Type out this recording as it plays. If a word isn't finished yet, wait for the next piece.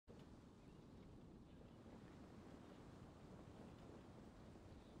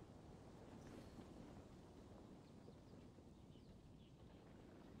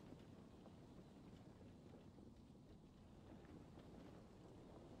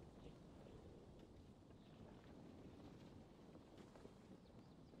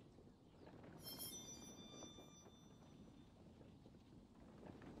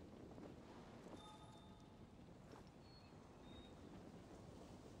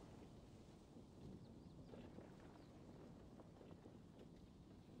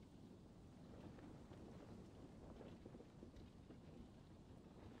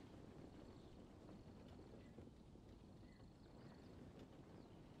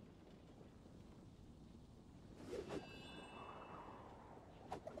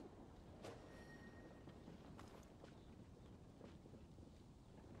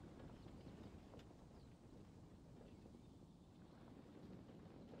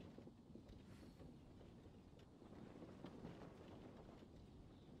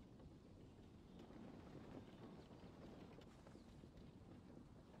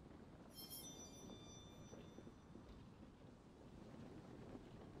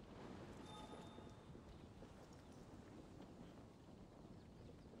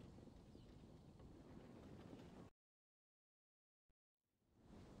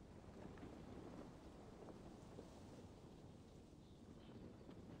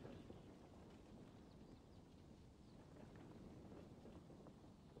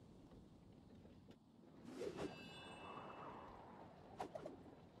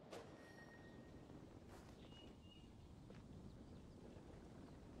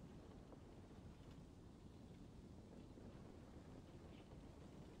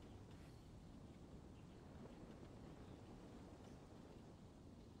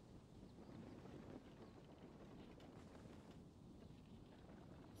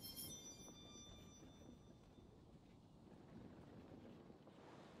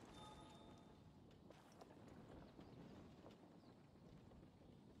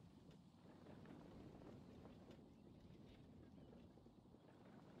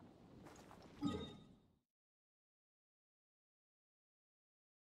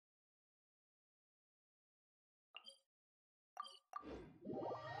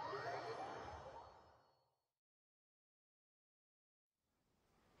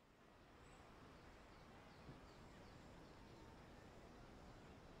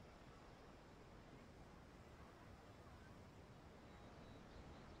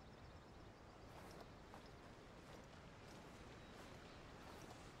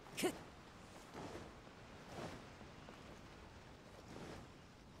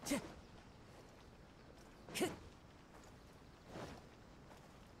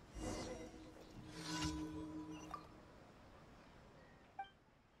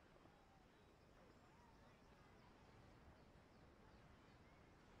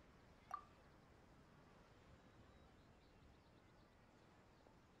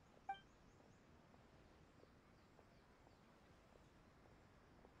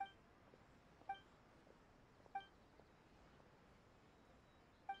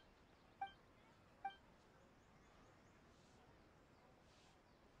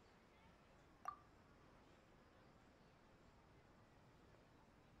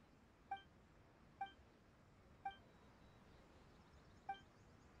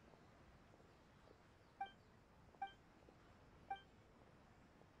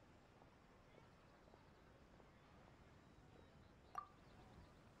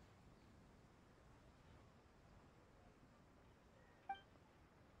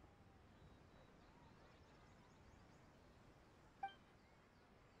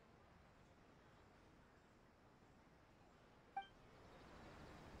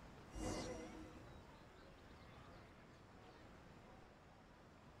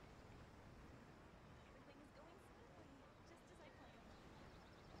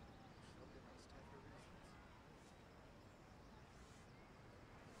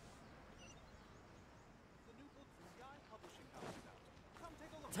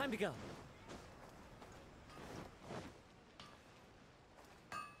Time to go.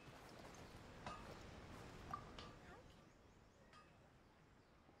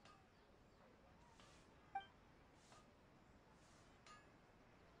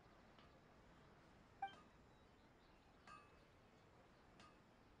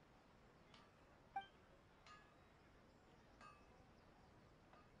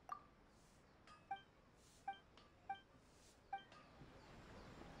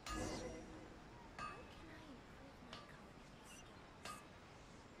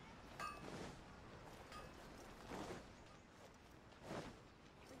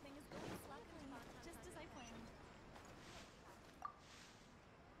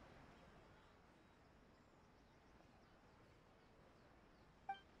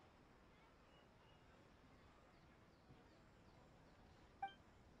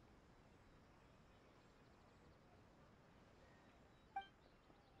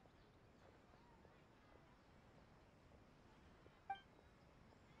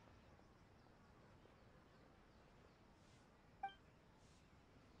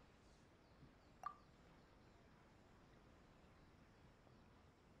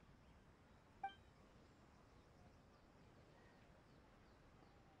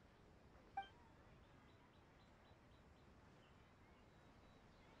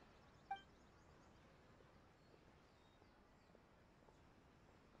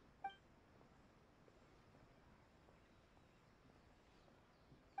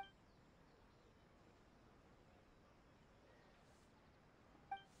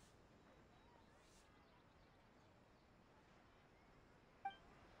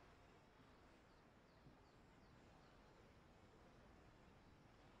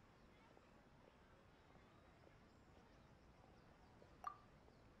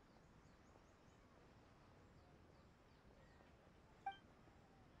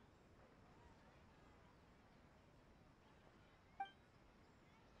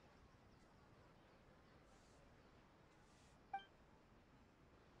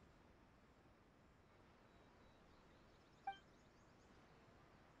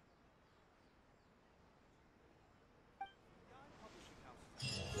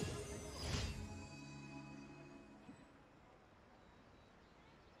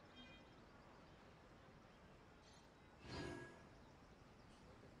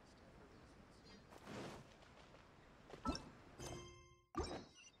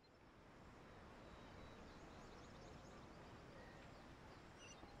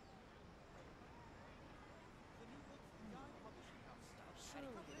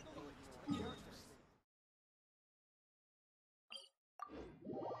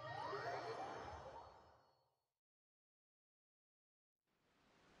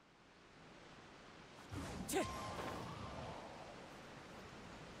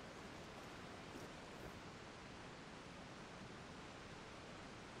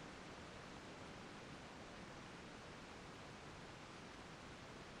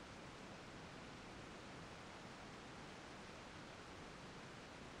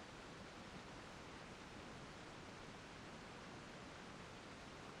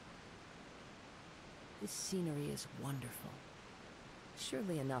 This scenery is wonderful.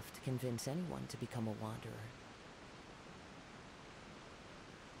 Surely enough to convince anyone to become a wanderer.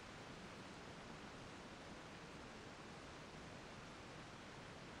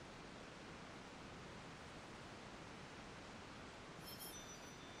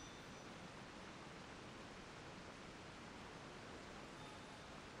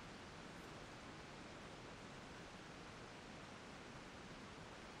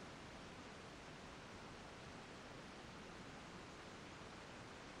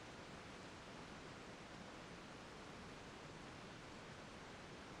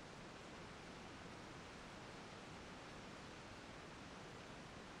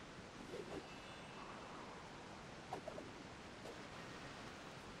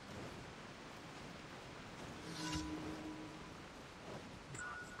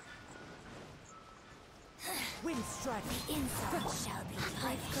 Wind strike. The insult shall be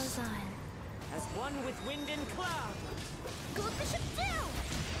life goes on. As one with wind and cloud. Go up the ship down!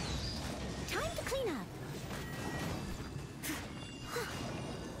 Time to clean up.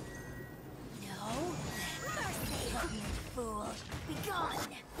 No mercy, ignorant fool. Be gone.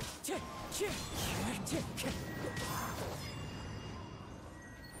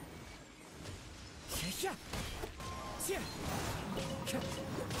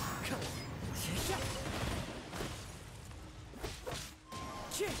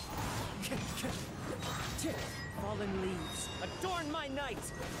 Fallen leaves, adorn my night!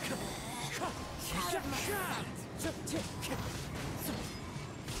 Out of my sight.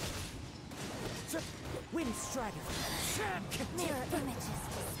 Wind strike! Mirror images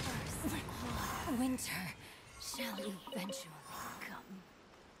disperse. Winter shall eventually come.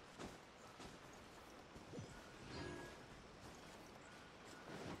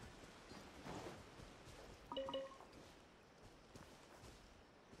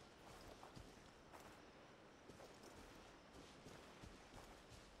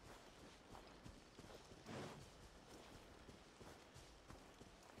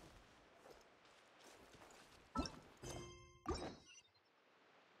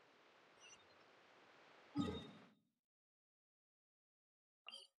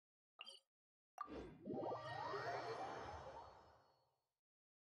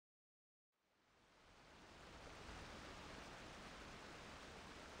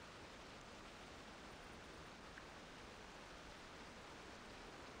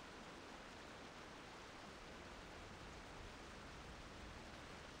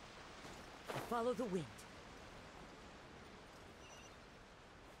 Follow the wind.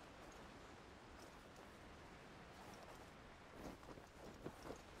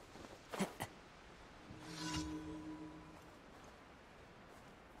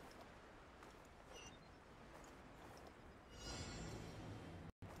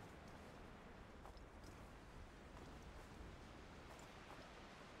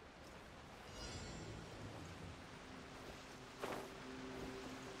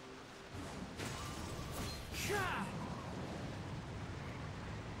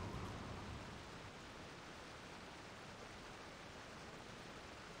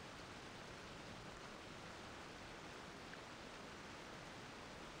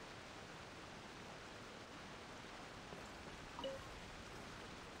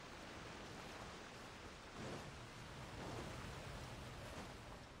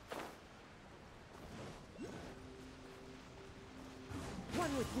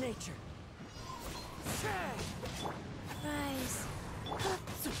 One with nature. Rise.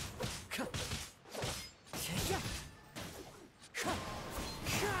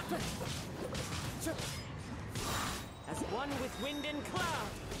 As one with wind and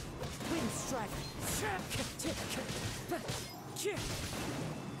cloud. Wind strike.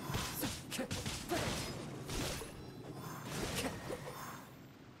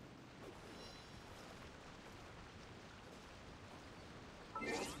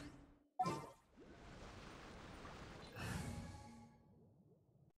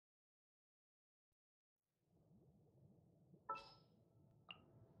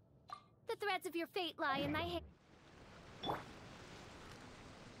 The threads of your fate lie in my hand.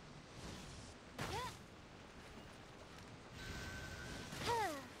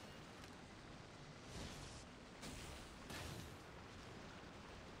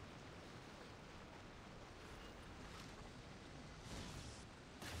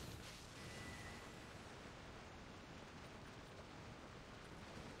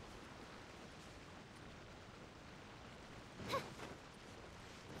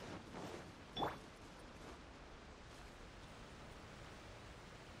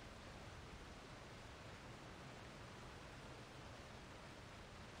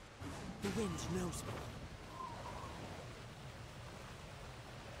 The wind knows me.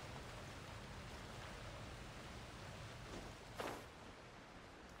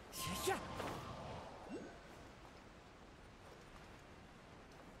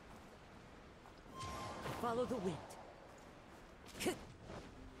 follow the wind.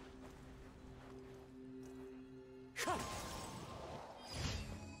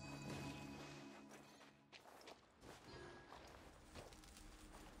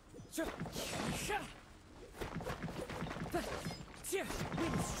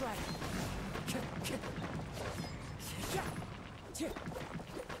 Wind strike.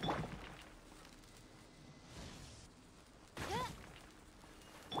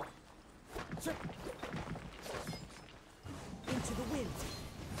 Into the wind.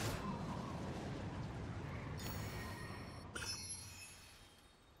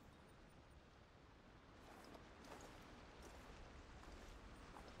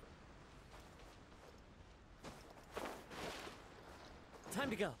 Time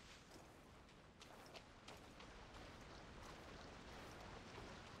to go.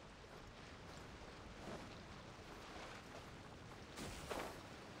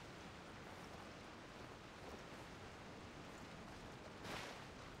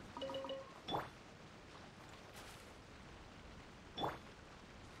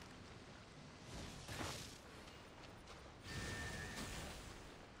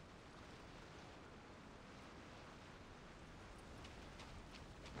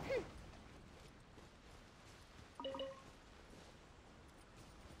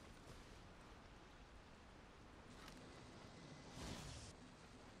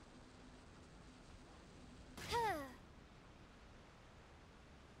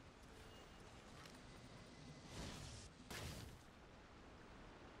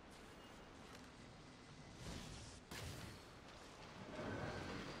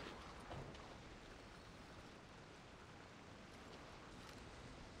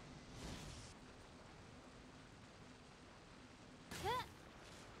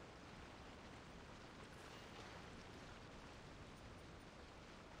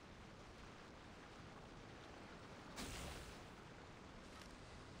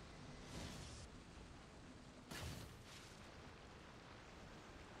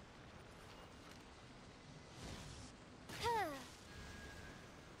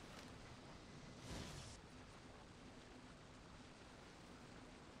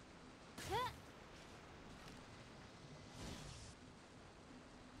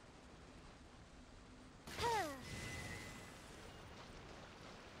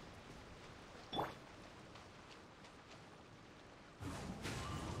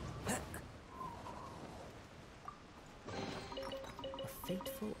 A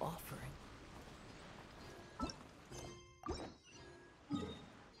fateful offering.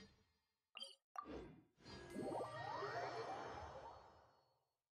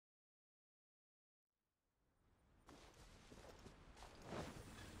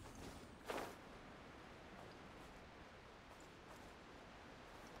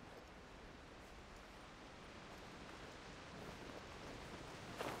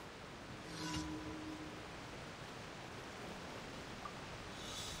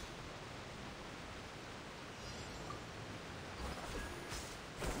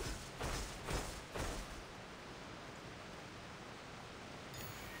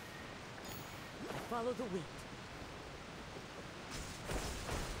 Follow the wind.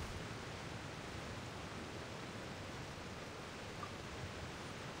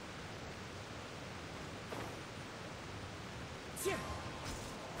 Yeah.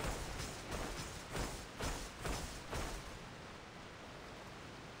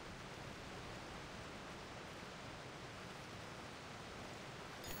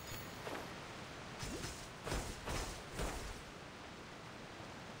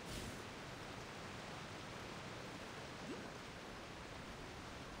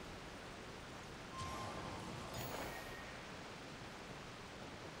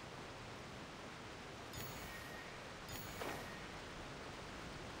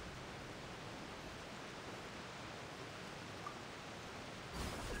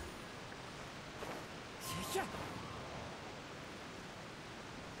 Yeah.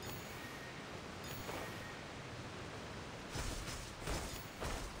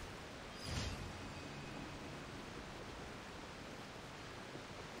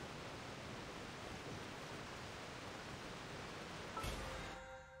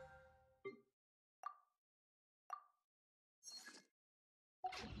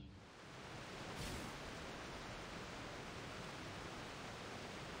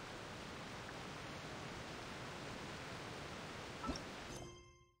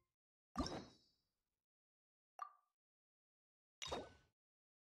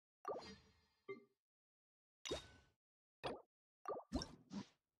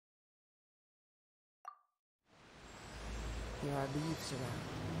 There are leaves around,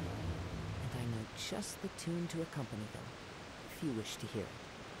 and I know just the tune to accompany them, if you wish to hear it.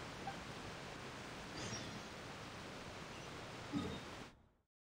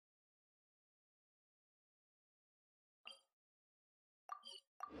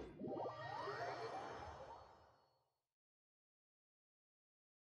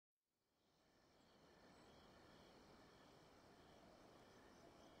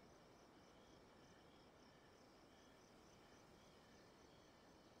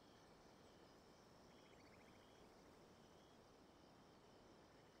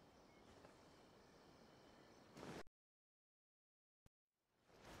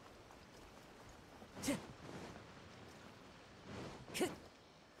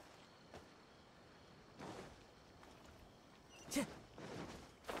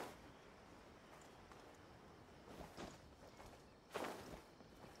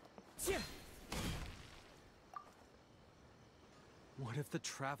 What if the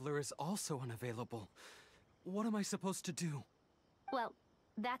Traveler is also unavailable? What am I supposed to do? Well,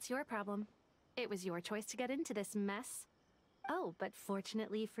 that's your problem. It was your choice to get into this mess. Oh, but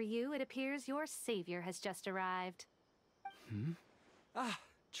fortunately for you, it appears your savior has just arrived. Ah,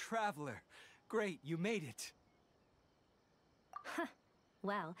 Traveler. Great, you made it.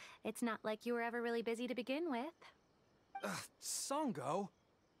 Well, it's not like you were ever really busy to begin with. Songo?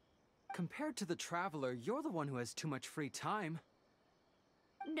 Compared to the Traveler, you're the one who has too much free time.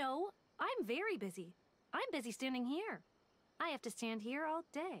 No, I'm very busy. I'm busy standing here. I have to stand here all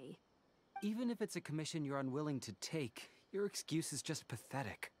day. Even if it's a commission you're unwilling to take, your excuse is just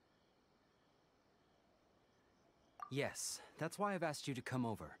pathetic. Yes, that's why I've asked you to come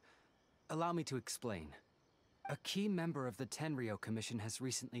over. Allow me to explain. A key member of the Tenryo Commission has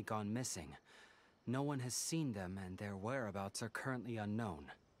recently gone missing. No one has seen them, and their whereabouts are currently unknown.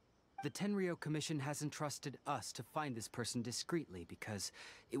 The Tenryo Commission has entrusted us to find this person discreetly because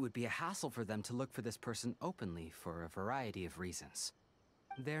it would be a hassle for them to look for this person openly for a variety of reasons.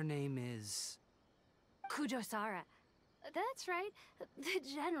 Their name is... Kujosara. That's right. The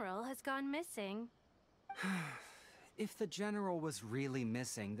General has gone missing. If the General was really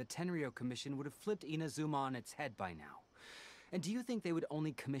missing, the Tenryo Commission would have flipped Inazuma on its head by now. And do you think they would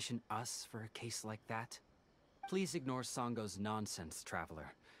only commission us for a case like that? Please ignore Songo's nonsense,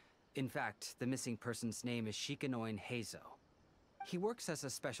 Traveler. In fact, the missing person's name is Shikanoin Heizo. He works as a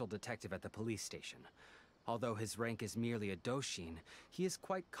special detective at the police station. Although his rank is merely a doshin, he is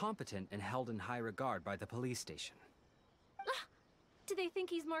quite competent and held in high regard by the police station. Do they think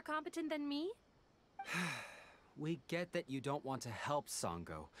he's more competent than me? We get that you don't want to help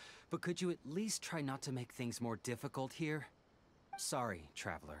Songo, but could you at least try not to make things more difficult here? Sorry,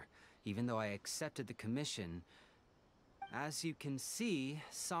 Traveler. Even though I accepted the commission, as you can see,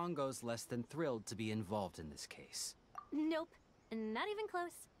 Songo's less than thrilled to be involved in this case. Nope, not even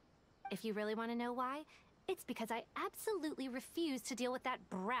close. If you really want to know why, it's because I absolutely refuse to deal with that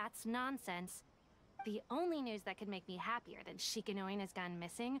brat's nonsense. The only news that could make me happier than Shikanoin has gone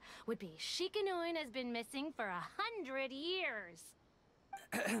missing would be Shikanoin has been missing for 100 years.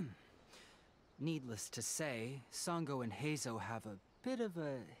 Needless to say, Songo and Heizo have a bit of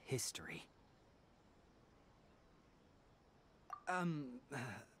a history.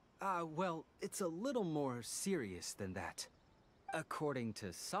 Well, it's a little more serious than that. According to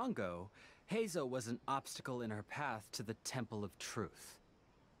Songo, Heizo was an obstacle in her path to the Temple of Truth.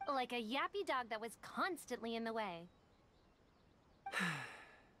 Like a yappy dog that was constantly in the way.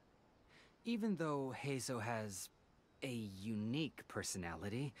 Even though Heizo has a unique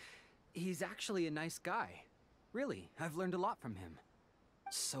personality, he's actually a nice guy. Really, I've learned a lot from him.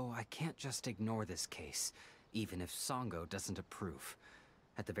 So I can't just ignore this case, even if Songo doesn't approve.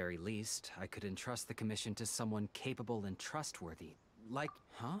 At the very least, I could entrust the commission to someone capable and trustworthy. Like,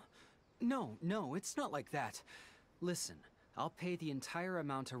 huh? No, it's not like that. Listen, I'll pay the entire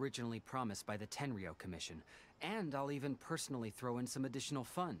amount originally promised by the Tenryo Commission, and I'll even personally throw in some additional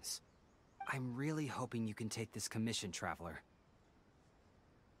funds. I'm really hoping you can take this commission, Traveler.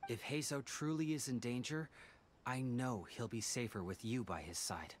 If Heizo truly is in danger, I know he'll be safer with you by his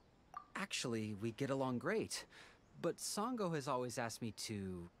side. Actually, we get along great, but Songo has always asked me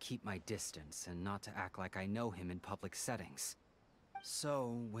to keep my distance and not to act like I know him in public settings.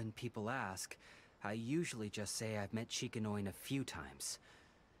 So, when people ask, I usually just say I've met Shikanoin a few times.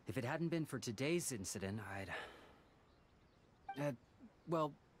 If it hadn't been for today's incident,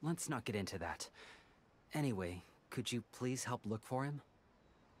 well, let's not get into that. Anyway, could you please help look for him?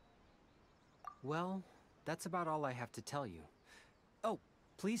 Well, that's about all I have to tell you. Oh,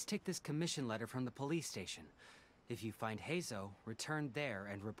 please take this commission letter from the police station. If you find Heizo, return there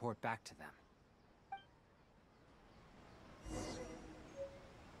and report back to them.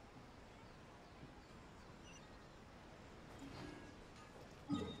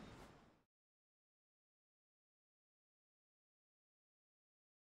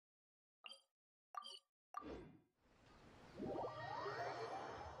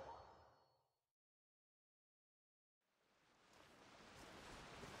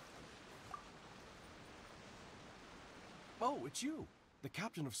 Oh, it's you. The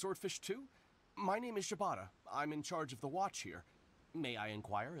captain of Swordfish 2? My name is Shibata. I'm in charge of the watch here. May I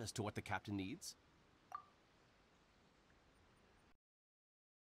inquire as to what the captain needs?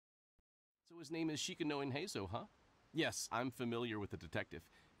 So his name is Shikanoin Heizo, huh? Yes, I'm familiar with the detective.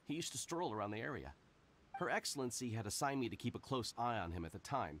 He used to stroll around the area. Her Excellency had assigned me to keep a close eye on him at the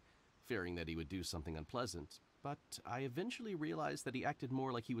time, fearing that he would do something unpleasant, but I eventually realized that he acted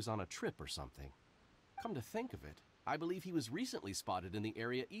more like he was on a trip or something. Come to think of it, I believe he was recently spotted in the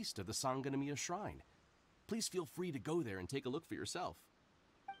area east of the Sanganamiya Shrine. Please feel free to go there and take a look for yourself.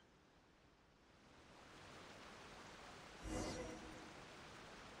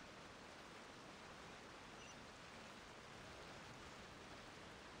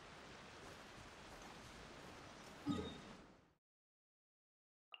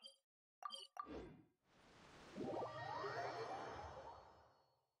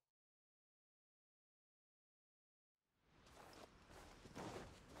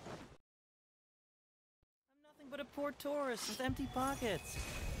 Nothing but a poor tourist with empty pockets.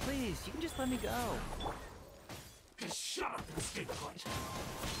 Please, you can just let me go. Shut up and stay quiet.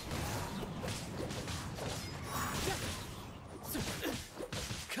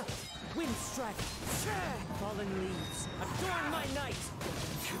 Wind strike, fallen leaves, adorn my night.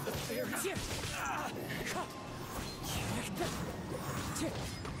 To the fairies.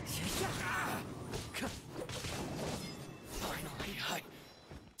 Finally,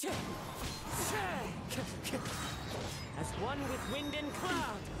 as one with wind and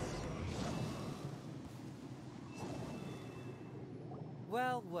cloud.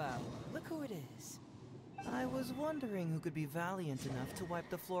 Well, well, look who it is. I was wondering who could be valiant enough to wipe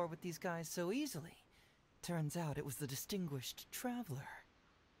the floor with these guys so easily. Turns out it was the distinguished traveler.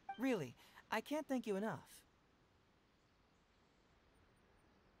 Really, I can't thank you enough.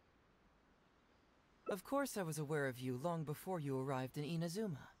 Of course I was aware of you long before you arrived in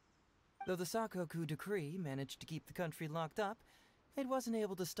Inazuma. Though the Sakoku decree managed to keep the country locked up, it wasn't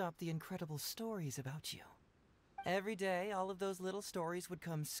able to stop the incredible stories about you. Every day, all of those little stories would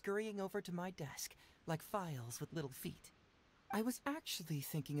come scurrying over to my desk, like files with little feet. I was actually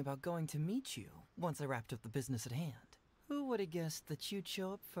thinking about going to meet you once I wrapped up the business at hand. Who would have guessed that you'd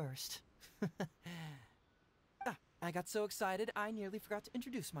show up first? I got so excited I nearly forgot to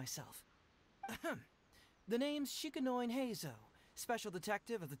introduce myself. The name's Shikanoin Heizo, Special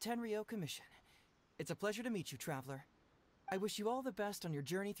Detective of the Tenryou Commission. It's a pleasure to meet you, Traveler. I wish you all the best on your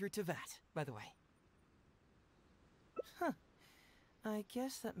journey through Teyvat, by the way. Huh. I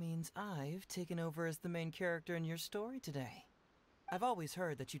guess that means I've taken over as the main character in your story today. I've always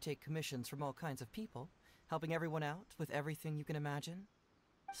heard that you take commissions from all kinds of people, helping everyone out with everything you can imagine.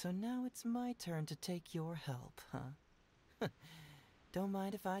 So now it's my turn to take your help, huh? Don't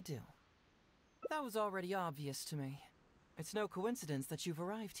mind if I do. That was already obvious to me. It's no coincidence that you've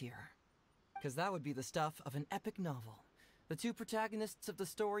arrived here. 'Cause that would be the stuff of an epic novel. The two protagonists of the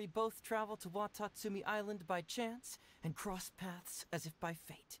story both travel to Watatsumi Island by chance and cross paths as if by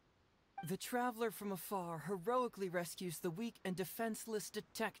fate. The traveler from afar heroically rescues the weak and defenseless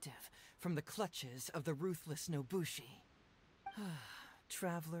detective from the clutches of the ruthless Nobushi.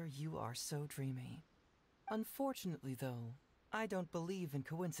 Traveler, you are so dreamy. Unfortunately, though, I don't believe in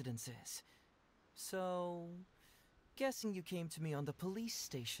coincidences. So, guessing you came to me on the police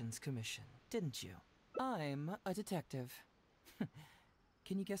station's commission, didn't you? I'm a detective.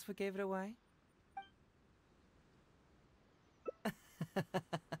 Can you guess what gave it away?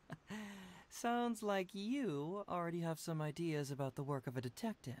 Sounds like you already have some ideas about the work of a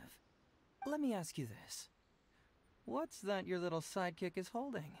detective. Let me ask you this. What's that your little sidekick is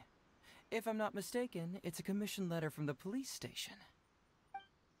holding? If I'm not mistaken, it's a commission letter from the police station.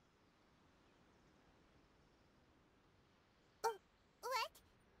 What?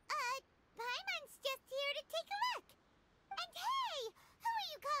 Paimon's just here to take a look. And hey, who are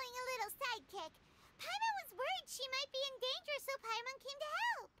you calling a little sidekick? Paimon was worried she might be in danger, so Paimon came to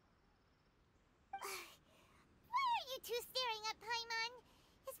help. Why are you two staring at Paimon?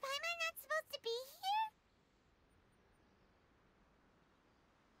 Is Paimon not supposed to be here?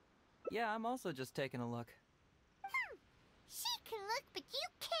 Yeah, I'm also just taking a look. She can look, but you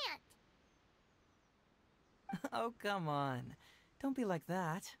can't. Oh, come on. Don't be like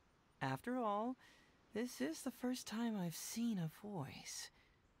that. After all, this is the first time I've seen a voice.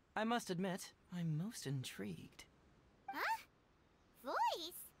 I must admit, I'm most intrigued. Huh?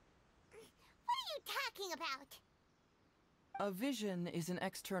 Voice? What are you talking about? A vision is an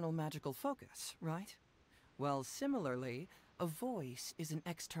external magical focus, right? Well, similarly, a voice is an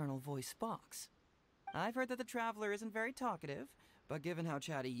external voice box. I've heard that the Traveler isn't very talkative, but given how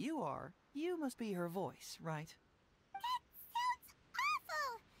chatty you are, you must be her voice, right? That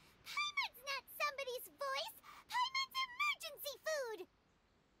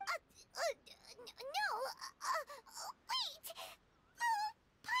Wait! Oh,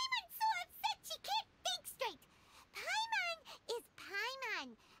 Paimon's so upset she can't think straight. Paimon is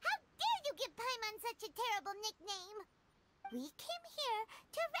Paimon. How dare you give Paimon such a terrible nickname? We came here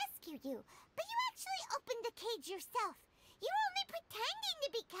to rescue you, but you actually opened the cage yourself. You were only pretending to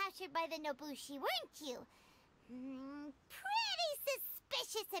be captured by the Nobushi, weren't you? Pretty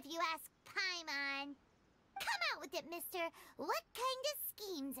suspicious if you ask Paimon. Come out with it, mister. What kind of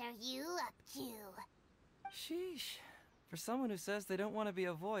schemes are you up to? Sheesh. For someone who says they don't want to be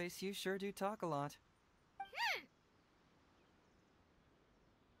a voice, you sure do talk a lot.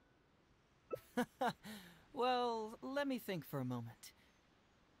 Well, let me think for a moment.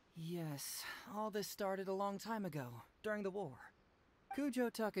 Yes, all this started a long time ago, during the war.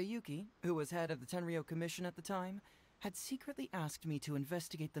 Kujo Takayuki, who was head of the Tenryo Commission at the time, had secretly asked me to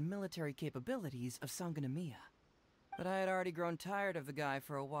investigate the military capabilities of Sangonomiya. But I had already grown tired of the guy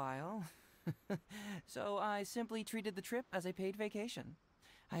for a while, so I simply treated the trip as a paid vacation.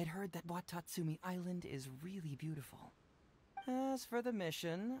 I had heard that Watatsumi Island is really beautiful. As for the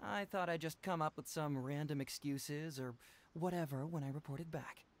mission, I thought I'd just come up with some random excuses or whatever when I reported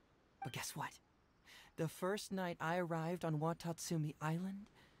back. But guess what? The first night I arrived on Watatsumi Island,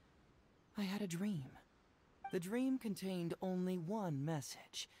 I had a dream. The dream contained only one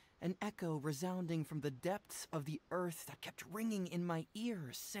message, an echo resounding from the depths of the earth that kept ringing in my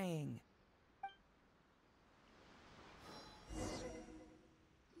ears, saying,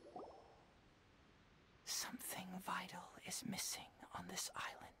 "Something vital is missing on this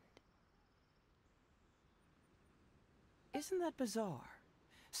island." Isn't that bizarre?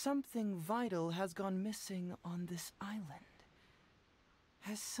 Something vital has gone missing on this island.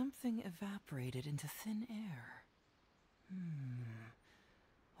 Has something evaporated into thin air?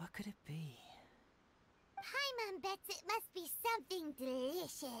 What could it be? Paimon bets it must be something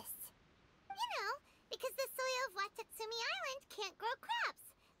delicious. You know, because the soil of Watatsumi Island can't grow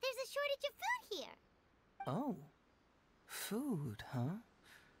crops. There's a shortage of food here. Oh. Food, huh?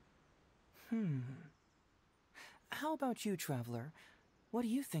 How about you, traveler? What do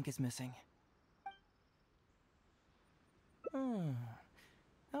you think is missing?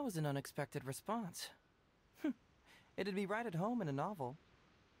 That was an unexpected response. It'd be right at home in a novel.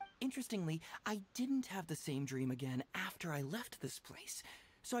 Interestingly, I didn't have the same dream again after I left this place,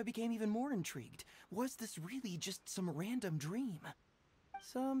 so I became even more intrigued. Was this really just some random dream?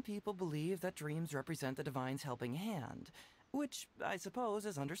 Some people believe that dreams represent the divine's helping hand, which I suppose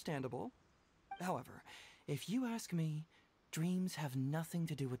is understandable. However, if you ask me, dreams have nothing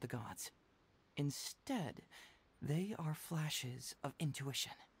to do with the gods. Instead, they are flashes of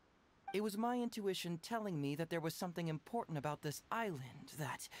intuition. It was my intuition telling me that there was something important about this island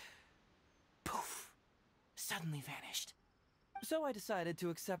that, poof, suddenly vanished. So I decided to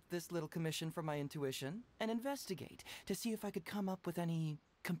accept this little commission from my intuition and investigate to see if I could come up with any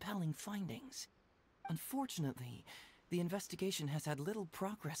compelling findings. Unfortunately, the investigation has had little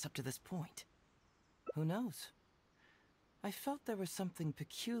progress up to this point. Who knows? I felt there was something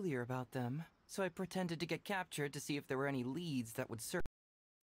peculiar about them, so I pretended to get captured to see if there were any leads that would serve.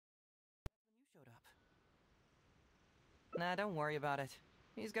 When you showed up. Nah, don't worry about it.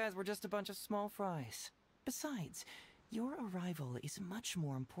 These guys were just a bunch of small fries. Besides, your arrival is much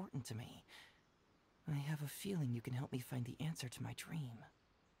more important to me. I have a feeling you can help me find the answer to my dream.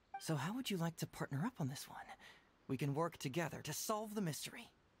 So how would you like to partner up on this one? We can work together to solve the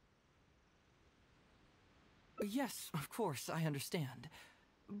mystery. Yes, of course, I understand.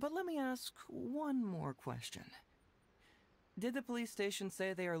 But let me ask one more question. Did the police station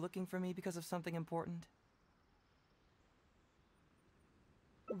say they are looking for me because of something important?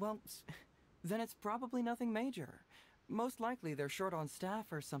 Well, then it's probably nothing major. Most likely they're short on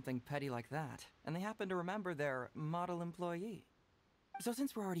staff or something petty like that, and they happen to remember their model employee. So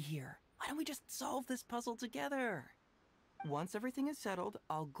since we're already here, why don't we just solve this puzzle together? Once everything is settled,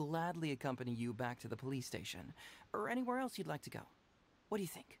 I'll gladly accompany you back to the police station, or anywhere else you'd like to go. What do you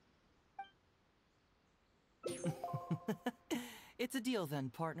think? It's a deal then,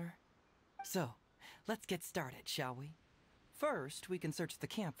 partner. So, let's get started, shall we? First, we can search the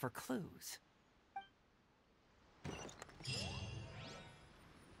camp for clues.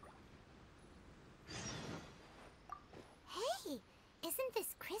 Hey, isn't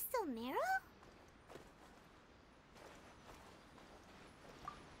this Crystal Mirror?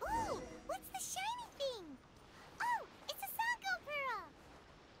 Ooh, what's the shiny thing? Oh, it's a Sango Pearl!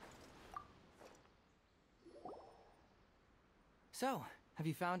 So, have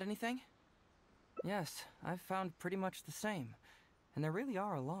you found anything? Yes, I've found pretty much the same. And there really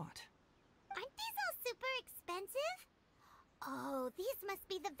are a lot. Aren't these all super expensive? Oh, these must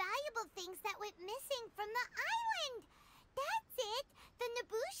be the valuable things that went missing from the island! That's it! The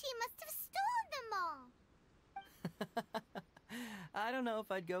Nobushi must have stolen them all! I don't know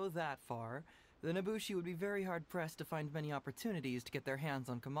if I'd go that far. The Nobushi would be very hard-pressed to find many opportunities to get their hands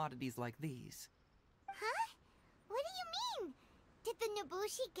on commodities like these. Huh? What do you mean? Did the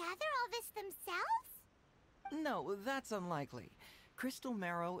Nobushi gather all this themselves? No, that's unlikely. Crystal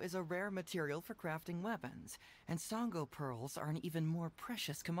marrow is a rare material for crafting weapons, and Sango pearls are an even more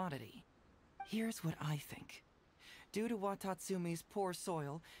precious commodity. Here's what I think. Due to Watatsumi's poor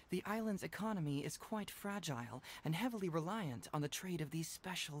soil, the island's economy is quite fragile and heavily reliant on the trade of these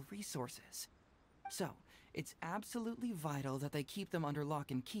special resources. So, it's absolutely vital that they keep them under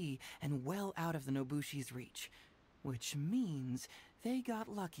lock and key and well out of the Nobushi's reach. Which means they got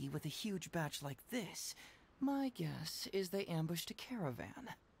lucky with a huge batch like this. My guess is they ambushed a caravan.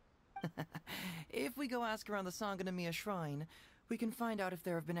 If we go ask around the Sangonomiya Shrine, we can find out if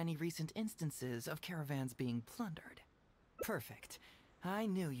there have been any recent instances of caravans being plundered. Perfect. I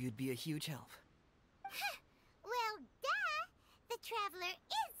knew you'd be a huge help. Well, duh! The Traveler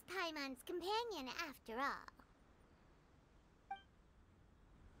is Paimon's companion after all.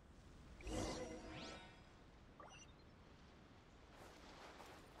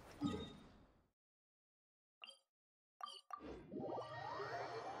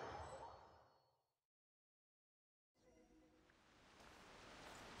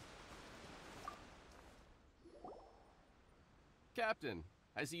 Captain,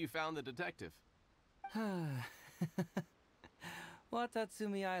 I see you found the detective.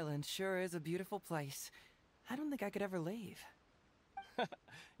 Watatsumi Island sure is a beautiful place. I don't think I could ever leave.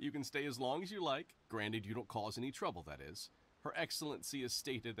 You can stay as long as you like, granted you don't cause any trouble, that is. Her Excellency has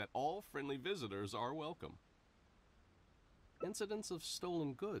stated that all friendly visitors are welcome. Incidents of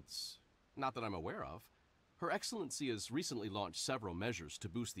stolen goods? Not that I'm aware of. Her Excellency has recently launched several measures to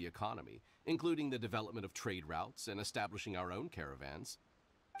boost the economy, including the development of trade routes and establishing our own caravans.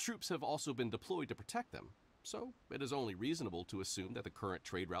 Troops have also been deployed to protect them, so it is only reasonable to assume that the current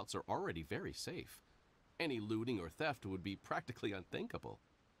trade routes are already very safe. Any looting or theft would be practically unthinkable.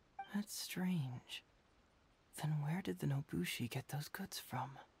 That's strange. Then where did the Nobushi get those goods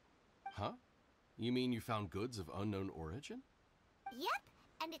from? Huh? You mean you found goods of unknown origin? Yep,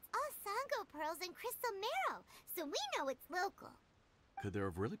 and it's all Sango pearls and crystal marrow, so we know it's local. Could there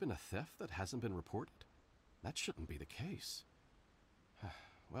have really been a theft that hasn't been reported? That shouldn't be the case.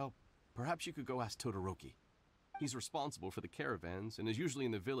 Well, perhaps you could go ask Todoroki. He's responsible for the caravans and is usually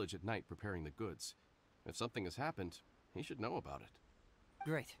in the village at night preparing the goods. If something has happened, he should know about it.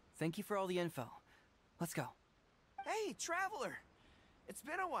 Great. Thank you for all the info. Let's go. Hey, Traveler! It's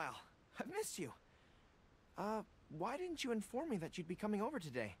been a while. I've missed you. Why didn't you inform me that you'd be coming over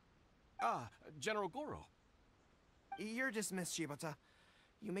today? General Goro. You're dismissed, Shibata.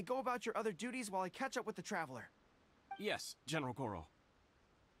 You may go about your other duties while I catch up with the Traveler. Yes, General Goro.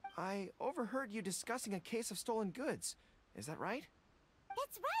 I overheard you discussing a case of stolen goods. Is that right?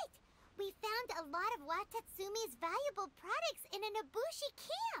 That's right! We found a lot of Watatsumi's valuable products in a Nobushi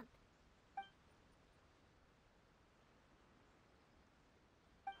camp!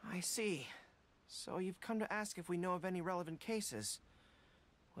 I see. So you've come to ask if we know of any relevant cases.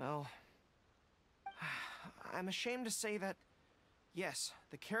 Well, I'm ashamed to say that, yes,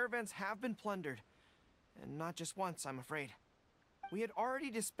 the caravans have been plundered. And not just once, I'm afraid. We had already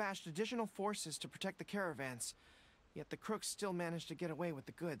dispatched additional forces to protect the caravans, yet the crooks still managed to get away with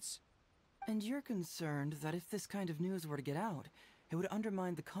the goods. And you're concerned that if this kind of news were to get out, it would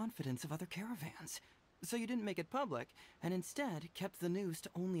undermine the confidence of other caravans. So you didn't make it public, and instead kept the news to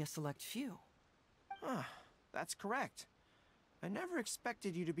only a select few. That's correct. I never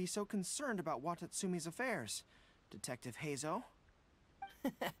expected you to be so concerned about Watatsumi's affairs, Detective Heizo.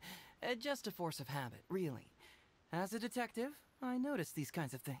 Just a force of habit, really. As a detective, I notice these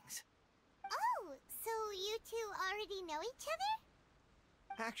kinds of things. Oh, so you two already know each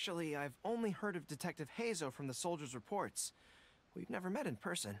other? Actually, I've only heard of Detective Heizo from the soldiers' reports. We've never met in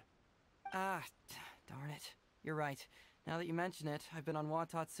person. Darn it. You're right. Now that you mention it, I've been on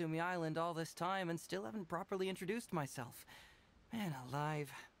Watatsumi Island all this time and still haven't properly introduced myself. Man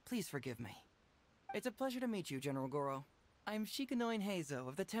alive, please forgive me. It's a pleasure to meet you, General Goro. I'm Shikanoin Heizo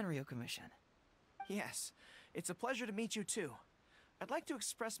of the Tenryo Commission. Yes, it's a pleasure to meet you too. I'd like to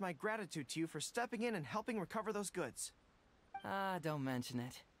express my gratitude to you for stepping in and helping recover those goods. Don't mention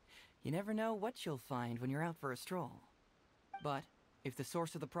it. You never know what you'll find when you're out for a stroll. But if the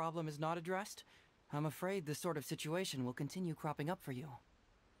source of the problem is not addressed, I'm afraid this sort of situation will continue cropping up for you.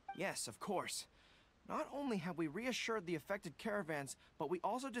 Yes, of course. Not only have we reassured the affected caravans, but we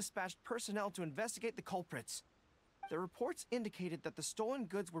also dispatched personnel to investigate the culprits. The reports indicated that the stolen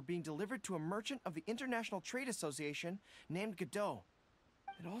goods were being delivered to a merchant of the International Trade Association named Godot.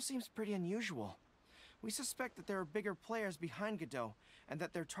 It all seems pretty unusual. We suspect that there are bigger players behind Godot, and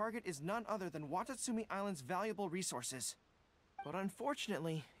that their target is none other than Watatsumi Island's valuable resources. But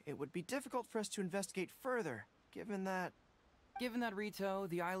unfortunately, it would be difficult for us to investigate further, given that... Given that, Rito,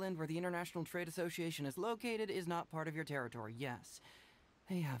 the island where the International Trade Association is located is not part of your territory, yes.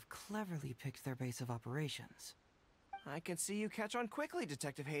 They have cleverly picked their base of operations. I can see you catch on quickly,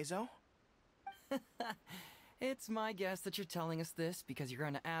 Detective Hazo. It's my guess that you're telling us this because you're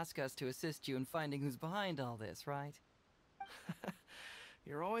going to ask us to assist you in finding who's behind all this, right?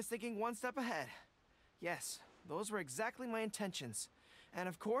 You're always thinking one step ahead. Yes, those were exactly my intentions. And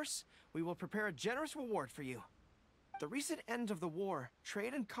of course, we will prepare a generous reward for you. The recent end of the war,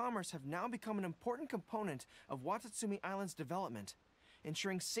 trade and commerce have now become an important component of Watatsumi Island's development.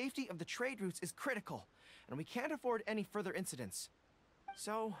 Ensuring safety of the trade routes is critical, and we can't afford any further incidents.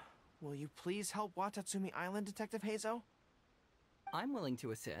 So, will you please help Watatsumi Island, Detective Hazo? I'm willing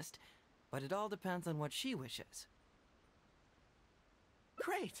to assist, but it all depends on what she wishes.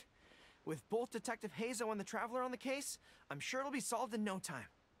 Great! With both Detective Hazo and the Traveler on the case, I'm sure it'll be solved in no time.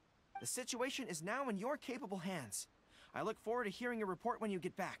 The situation is now in your capable hands. I look forward to hearing your report when you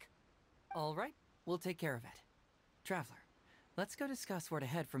get back. All right, we'll take care of it. Traveler, let's go discuss where to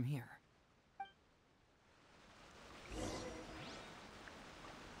head from here.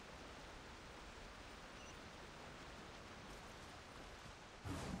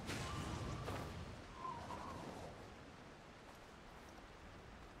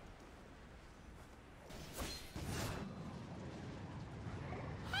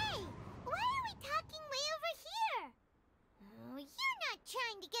 Hey! Why are we talking way over here? Oh, you're not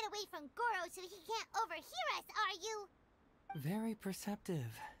trying to get away from Goro so he can't overhear us, are you? Very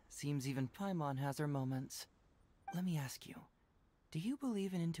perceptive. Seems even Paimon has her moments. Let me ask you, do you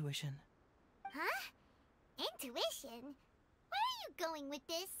believe in intuition? Huh? Intuition? Where are you going with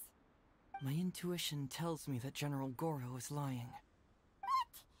this? My intuition tells me that General Goro is lying.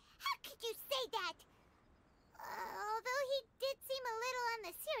 What? How could you say that? Although he did seem a little on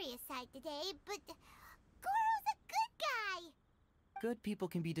the serious side today, but Goro's a good guy. Good people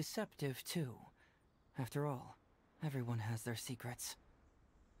can be deceptive, too. After all, everyone has their secrets.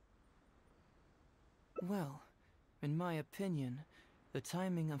 Well, in my opinion, the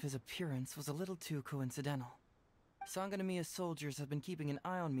timing of his appearance was a little too coincidental. Sangonomiya's soldiers have been keeping an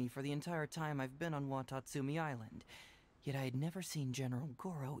eye on me for the entire time I've been on Watatsumi Island, yet I had never seen General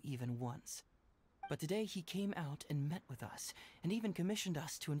Goro even once. But today he came out and met with us, and even commissioned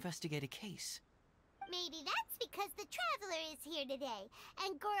us to investigate a case. Maybe that's because the Traveler is here today,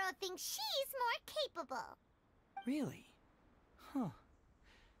 and Goro thinks she's more capable. Really? Huh.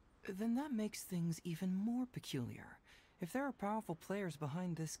 Then that makes things even more peculiar. If there are powerful players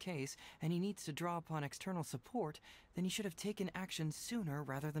behind this case, and he needs to draw upon external support, then he should have taken action sooner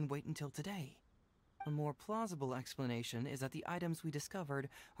rather than wait until today. A more plausible explanation is that the items we discovered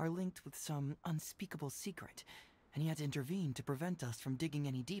are linked with some unspeakable secret, and he had to intervene to prevent us from digging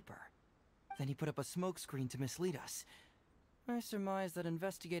any deeper. Then he put up a smokescreen to mislead us. I surmise that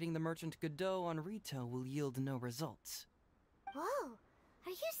investigating the merchant Godot on Rito will yield no results. Whoa, are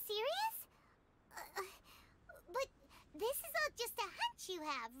you serious? But this is all just a hunch you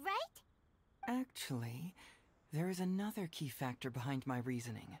have, right? Actually, there is another key factor behind my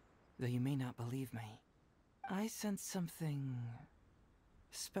reasoning, though you may not believe me. I sense something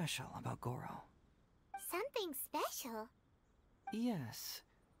special about Goro. Something special? Yes.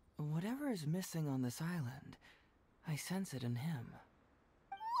 Whatever is missing on this island, I sense it in him.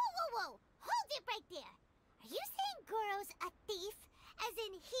 Whoa! Hold it right there! Are you saying Goro's a thief? As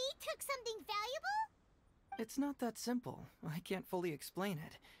in he took something valuable? It's not that simple. I can't fully explain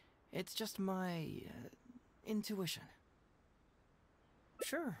it. It's just my intuition.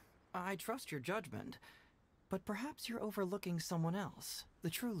 Sure, I trust your judgment, but perhaps you're overlooking someone else, the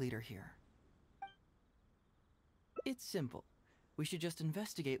true leader here. It's simple. We should just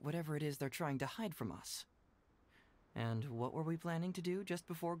investigate whatever it is they're trying to hide from us. And what were we planning to do just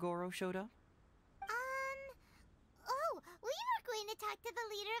before Goro showed up? Oh, we were going to talk to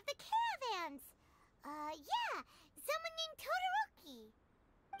the leader of the caravans. Yeah, someone named Todoroki.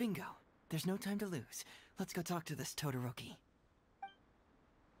 Bingo. There's no time to lose. Let's go talk to this Todoroki.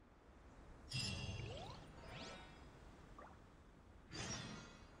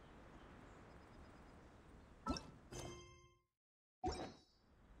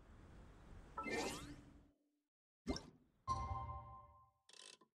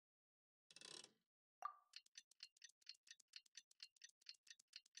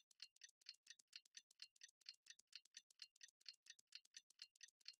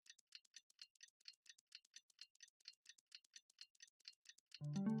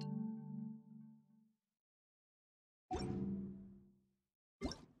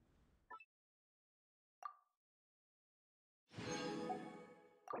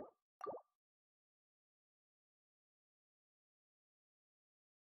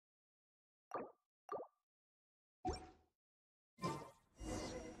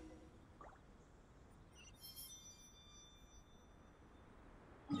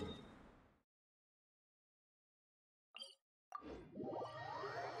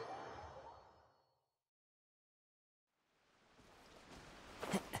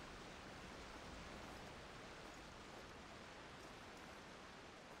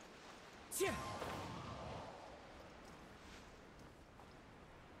 Yeah.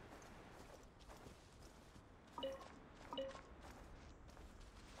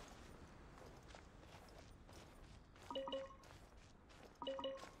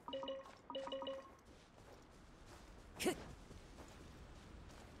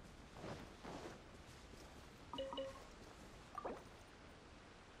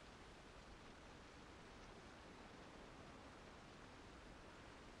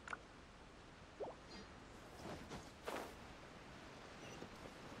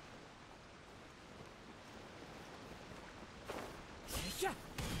 Yeah.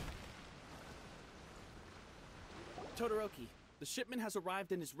 Todoroki, the shipment has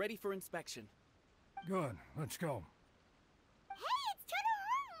arrived and is ready for inspection. Good, let's go. Hey, it's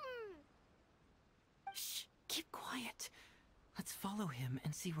Todoroki! Shh, keep quiet. Let's follow him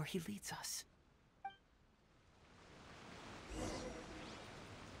and see where he leads us.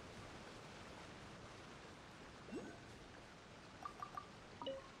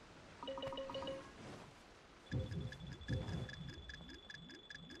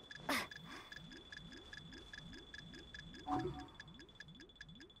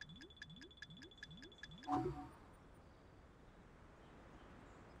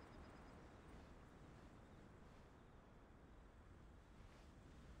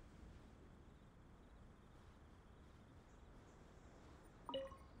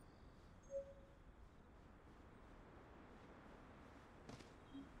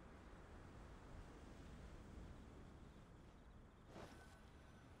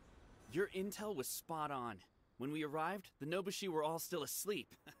 Your intel was spot on. When we arrived, the Nobushi were all still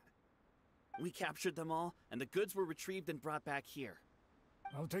asleep. We captured them all, and the goods were retrieved and brought back here.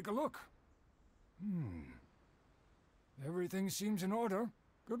 I'll take a look. Everything seems in order.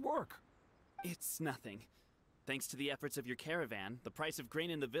 Good work. It's nothing. Thanks to the efforts of your caravan, the price of grain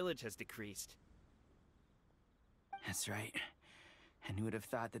in the village has decreased. That's right. And who would have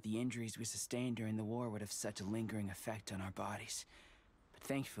thought that the injuries we sustained during the war would have such a lingering effect on our bodies? But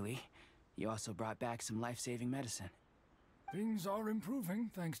thankfully, you also brought back some life-saving medicine. Things are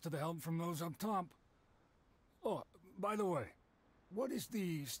improving thanks to the help from those up top. Oh, by the way, what is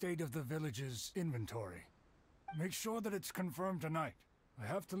the state of the village's inventory? Make sure that it's confirmed tonight. I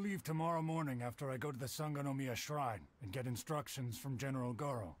have to leave tomorrow morning after I go to the Sangonomiya Shrine and get instructions from General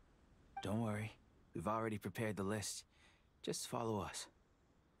Goro. Don't worry, we've already prepared the list. Just follow us.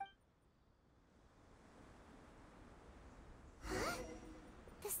 Huh?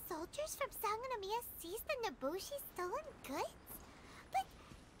 The soldiers from Sangonomiya seized the Nobushi's stolen goods? But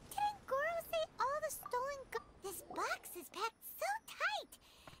didn't Goro say all the stolen goods? This box is packed so tight,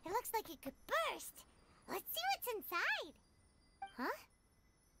 it looks like it could burst. Let's see what's inside. Huh?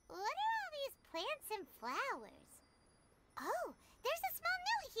 What are all these plants and flowers? Oh, there's a small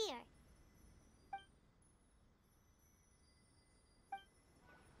note here.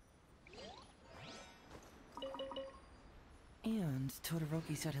 And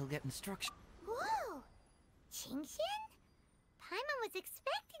Todoroki said he'll get instructions. Whoa! Chingshin? Paimon was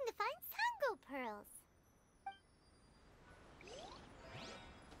expecting to find Sango pearls.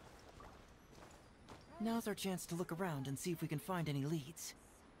 Now's our chance to look around and see if we can find any leads.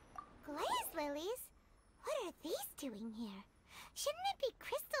 Glaze lilies? What are these doing here? Shouldn't it be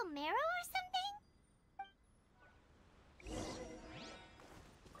crystal marrow or something?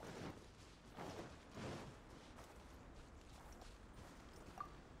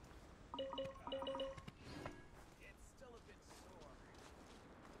 It's still a bit sore.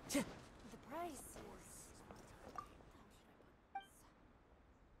 The price is...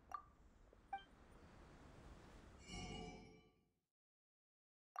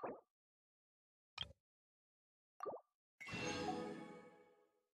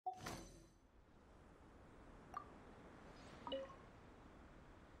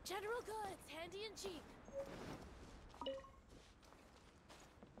 General goods, handy and cheap.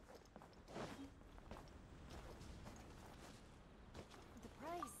 The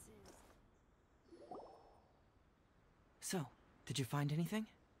price is... So, did you find anything?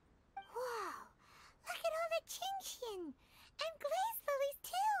 Wow! Look at all the Chingshin! And glaze lilies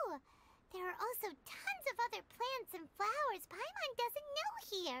too! There are also tons of other plants and flowers Paimon doesn't know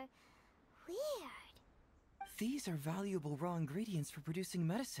here. Weird. These are valuable raw ingredients for producing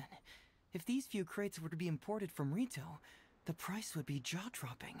medicine. If these few crates were to be imported from Rito, the price would be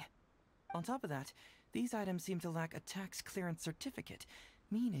jaw-dropping. On top of that, these items seem to lack a tax clearance certificate,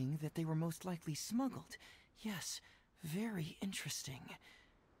 meaning that they were most likely smuggled. Yes, very interesting.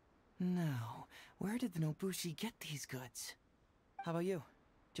 Now, where did the Nobushi get these goods? How about you?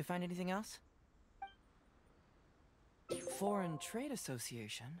 Did you find anything else? Foreign Trade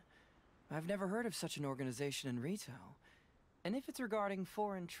Association? I've never heard of such an organization in Rito. And if it's regarding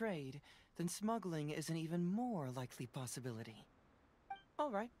foreign trade, then smuggling is an even more likely possibility. All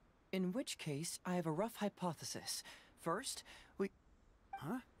right. In which case, I have a rough hypothesis. First,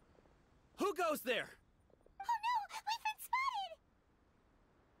 Huh? Who goes there? Oh no! We've been spotted!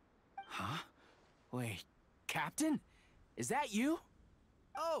 Huh? Wait, Captain? Is that you?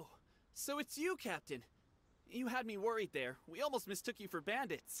 Oh, so it's you, Captain. You had me worried there. We almost mistook you for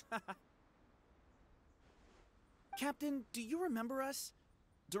bandits. Captain, do you remember us?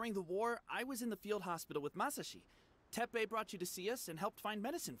 During the war, I was in the field hospital with Masashi. Teppei brought you to see us and helped find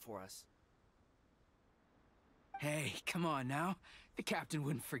medicine for us. Hey, come on now. The captain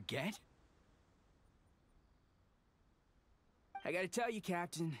wouldn't forget. I gotta tell you,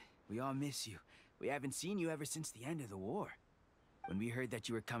 Captain, we all miss you. We haven't seen you ever since the end of the war. When we heard that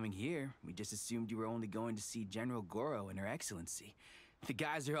you were coming here, we just assumed you were only going to see General Goro and Her Excellency. The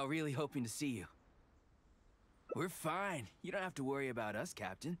guys are all really hoping to see you. We're fine. You don't have to worry about us,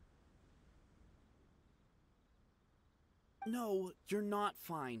 Captain. No, you're not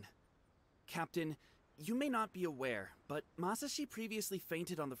fine. Captain, you may not be aware, but Masashi previously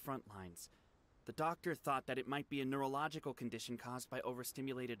fainted on the front lines. The doctor thought that it might be a neurological condition caused by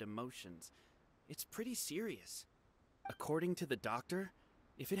overstimulated emotions. It's pretty serious. According to the doctor,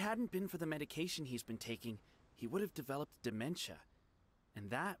 if it hadn't been for the medication he's been taking, he would have developed dementia. And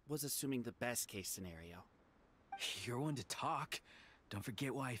that was assuming the best case scenario. You're one to talk. Don't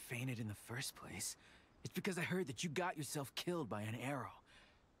forget why I fainted in the first place. It's because I heard that you got yourself killed by an arrow.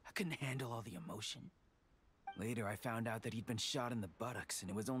 I couldn't handle all the emotion. Later, I found out that he'd been shot in the buttocks, and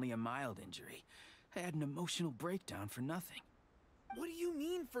it was only a mild injury. I had an emotional breakdown for nothing. What do you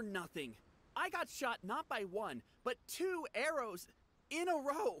mean for nothing? I got shot not by one, but 2 arrows in a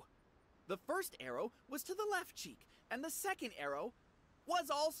row. The first arrow was to the left cheek, and the second arrow was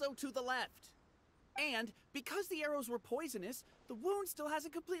also to the left. And because the arrows were poisonous, the wound still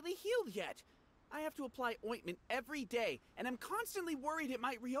hasn't completely healed yet. I have to apply ointment every day, and I'm constantly worried it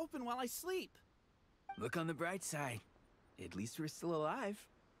might reopen while I sleep. Look on the bright side. At least we're still alive.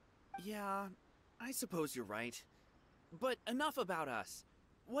 Yeah, I suppose you're right. But enough about us.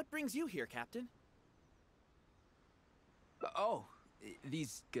 What brings you here, Captain? Oh,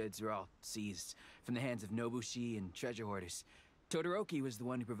 these goods were all seized from the hands of Nobushi and treasure hoarders. Todoroki was the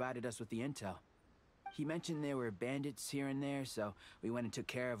one who provided us with the intel. He mentioned there were bandits here and there, so we went and took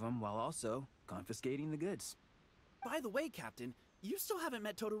care of them while also confiscating the goods. By the way, Captain, you still haven't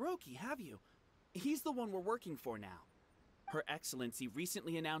met Todoroki, have you? He's the one we're working for now. Her Excellency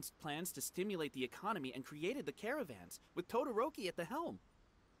recently announced plans to stimulate the economy and created the caravans, with Todoroki at the helm.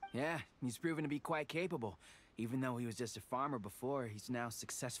 Yeah, he's proven to be quite capable. Even though he was just a farmer before, he's now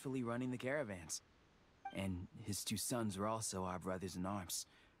successfully running the caravans. And his 2 sons were also our brothers in arms.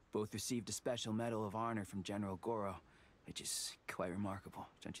 Both received a special medal of honor from General Goro, which is quite remarkable,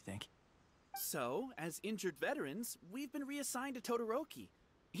 don't you think? So, as injured veterans, we've been reassigned to Todoroki.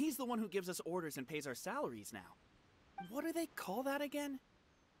 He's the one who gives us orders and pays our salaries now. What do they call that again?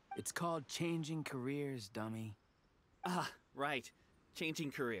 It's called changing careers, dummy. Ah, right.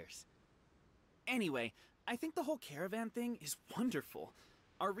 Changing careers. Anyway, I think the whole caravan thing is wonderful.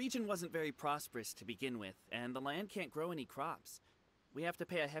 Our region wasn't very prosperous to begin with, and the land can't grow any crops. We have to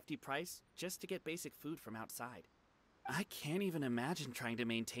pay a hefty price just to get basic food from outside. I can't even imagine trying to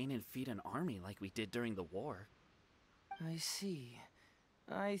maintain and feed an army like we did during the war. I see.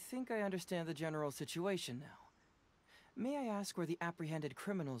 I think I understand the general situation now. May I ask where the apprehended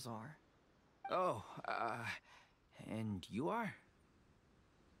criminals are? Oh, and you are?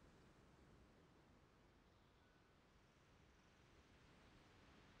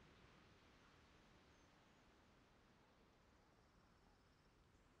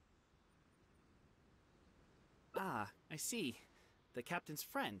 Ah, I see. The captain's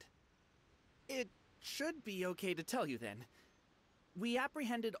friend. It should be okay to tell you then. We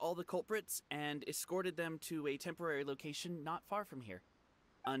apprehended all the culprits and escorted them to a temporary location not far from here.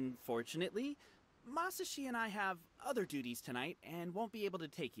 Unfortunately, Masashi and I have other duties tonight and won't be able to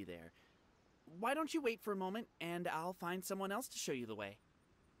take you there. Why don't you wait for a moment and I'll find someone else to show you the way.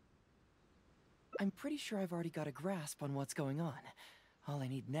 I'm pretty sure I've already got a grasp on what's going on. All I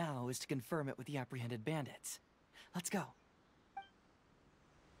need now is to confirm it with the apprehended bandits. Let's go.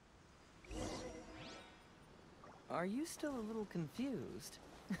 Are you still a little confused?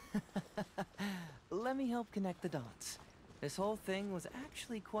 Let me help connect the dots. This whole thing was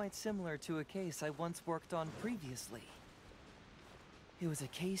actually quite similar to a case I once worked on previously. It was a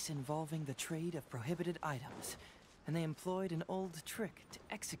case involving the trade of prohibited items, and they employed an old trick to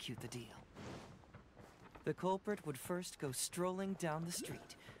execute the deal. The culprit would first go strolling down the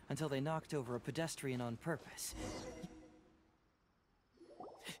street until they knocked over a pedestrian on purpose.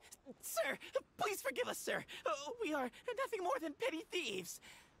 Sir, please forgive us, sir. We are nothing more than petty thieves.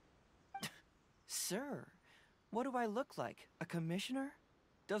 Sir, what do I look like? A commissioner?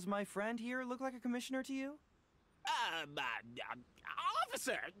 Does my friend here look like a commissioner to you?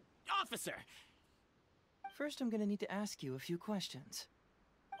 Officer! Officer! First, I'm gonna need to ask you a few questions.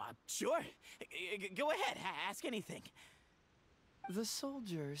 Sure. Go ahead, ask anything. The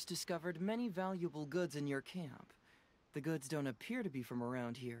soldiers discovered many valuable goods in your camp. The goods don't appear to be from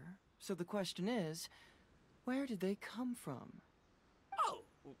around here, so the question is, where did they come from? Oh,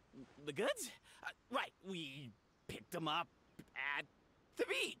 the goods? Right, we picked them up at the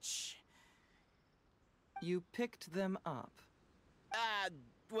beach. You picked them up?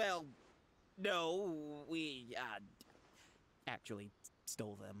 Well, no, we, actually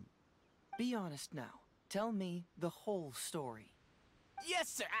stole them. Be honest now. Tell me the whole story. Yes,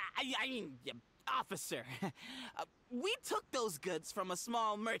 sir. I mean, officer. We took those goods from a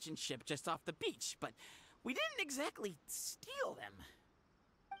small merchant ship just off the beach, but we didn't exactly steal them.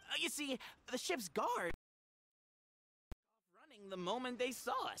 You see, the ship's guard running the moment they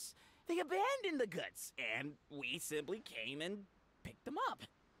saw us. They abandoned the goods, and we simply came and picked them up.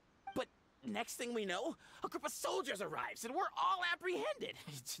 But next thing we know, a group of soldiers arrives, and we're all apprehended.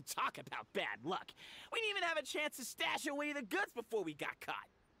 Talk about bad luck. We didn't even have a chance to stash away the goods before we got caught.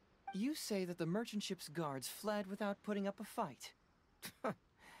 You say that the merchant ship's guards fled without putting up a fight.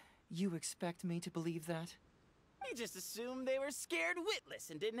 You expect me to believe that? We just assumed they were scared witless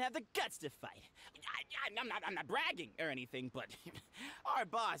and didn't have the guts to fight. I'm not bragging or anything, but our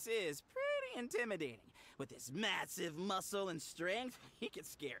boss is pretty intimidating. With his massive muscle and strength, he could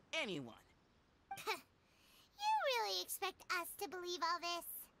scare anyone. You really expect us to believe all this?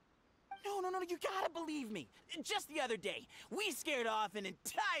 No, you gotta believe me. Just the other day, we scared off an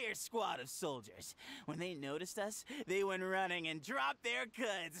entire squad of soldiers. When they noticed us, they went running and dropped their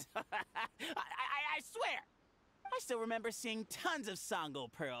goods. I swear. I still remember seeing tons of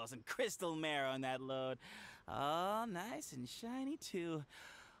Songo pearls and crystal marrow on that load. All nice and shiny, too.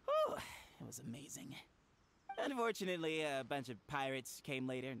 Whew, it was amazing. Unfortunately, a bunch of pirates came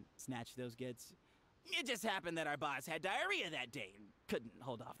later and snatched those goods. It just happened that our boss had diarrhea that day and couldn't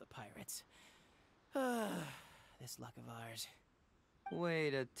hold off the pirates. This luck of ours.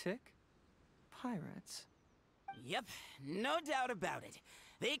 Wait a tick. Pirates? Yep, no doubt about it.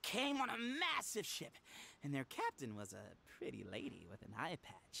 They came on a massive ship, and their captain was a pretty lady with an eye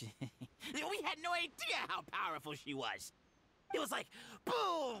patch. We had no idea how powerful she was. It was like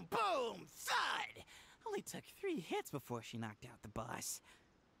boom, boom, thud. Only took 3 hits before she knocked out the boss.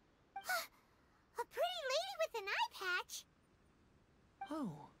 A pretty lady with an eye patch?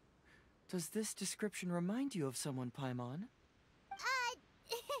 Oh. Does this description remind you of someone, Paimon?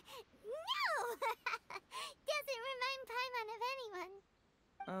 No! Doesn't remind Paimon of anyone.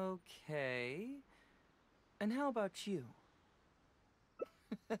 Okay. And how about you?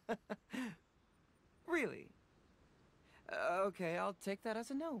 Really? Okay, I'll take that as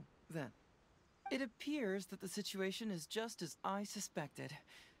a no, then. It appears that the situation is just as I suspected.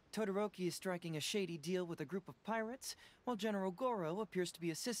 Todoroki is striking a shady deal with a group of pirates, while General Goro appears to be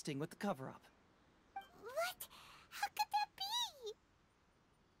assisting with the cover-up. What? How could that be?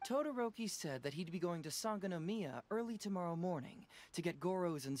 Todoroki said that he'd be going to Sangonomiya early tomorrow morning to get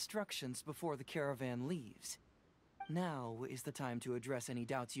Goro's instructions before the caravan leaves. Now is the time to address any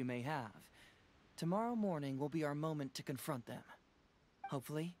doubts you may have. Tomorrow morning will be our moment to confront them.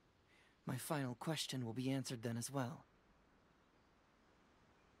 Hopefully, my final question will be answered then as well.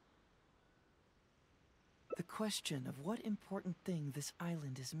 The question of what important thing this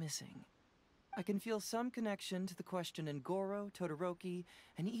island is missing. I can feel some connection to the question in Goro, Todoroki,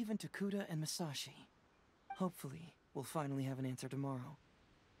 and even to Kuda and Masashi. Hopefully, we'll finally have an answer tomorrow.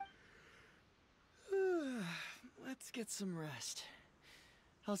 Let's get some rest.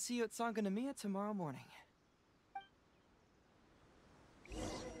 I'll see you at Sangonomiya tomorrow morning.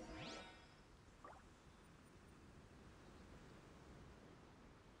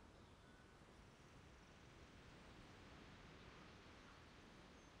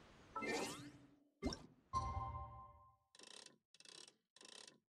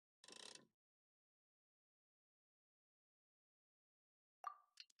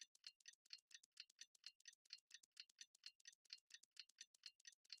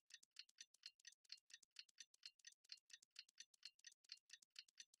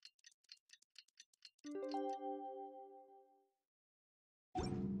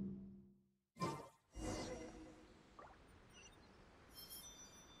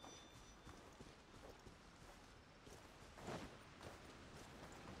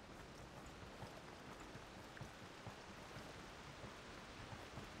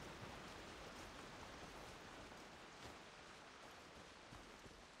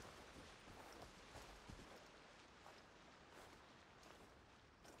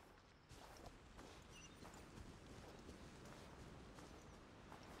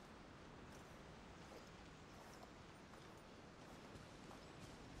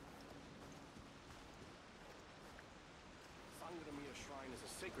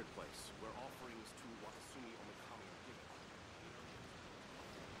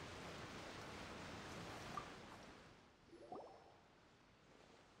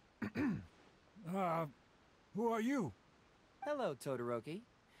 Who are you? Hello, Todoroki.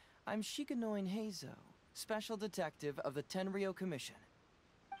 I'm Shikanoin Heizo, Special Detective of the Tenryou Commission.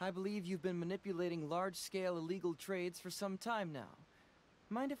 I believe you've been manipulating large-scale illegal trades for some time now.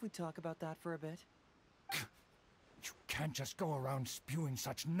 Mind if we talk about that for a bit? You can't just go around spewing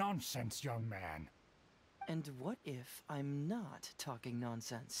such nonsense, young man. And what if I'm not talking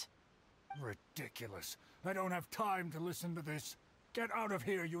nonsense? Ridiculous. I don't have time to listen to this. Get out of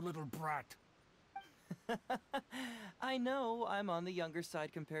here, you little brat. I know I'm on the younger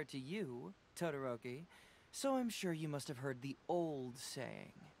side compared to you, Todoroki, so I'm sure you must have heard the old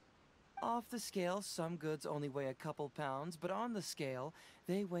saying. Off the scale, some goods only weigh a couple pounds, but on the scale,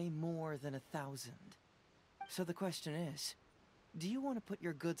 they weigh more than 1,000. So the question is, do you want to put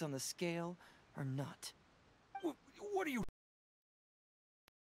your goods on the scale or not? What are you...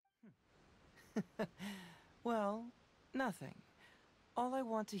 Well, nothing. All I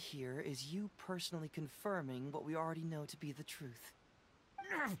want to hear is you personally confirming what we already know to be the truth.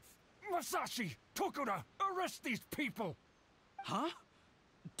 Masashi! Tokuda! Arrest these people! Huh?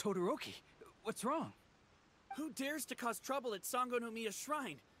 Todoroki, what's wrong? Who dares to cause trouble at Sangonomiya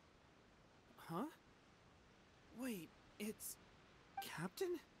Shrine? Huh? Wait, it's...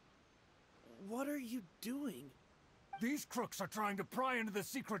 Captain? What are you doing? These crooks are trying to pry into the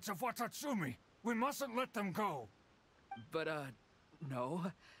secrets of Watatsumi. We mustn't let them go. But,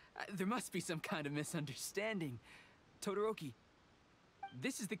 no. There must be some kind of misunderstanding. Todoroki,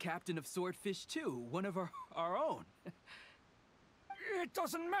 this is the captain of Swordfish too, one of our own. It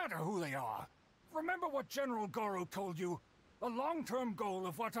doesn't matter who they are. Remember what General Goro told you? A long-term goal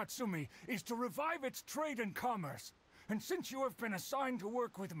of Watatsumi is to revive its trade and commerce. And since you have been assigned to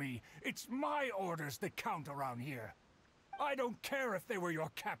work with me, it's my orders that count around here. I don't care if they were your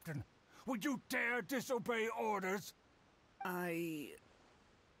captain. Would you dare disobey orders?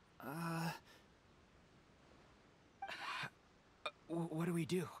 What do we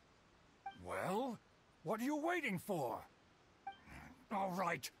do? Well, what are you waiting for? All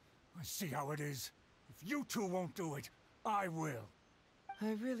right, I see how it is. If you two won't do it, I will.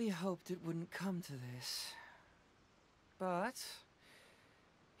 I really hoped it wouldn't come to this. But...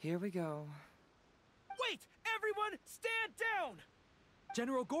 here we go. Wait! Everyone, stand down!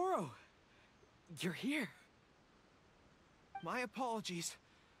 General Goro! You're here. My apologies,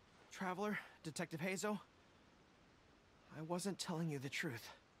 Traveler, Detective Heizo. I wasn't telling you the truth.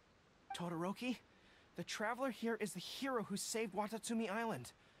 Todoroki, the Traveler here is the hero who saved Watatsumi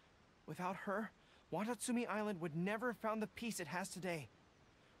Island. Without her, Watatsumi Island would never have found the peace it has today.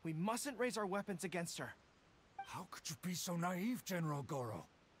 We mustn't raise our weapons against her. How could you be so naive, General Goro?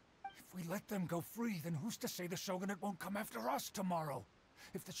 If we let them go free, then who's to say the Shogunate won't come after us tomorrow?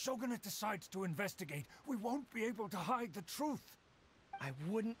 If the Shogunate decides to investigate, we won't be able to hide the truth. I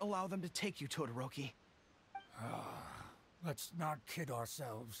wouldn't allow them to take you, Todoroki. Let's not kid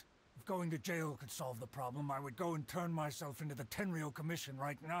ourselves. If going to jail could solve the problem, I would go and turn myself into the Tenryou Commission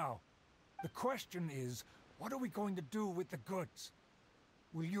right now. The question is, what are we going to do with the goods?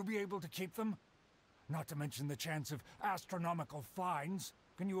 Will you be able to keep them? Not to mention the chance of astronomical fines.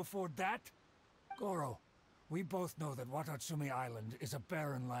 Can you afford that? Goro, we both know that Watatsumi Island is a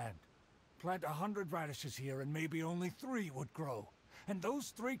barren land. Plant 100 radishes here and maybe only 3 would grow. And those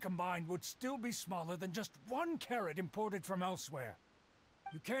 3 combined would still be smaller than just 1 carrot imported from elsewhere.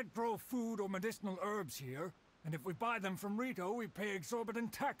 You can't grow food or medicinal herbs here, and if we buy them from Rito, we pay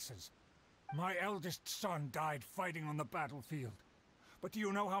exorbitant taxes. My eldest son died fighting on the battlefield. But do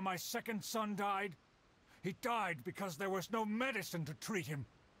you know how my second son died? He died because there was no medicine to treat him.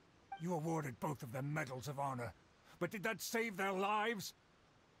 You awarded both of them medals of honor, but did that save their lives?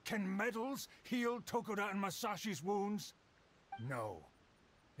 Can medals heal Tokuda and Masashi's wounds? No.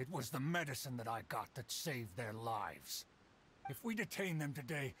 It was the medicine that I got that saved their lives. If we detain them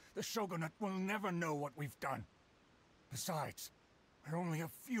today, the Shogunate will never know what we've done. Besides, we're only a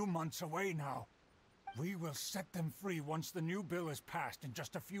few months away now. We will set them free once the new bill is passed in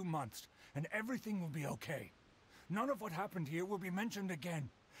just a few months, and everything will be okay. None of what happened here will be mentioned again,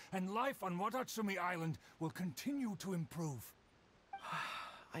 and life on Watatsumi Island will continue to improve.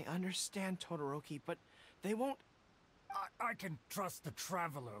 I understand, Todoroki, but they won't... I can trust the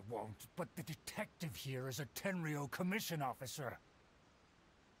Traveler won't, but the detective here is a Tenryou Commission officer.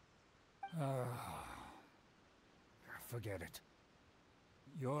 Forget it.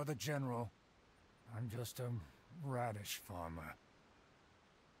 You're the general. I'm just a radish farmer.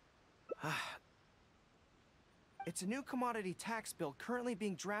 It's a new commodity tax bill currently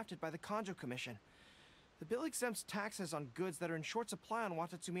being drafted by the Kanjo Commission. The bill exempts taxes on goods that are in short supply on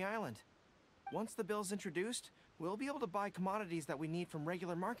Watatsumi Island. Once the bill's introduced, we'll be able to buy commodities that we need from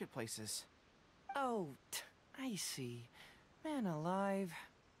regular marketplaces. Oh, I see. Man alive.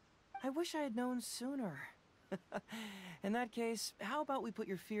 I wish I had known sooner. In that case, how about we put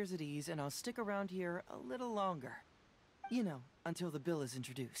your fears at ease and I'll stick around here a little longer. You know, until the bill is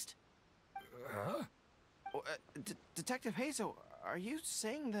introduced. Huh? Oh, Detective Hazel, are you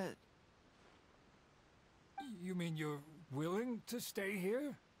saying that... You mean you're willing to stay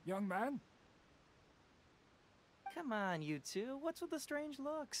here, young man? Come on, you two. What's with the strange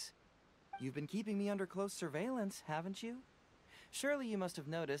looks? You've been keeping me under close surveillance, haven't you? Surely you must have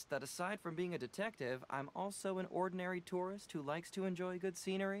noticed that aside from being a detective, I'm also an ordinary tourist who likes to enjoy good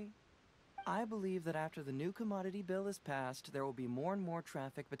scenery. I believe that after the new commodity bill is passed, there will be more and more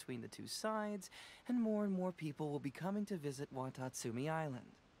traffic between the two sides, and more people will be coming to visit Watatsumi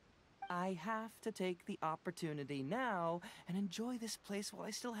Island. I have to take the opportunity now and enjoy this place while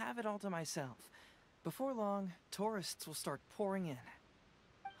I still have it all to myself. Before long, tourists will start pouring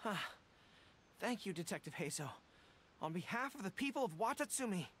in. Thank you, Detective Hazel. On behalf of the people of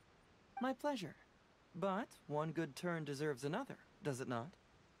Watatsumi. My pleasure. But one good turn deserves another, does it not?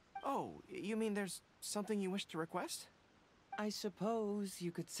 Oh, you mean there's something you wish to request? I suppose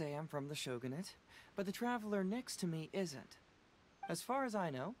you could say I'm from the Shogunate, but the traveler next to me isn't. As far as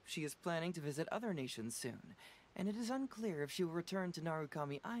I know, she is planning to visit other nations soon, and it is unclear if she will return to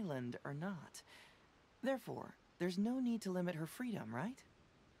Narukami Island or not. Therefore, there's no need to limit her freedom, right?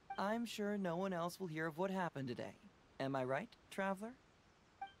 I'm sure no one else will hear of what happened today. Am I right, traveler?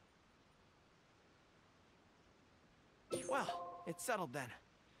 Well, it's settled then.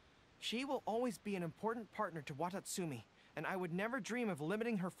 She will always be an important partner to Watatsumi, and I would never dream of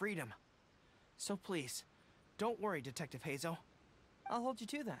limiting her freedom. So please, don't worry, Detective Hazel. I'll hold you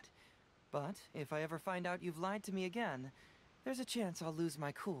to that. But if I ever find out you've lied to me again, there's a chance I'll lose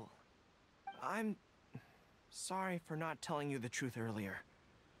my cool. I'm sorry for not telling you the truth earlier.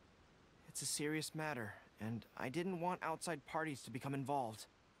 It's a serious matter, and I didn't want outside parties to become involved.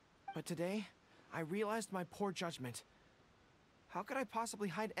 But today, I realized my poor judgment. How could I possibly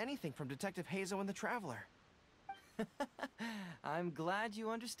hide anything from Detective Hazel and the Traveler? I'm glad you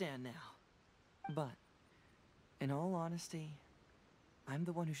understand now. But, in all honesty, I'm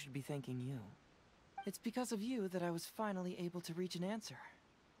the one who should be thanking you. It's because of you that I was finally able to reach an answer.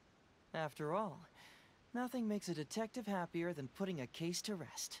 After all, nothing makes a detective happier than putting a case to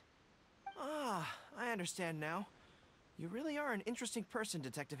rest. Ah, I understand now. You really are an interesting person,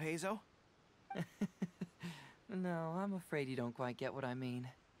 Detective Hazel. No, I'm afraid you don't quite get what I mean.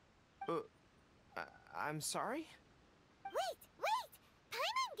 I'm sorry? Wait!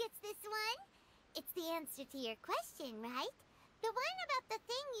 Paimon gets this one! It's the answer to your question, right? The one about the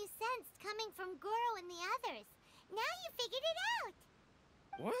thing you sensed coming from Goro and the others. Now you figured it out!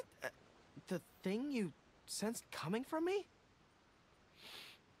 What? The thing you sensed coming from me?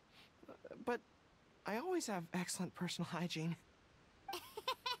 But I always have excellent personal hygiene. No,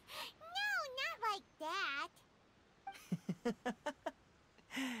 not like that.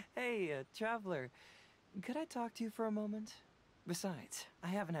 Hey, traveler, could I talk to you for a moment? Besides, I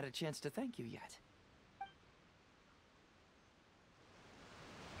haven't had a chance to thank you yet.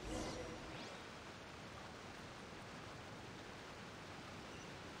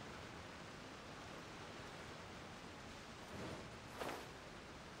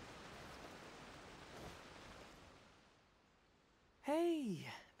 Hey,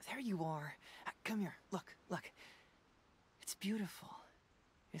 there you are. Come here, look. It's beautiful,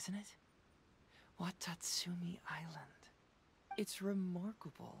 isn't it? Watatsumi Island. It's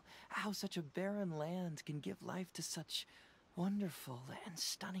remarkable how such a barren land can give life to such wonderful and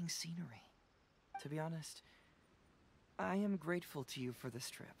stunning scenery. To be honest, I am grateful to you for this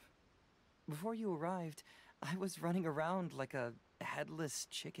trip. Before you arrived, I was running around like a headless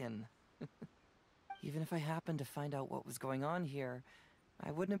chicken. Even if I happened to find out what was going on here,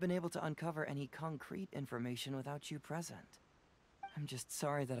 I wouldn't have been able to uncover any concrete information without you present. I'm just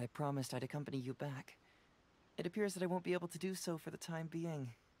sorry that I promised I'd accompany you back. It appears that I won't be able to do so for the time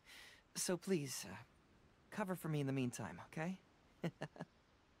being. So please, cover for me in the meantime, okay?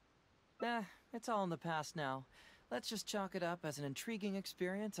 It's all in the past now. Let's just chalk it up as an intriguing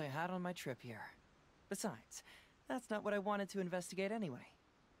experience I had on my trip here. Besides, that's not what I wanted to investigate anyway.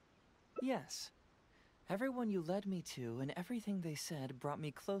 Yes. Everyone you led me to and everything they said brought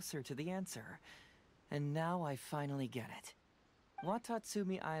me closer to the answer. And now I finally get it.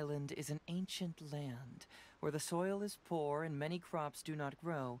 Watatsumi Island is an ancient land where the soil is poor and many crops do not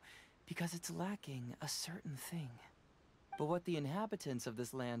grow because it's lacking a certain thing. But what the inhabitants of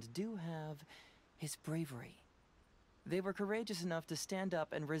this land do have is bravery. They were courageous enough to stand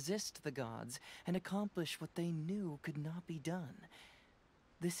up and resist the gods and accomplish what they knew could not be done.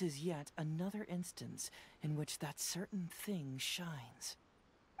 This is yet another instance in which that certain thing shines.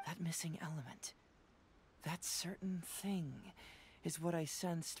 That missing element. That certain thing is what I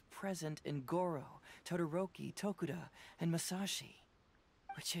sensed present in Goro, Todoroki, Tokuda, and Masashi,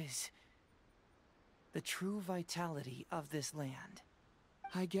 which is the true vitality of this land.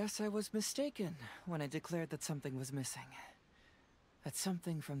 I guess I was mistaken when I declared that something was missing. That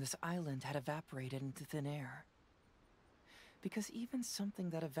something from this island had evaporated into thin air. Because even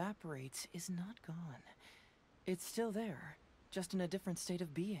something that evaporates is not gone. It's still there, just in a different state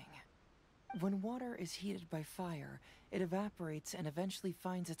of being. When water is heated by fire, it evaporates and eventually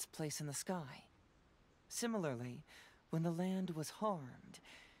finds its place in the sky. Similarly, when the land was harmed,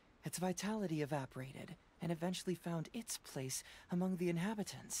 its vitality evaporated and eventually found its place among the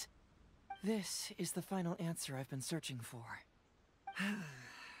inhabitants. This is the final answer I've been searching for.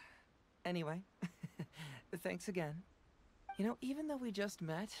 Anyway, thanks again. You know, even though we just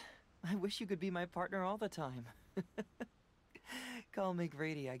met, I wish you could be my partner all the time. Call me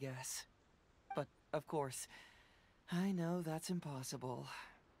Grady, I guess. But, of course, I know that's impossible.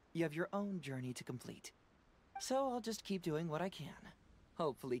 You have your own journey to complete. So I'll just keep doing what I can.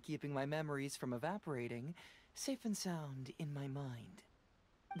 Hopefully keeping my memories from evaporating safe and sound in my mind.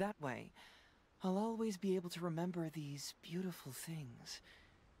 That way, I'll always be able to remember these beautiful things.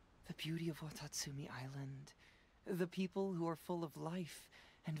 The beauty of Watatsumi Island. The people who are full of life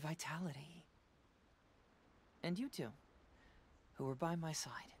and vitality. And you two, who were by my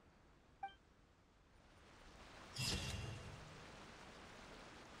side.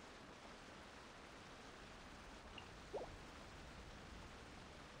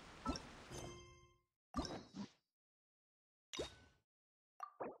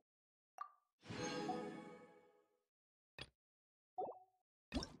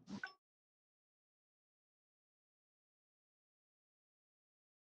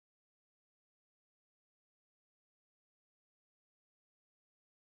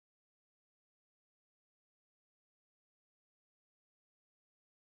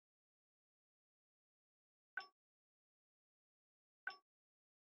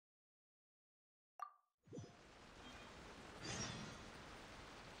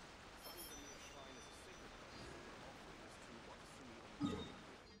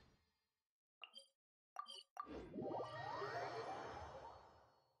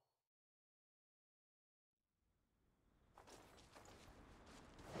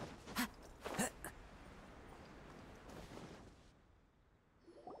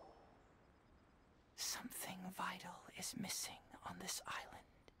 Something vital is missing on this island.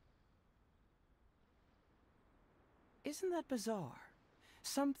 Isn't that bizarre?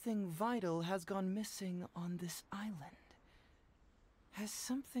 Something vital has gone missing on this island. Has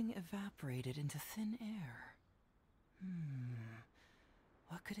something evaporated into thin air?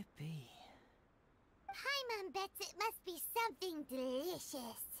 What could it be? Paimon bets it must be something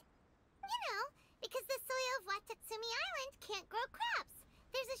delicious. You know, because the soil of Watatsumi Island can't grow crops.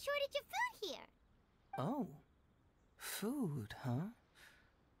 There's a shortage of food here. Oh. Food, huh?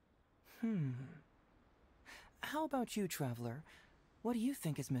 How about you, Traveler? What do you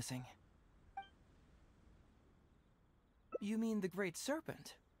think is missing? You mean the Great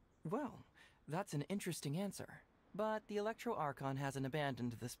Serpent? Well, that's an interesting answer. But the Electro Archon hasn't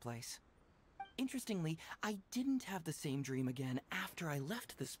abandoned this place. Interestingly, I didn't have the same dream again after I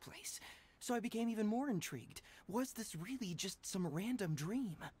left this place. So I became even more intrigued. Was this really just some random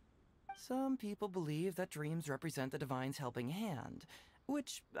dream? Some people believe that dreams represent the Divine's helping hand,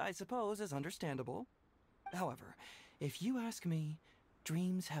 which I suppose is understandable. However, if you ask me,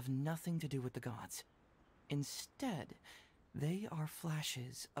 dreams have nothing to do with the gods. Instead, they are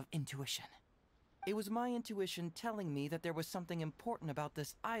flashes of intuition. It was my intuition telling me that there was something important about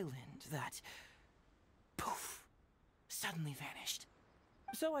this island that, poof, suddenly vanished.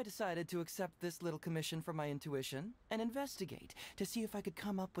 So I decided to accept this little commission from my intuition and investigate to see if I could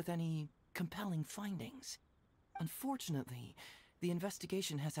come up with any compelling findings. Unfortunately, the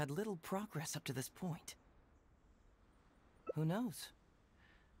investigation has had little progress up to this point. Who knows?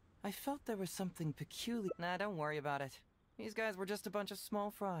 I felt there was something peculiar. Nah, don't worry about it. These guys were just a bunch of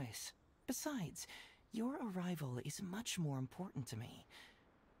small fries. Besides, your arrival is much more important to me.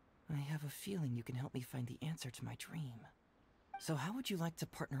 I have a feeling you can help me find the answer to my dream. So how would you like to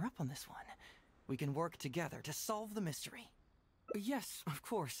partner up on this one? We can work together to solve the mystery. Yes, of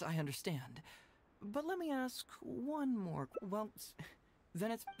course, I understand. But let me ask one more... Well, then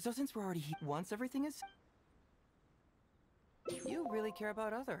it's... So since we're already once everything is... You really care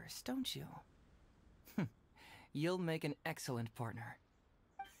about others, don't you? You'll make an excellent partner.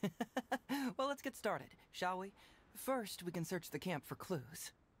 Well, let's get started, shall we? First, we can search the camp for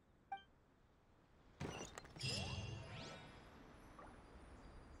clues.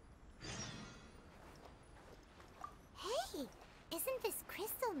 Hey, isn't this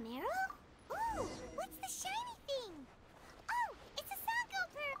crystal mirror? Ooh, what's the shiny thing? Oh, it's a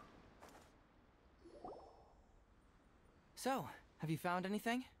Sangoper! So, have you found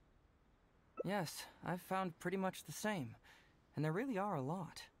anything? Yes, I've found pretty much the same. And there really are a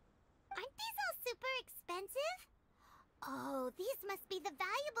lot. Aren't these all super expensive? Oh, these must be the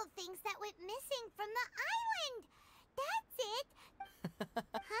valuable things that went missing from the island! That's it!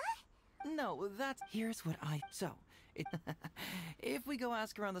 Huh? No, that's... Here's what I... So, if we go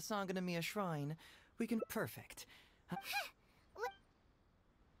ask around the Sangonomiya Shrine, we can... Perfect. What?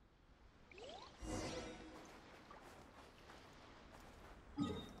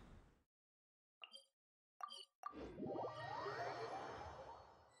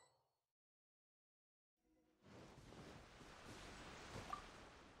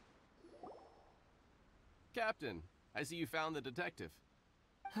 Captain, I see you found the detective.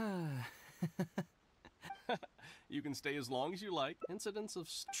 You can stay as long as you like. Incidents of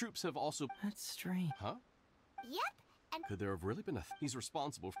troops have also... That's strange. Huh? Yep, and Could there have really been a... He's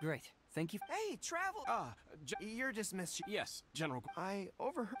responsible for... Great. Thank you. Hey, travel! You're dismissed. Yes, General... I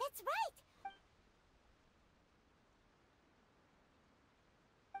overheard. that's right!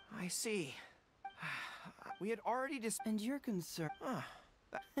 I see. We had already And you're concerned... Oh,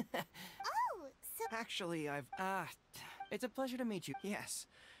 so Actually, I've... it's a pleasure to meet you. Yes,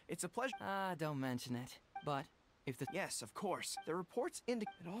 it's a pleasure. Don't mention it. But, if the... Yes, of course. The reports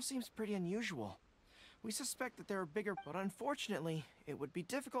indicate it all seems pretty unusual. We suspect that there are bigger, but unfortunately, it would be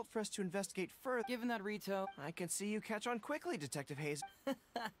difficult for us to investigate further. Given that Rito... I can see you catch on quickly, Detective Hayes.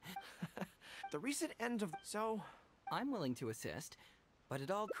 The recent end of... So, I'm willing to assist, but it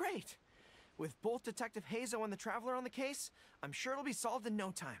all... great! With both Detective Hazo and the Traveler on the case, I'm sure it'll be solved in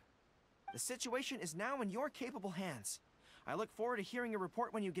no time. The situation is now in your capable hands. I look forward to hearing your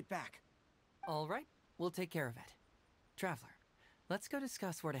report when you get back. All right, we'll take care of it. Traveler, let's go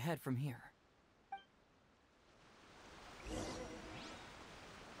discuss where to head from here.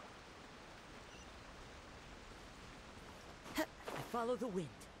 I follow the wind.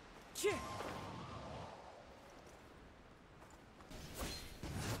 Cheer!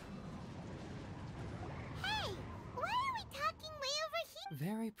 hey, why are we talking way over here?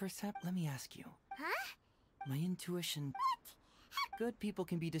 Very Let me ask you. Huh? My intuition... Good people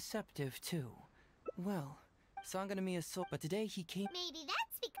can be deceptive, too. Well, Sangonomiya so... But today he came... Maybe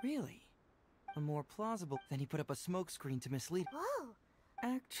that's because... Really? A more plausible... Then he put up a smokescreen to mislead... Whoa,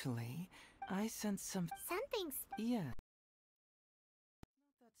 Actually, I sense some... something's... Yeah. Not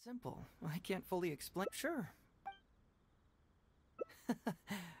that simple. I can't fully explain... Sure.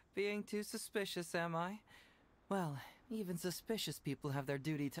 Being too suspicious, am I? Well, even suspicious people have their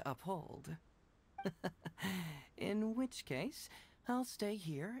duty to uphold. In which case, I'll stay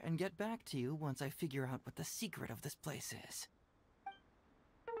here and get back to you once I figure out what the secret of this place is.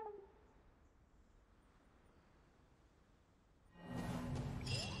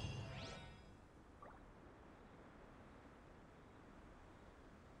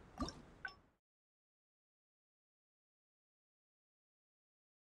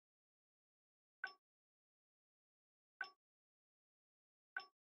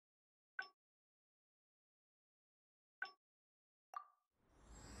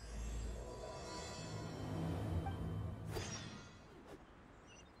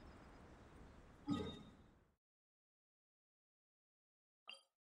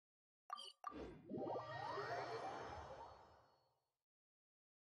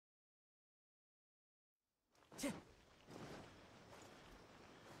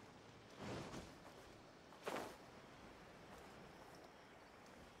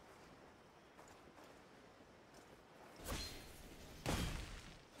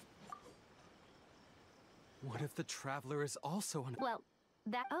 What if the Traveler is also an... Well,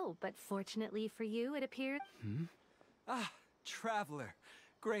 that... Oh, but fortunately for you, it appeared... Traveler.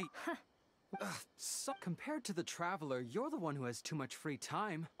 Great. So, compared to the Traveler, you're the one who has too much free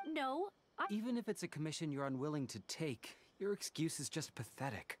time. No, Even if it's a commission you're unwilling to take, your excuse is just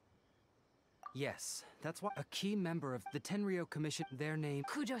pathetic. Yes, that's why a key member of the Tenryo Commission, their name...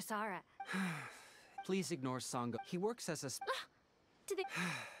 Kujosara. Please ignore Sango. He works as a... Did they...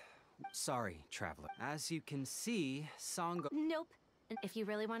 Sorry, Traveler. As you can see, Sango... Nope. And if you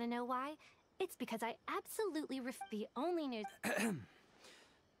really want to know why, it's because I absolutely the only news...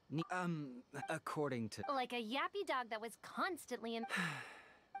 According to... Like a yappy dog that was constantly in...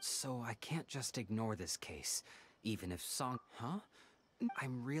 So I can't just ignore this case, even if Huh?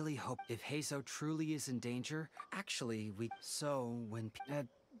 I'm really hope if Heizo truly is in danger, actually, so when,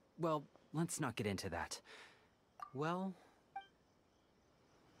 well, let's not get into that. Well...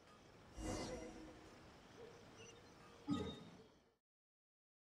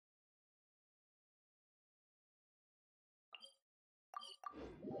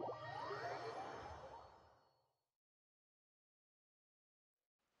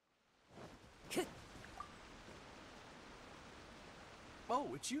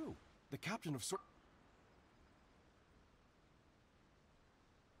 Oh, it's you, the captain of So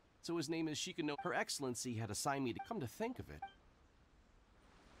his name is Shikano. Her Excellency had assigned me to come to think of it.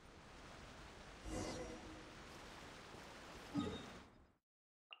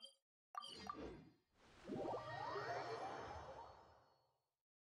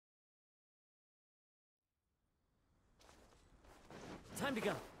 Time to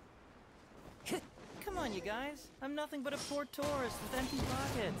go. Come on, you guys. I'm nothing but a poor tourist with empty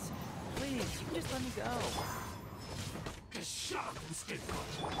pockets. Please, you can just let me go. Just shut up and stay put.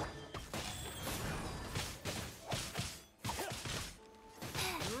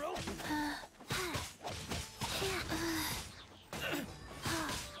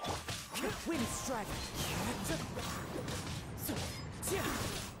 Wind strike.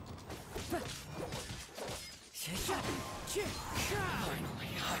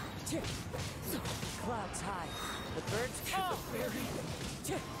 Clouds high. The birds feel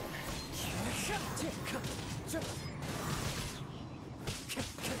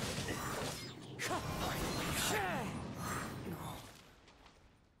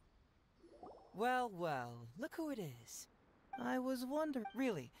Well, well, look who it is. I was wondering.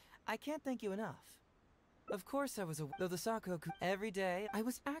 Really, I can't thank you enough. Of course I was though the Sakoku every day I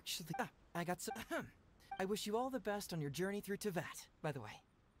was actually I got so I wish you all the best on your journey through Teyvat, by the way.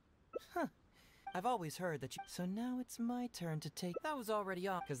 Huh. I've always heard that you so now it's my turn to take that was already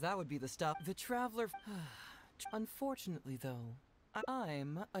off because that would be the stop. The traveler unfortunately though,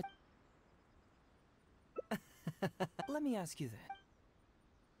 I'm a let me ask you that.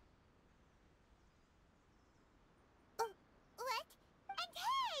 What? And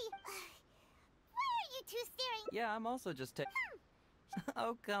hey! Why are you two staring? Yeah, I'm also just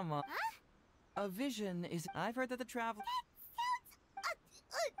oh, come on. Huh? A vision is I've heard that the travel Sounds...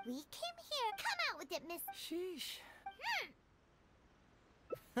 we came here. Come out with it, miss. Sheesh.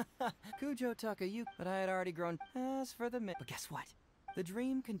 Kujo Takayu, but I had already grown. As for the but guess what? The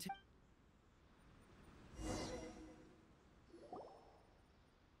dream continues.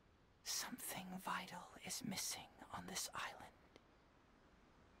 Something vital is missing on this island.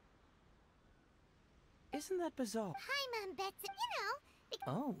 Isn't that bizarre? Hi, Mom Betsy.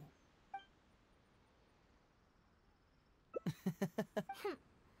 Oh.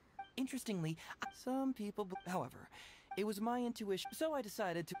 Interestingly, some people, however, it was my intuition, so I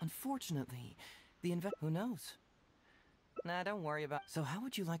decided to. Unfortunately, the who knows? Nah, don't worry about. So, how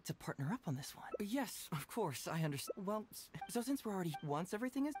would you like to partner up on this one? Yes, of course, I understand. Well, so since we're already once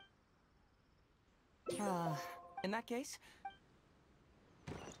everything is, in that case.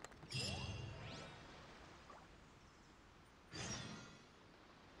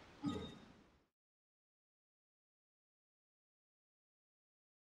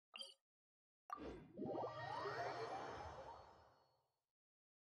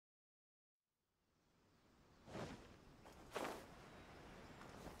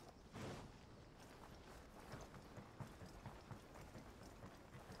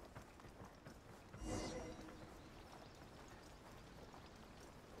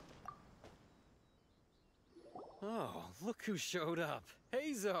 Oh, look who showed up.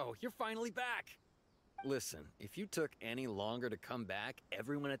 Heizo, you're finally back. Listen, if you took any longer to come back,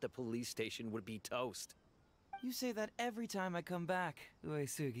 everyone at the police station would be toast. You say that every time I come back,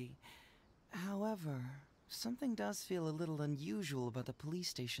 Uesugi. However, something does feel a little unusual about the police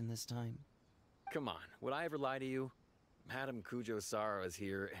station this time. Come on, would I ever lie to you? Madame Kujo-Sara is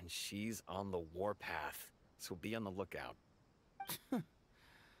here, and she's on the warpath, so be on the lookout.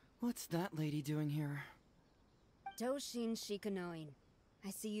 What's that lady doing here? Doshin Shikanoin,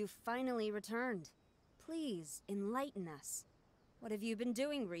 I see you finally returned. Please, enlighten us. What have you been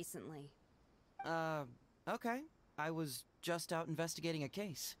doing recently? Okay. I was just out investigating a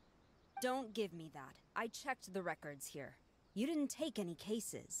case. Don't give me that. I checked the records here. You didn't take any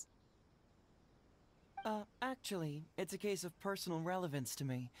cases. Actually, it's a case of personal relevance to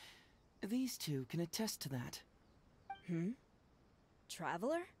me. These two can attest to that.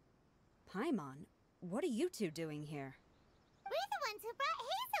 Traveler? Paimon, what are you two doing here? We're the ones who brought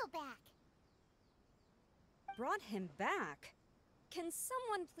Hazel back. Brought him back? Can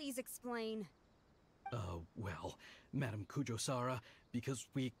someone please explain? Well, Madame Kujo-Sara, Because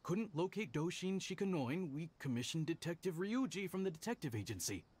we couldn't locate Doshin Shikanoin, we commissioned Detective Ryuji from the detective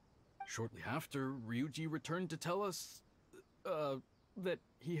agency. Shortly after, Ryuji returned to tell us, that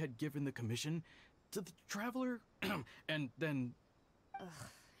he had given the commission to the Traveler, and then... Ugh,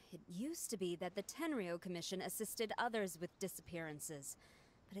 it used to be that the Tenryo Commission assisted others with disappearances,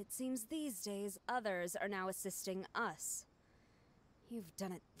 but it seems these days others are now assisting us. You've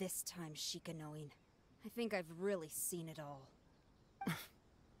done it this time, Shikanoin. I think I've really seen it all.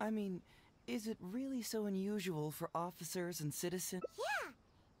 I mean, is it really so unusual for officers and citizens? Yeah,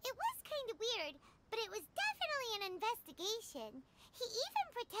 it was kind of weird, but it was definitely an investigation. He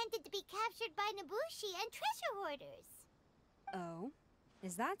even pretended to be captured by Nobushi and treasure hoarders. Oh?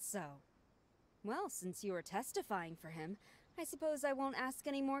 Is that so? Well, since you are testifying for him, I suppose I won't ask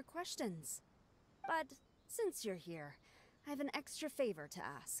any more questions. But since you're here, I have an extra favor to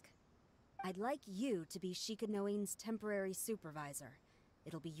ask. I'd like you to be Shikanoin's temporary supervisor.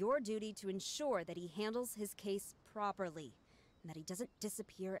 It'll be your duty to ensure that he handles his case properly, and that he doesn't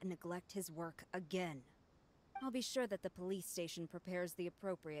disappear and neglect his work again. I'll be sure that the police station prepares the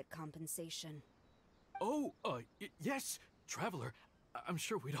appropriate compensation. Oh, yes, Traveler. I'm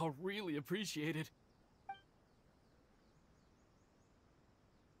sure we'd all really appreciate it.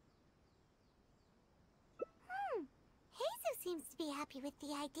 Heizo seems to be happy with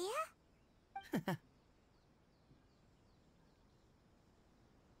the idea.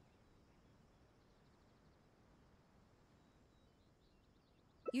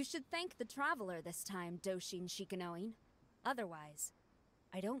 You should thank the Traveler this time, Doshin Shikanoin. Otherwise,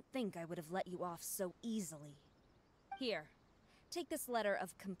 I don't think I would have let you off so easily. Here, take this letter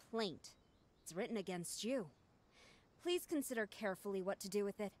of complaint. It's written against you. Please consider carefully what to do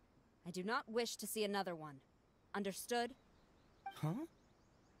with it. I do not wish to see another one. Understood? Huh?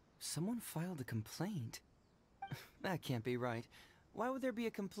 Someone filed a complaint? That can't be right. Why would there be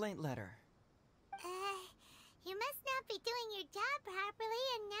a complaint letter? You must not be doing your job properly,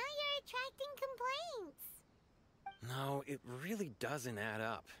 and now you're attracting complaints. No, it really doesn't add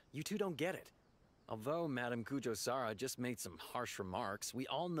up. You two don't get it. Although Madame Kujo-Sara just made some harsh remarks, we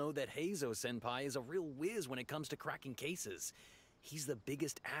all know that Heizo-senpai is a real whiz when it comes to cracking cases. He's the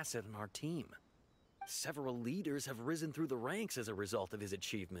biggest asset in our team. Several leaders have risen through the ranks as a result of his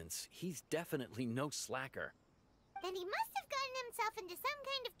achievements. He's definitely no slacker. Then he must have gotten himself into some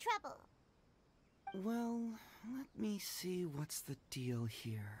kind of trouble. Well, let me see what's the deal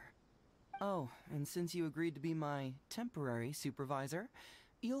here. Oh, and since you agreed to be my temporary supervisor,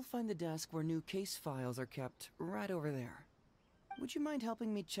 you'll find the desk where new case files are kept right over there. Would you mind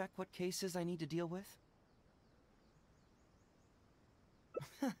helping me check what cases I need to deal with?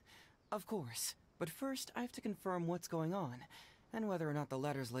 Of course, but first I have to confirm what's going on, and whether or not the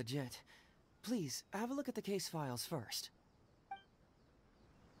letter's legit. Please, have a look at the case files first.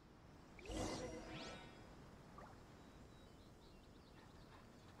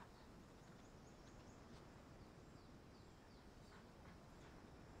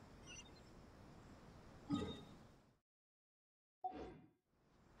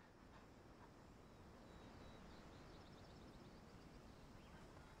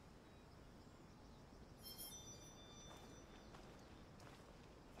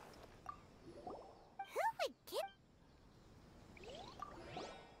 Who would get...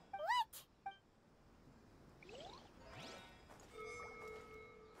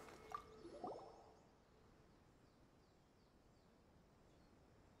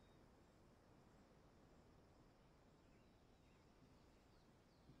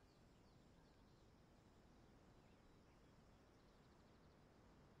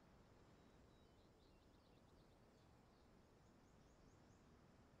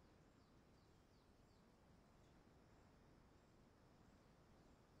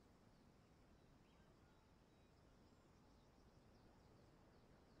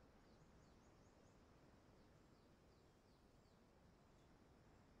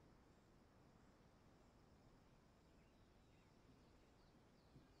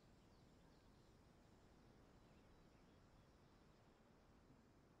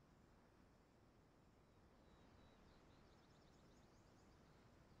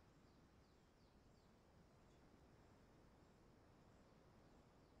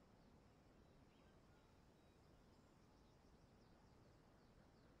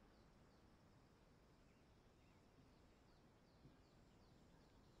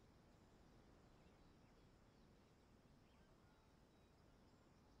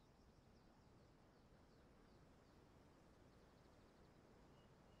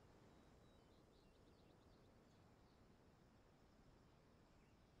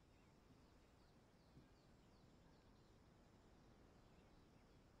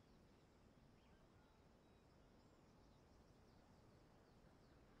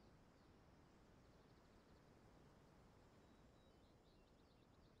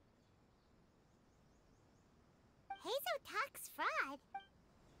 Hazel talks fraud.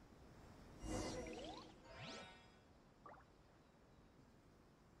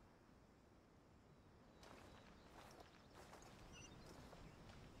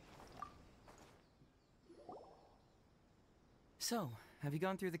 So, have you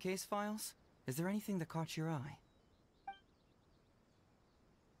gone through the case files? Is there anything that caught your eye?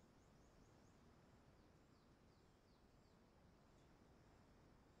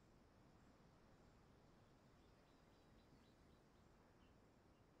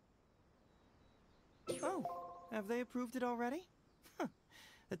 Oh, have they approved it already?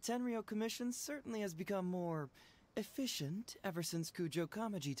 The Tenryo Commission certainly has become more efficient ever since Kujo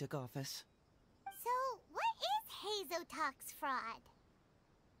Kamaji took office. So, what is Hazel Talks fraud?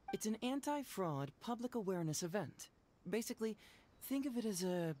 It's an anti-fraud public awareness event. Basically, think of it as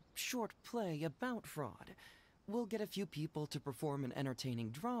a short play about fraud. We'll get a few people to perform an entertaining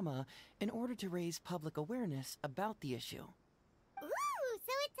drama in order to raise public awareness about the issue. Ooh,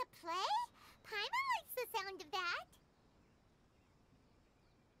 so it's a play? Paimon likes the sound of that.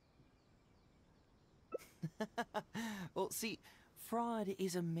 Well, see, fraud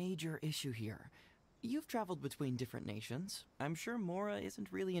is a major issue here. You've traveled between different nations. I'm sure Mora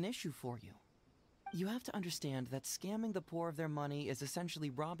isn't really an issue for you. You have to understand that scamming the poor of their money is essentially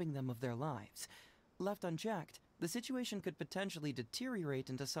robbing them of their lives. Left unchecked, the situation could potentially deteriorate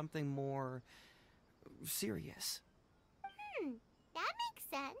into something more serious. That makes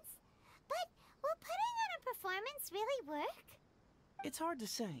sense. But will putting on a performance really work? It's hard to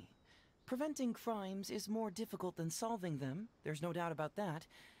say. Preventing crimes is more difficult than solving them, there's no doubt about that,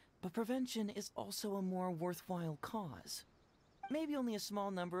 but prevention is also a more worthwhile cause. Maybe only a small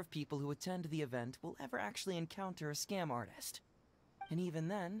number of people who attend the event will ever actually encounter a scam artist. And even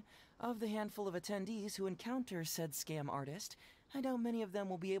then, of the handful of attendees who encounter said scam artist, I doubt many of them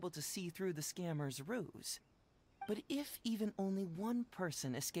will be able to see through the scammer's ruse. But if even only one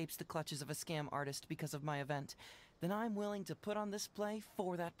person escapes the clutches of a scam artist because of my event, then I'm willing to put on this play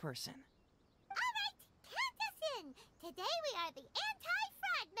for that person. Alright, count us in! Today we are the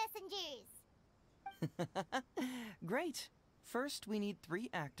anti-fraud messengers! Great! First, we need 3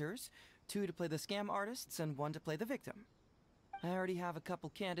 actors, 2 to play the scam artists and 1 to play the victim. I already have a couple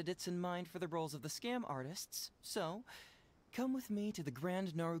candidates in mind for the roles of the scam artists, so come with me to the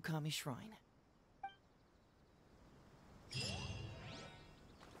Grand Narukami Shrine.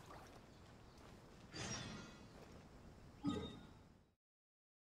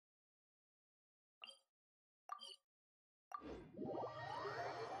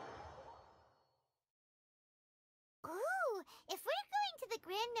 Ooh, if we're going to the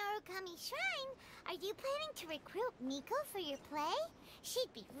Grand Narukami Shrine, are you planning to recruit Miko for your play?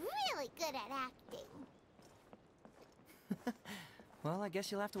 She'd be really good at acting. Well, I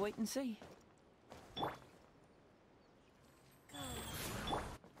guess you'll have to wait and see.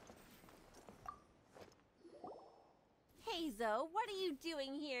 Hey, Zoe, what are you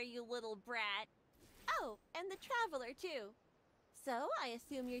doing here, you little brat? Oh, and the Traveler, too. So, I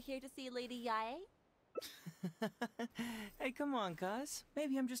assume you're here to see Lady Yae? Hey, come on, cuz.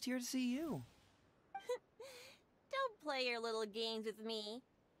 Maybe I'm just here to see you. Don't play your little games with me.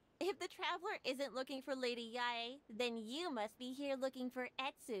 If the Traveler isn't looking for Lady Yae, then you must be here looking for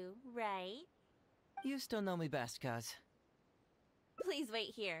Etsu, right? You still know me best, cuz. Please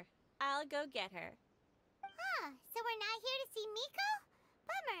wait here. I'll go get her. Huh, so we're not here to see Miko?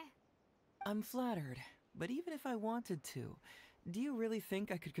 Bummer. I'm flattered, but even if I wanted to, do you really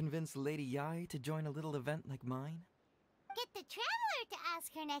think I could convince Lady Yae to join a little event like mine? Get the Traveler to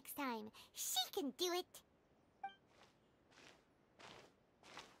ask her next time. She can do it.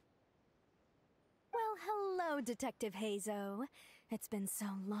 Well, hello, Detective Hazo. It's been so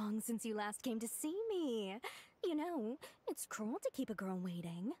long since you last came to see me. You know, it's cruel to keep a girl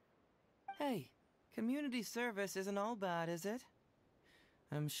waiting. Hey, community service isn't all bad, is it?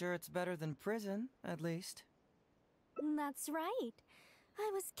 I'm sure it's better than prison, at least. That's right. I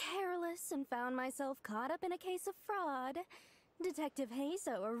was careless and found myself caught up in a case of fraud. Detective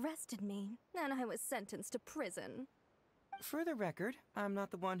Hazo arrested me, and I was sentenced to prison. For the record, I'm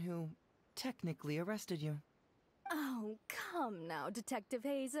not the one who technically arrested you. Oh, come now, Detective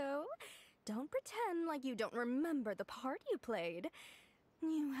Hazo. Don't pretend like you don't remember the part you played.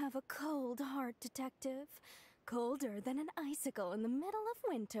 You have a cold heart, Detective. Colder than an icicle in the middle of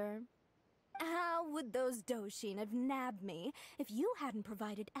winter. How would those Doshin have nabbed me if you hadn't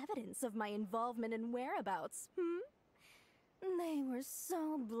provided evidence of my involvement and whereabouts, They were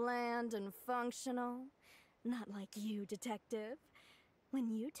so bland and functional. Not like you, Detective. When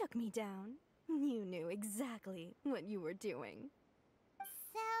you took me down, you knew exactly what you were doing.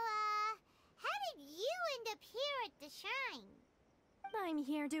 So, how did you happened up here at the shrine? I'm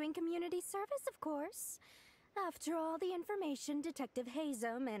here doing community service, of course. After all the information Detective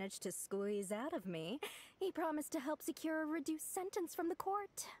Hazo managed to squeeze out of me, he promised to help secure a reduced sentence from the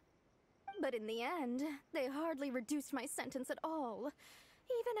court. But in the end, they hardly reduced my sentence at all.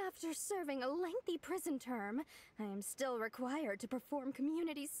 Even after serving a lengthy prison term, I am still required to perform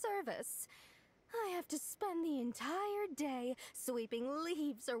community service. I have to spend the entire day sweeping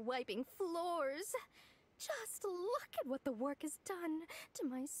leaves or wiping floors. Just look at what the work has done to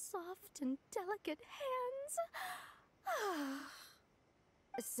my soft and delicate hands.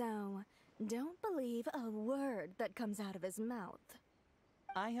 So, don't believe a word that comes out of his mouth.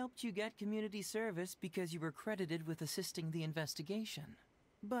 I helped you get community service because you were credited with assisting the investigation.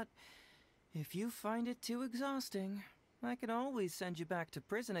 But if you find it too exhausting, I can always send you back to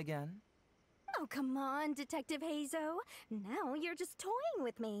prison again. Oh, come on, Detective Hazo. Now you're just toying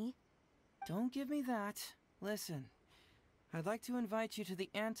with me. Don't give me that. Listen, I'd like to invite you to the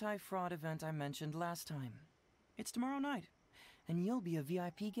anti-fraud event I mentioned last time. It's tomorrow night, and you'll be a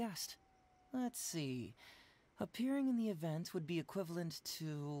VIP guest. Let's see. Appearing in the event would be equivalent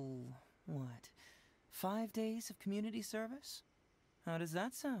to, what, 5 days of community service? How does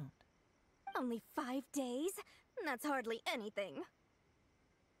that sound? Only 5 days? That's hardly anything.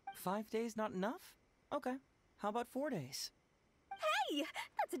 5 days not enough? Okay. How about 4 days? Hey!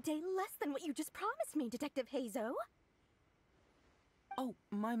 That's a day less than what you just promised me, Detective Hazo. Oh,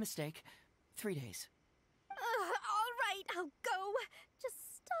 my mistake. 3 days. All right, I'll go.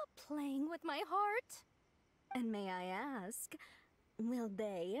 Just stop playing with my heart. And may I ask, will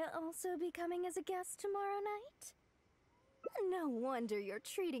they also be coming as a guest tomorrow night? No wonder you're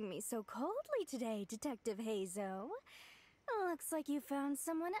treating me so coldly today, Detective Hazo. Looks like you found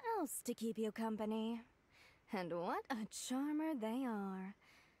someone else to keep you company. And what a charmer they are.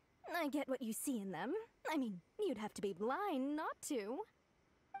 I get what you see in them. I mean, you'd have to be blind not to.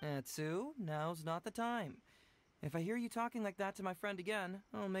 Etsu, now's not the time. If I hear you talking like that to my friend again,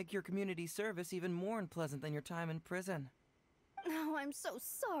 I'll make your community service even more unpleasant than your time in prison. Oh, I'm so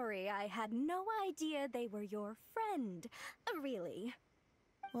sorry. I had no idea they were your friend. Really.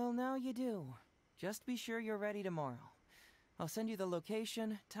 Well, now you do. Just be sure you're ready tomorrow. I'll send you the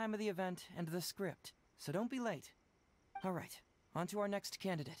location, time of the event, and the script, so don't be late. All right, on to our next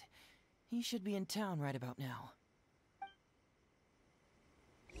candidate. He should be in town right about now.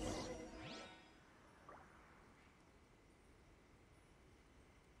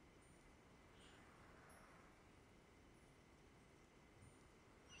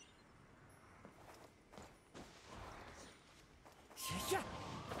 Yeah.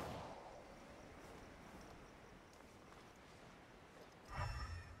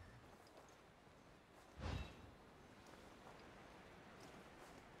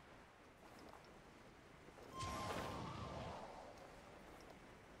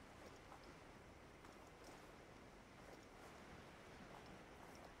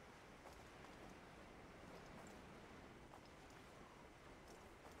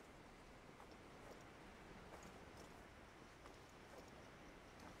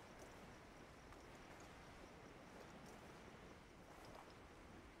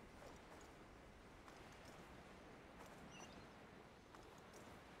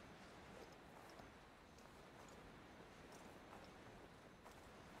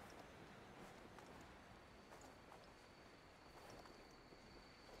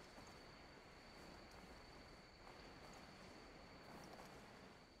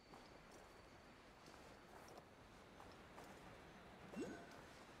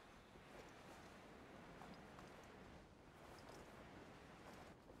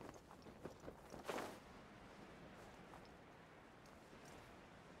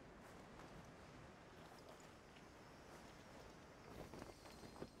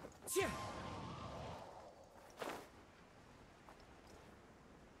 Yeah.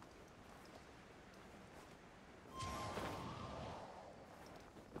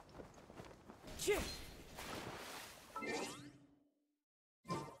 Yeah.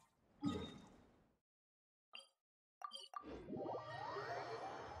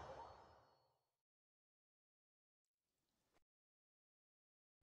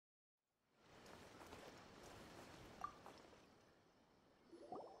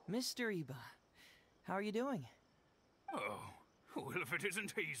 Mr. Iba, how are you doing? Oh, well, if it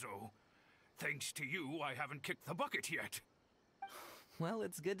isn't Hazel. Thanks to you, I haven't kicked the bucket yet. Well,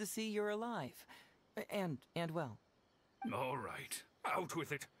 it's good to see you're alive. And well. All right, out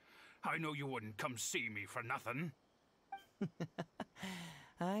with it. I know you wouldn't come see me for nothing.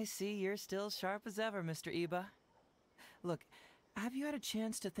 I see you're still sharp as ever, Mr. Iba. Look, have you had a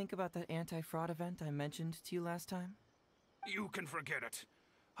chance to think about that anti-fraud event I mentioned to you last time? You can forget it.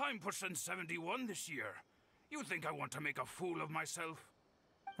 I'm pushing 71 this year. You think I want to make a fool of myself?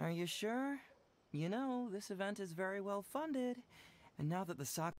 Are you sure? You know, this event is very well funded, and now that the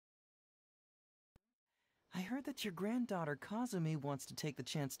soccer... I heard that your granddaughter Kazumi wants to take the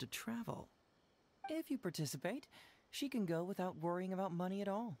chance to travel. If you participate, she can go without worrying about money at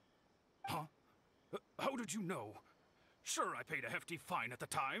all. Huh? How did you know? Sure, I paid a hefty fine at the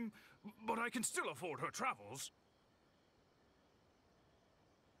time, but I can still afford her travels.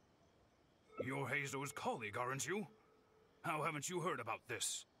 You're Heizo's colleague, aren't you? How haven't you heard about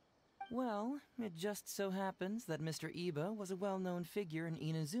this? Well, it just so happens that Mr. Iba was a well-known figure in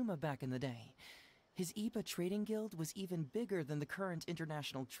Inazuma back in the day. His Iba Trading Guild was even bigger than the current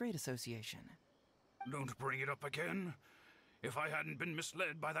International Trade Association. Don't bring it up again. If I hadn't been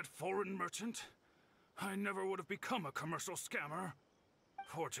misled by that foreign merchant, I never would have become a commercial scammer.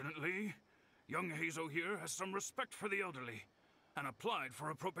 Fortunately, young Heizo here has some respect for the elderly and applied for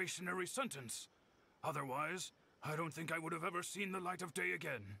a probationary sentence. Otherwise, I don't think I would have ever seen the light of day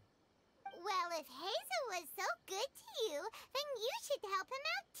again. Well, if Hazel was so good to you, then you should help him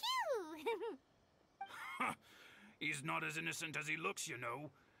out too. He's not as innocent as he looks, you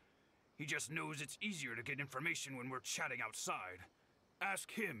know. He just knows it's easier to get information when we're chatting outside.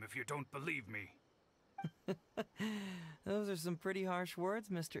 Ask him if you don't believe me. Those are some pretty harsh words,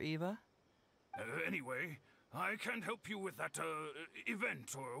 Mr. Iba. Anyway, I can't help you with that,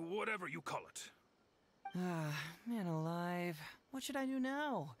 event, or whatever you call it. Ah, man alive. What should I do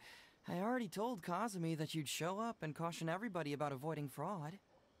now? I already told Kazumi that you'd show up and caution everybody about avoiding fraud.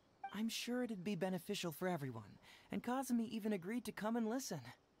 I'm sure it'd be beneficial for everyone, and Kazumi even agreed to come and listen.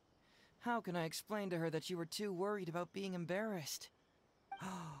 How can I explain to her that you were too worried about being embarrassed?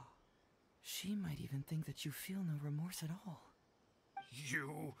 Oh, she might even think that you feel no remorse at all.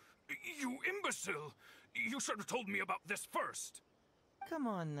 You imbecile! You should have told me about this first! Come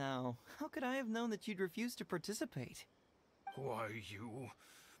on now. How could I have known that you'd refuse to participate? Why, you...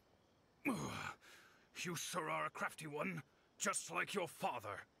 You sure are a crafty one, just like your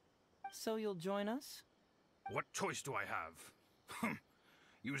father. So you'll join us? What choice do I have?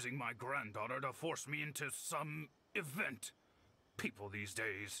 Using my granddaughter to force me into some event. People these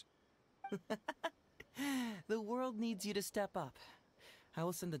days. The world needs you to step up. I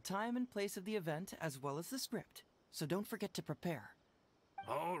will send the time and place of the event as well as the script, so don't forget to prepare.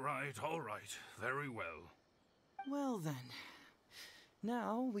 All right, very well. Well then.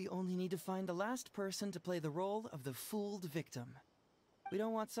 Now, we only need to find the last person to play the role of the fooled victim. We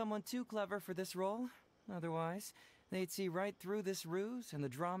don't want someone too clever for this role. Otherwise, they'd see right through this ruse and the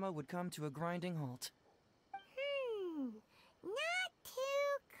drama would come to a grinding halt. Not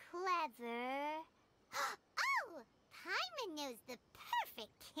too clever. Oh! Paimon knows the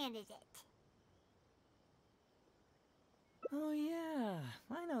perfect candidate. Oh yeah,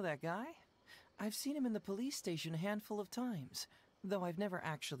 I know that guy. I've seen him in the police station a handful of times, though I've never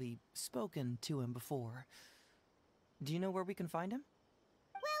actually spoken to him before. Do you know where we can find him?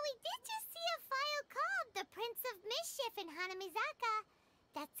 Well, we did just see a file called the Prince of Mischief in Hanamizaka.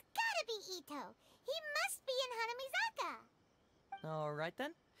 That's gotta be Ito. He must be in Hanamizaka. All right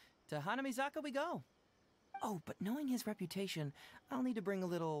then. To Hanamizaka we go. Oh, but knowing his reputation, I'll need to bring a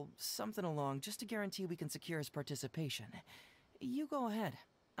little something along just to guarantee we can secure his participation. You go ahead.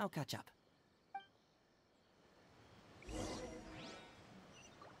 I'll catch up.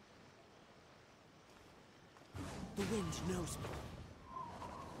 The wind knows me.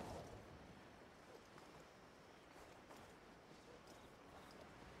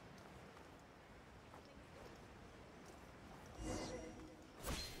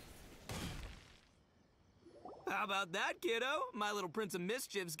 How about that, kiddo? My little Prince of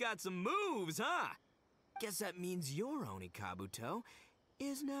Mischief's got some moves, huh? Guess that means your Onikabuto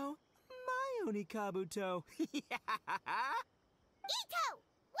is now my Onikabuto. Ito!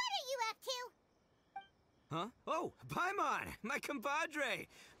 What are you up to? Huh? Oh, Paimon, my compadre.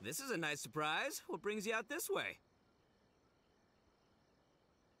 This is a nice surprise. What brings you out this way?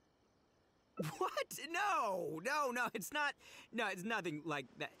 What? No, it's not. No, it's nothing like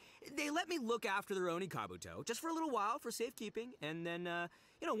that. They let me look after their Onikabuto just for a little while for safekeeping, and then,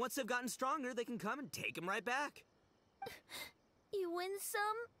 once they've gotten stronger, they can come and take him right back. You win some,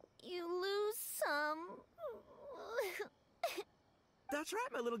 you lose some. That's right,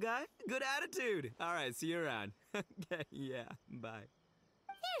 my little guy. Good attitude. All right, see you around. Okay, yeah, bye.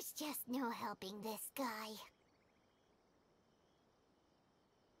 There's just no helping this guy.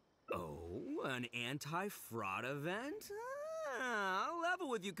 Oh, an anti-fraud event? I'll level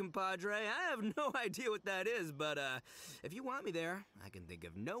with you, compadre. I have no idea what that is, but if you want me there, I can think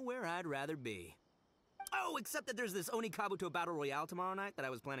of nowhere I'd rather be. Oh, except that there's this Oni Kabuto Battle Royale tomorrow night that I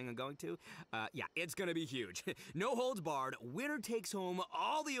was planning on going to. Yeah, it's gonna be huge. No holds barred, winner takes home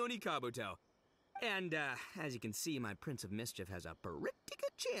all the Oni Kabuto. And, as you can see, my Prince of Mischief has a pretty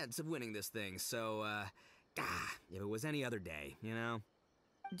good chance of winning this thing, so, if it was any other day, you know?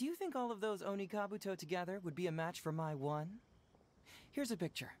 Do you think all of those Oni Kabuto together would be a match for my one? Here's a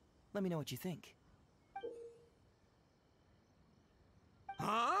picture. Let me know what you think.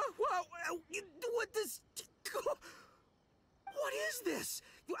 Huh? What this... What is this?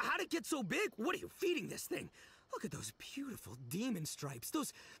 How'd it get so big? What are you feeding this thing? Look at those beautiful demon stripes,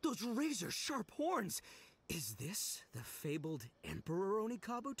 those razor-sharp horns. Is this the fabled Emperor Oni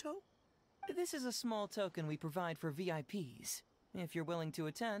Kabuto? This is a small token we provide for VIPs. If you're willing to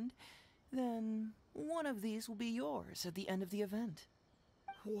attend, then one of these will be yours at the end of the event.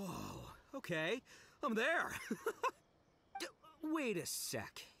 Whoa, okay, I'm there. Wait a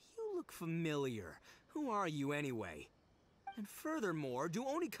sec, you look familiar. Who are you anyway? And furthermore, do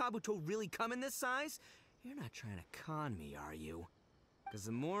Oni Kabuto really come in this size? You're not trying to con me, are you? Because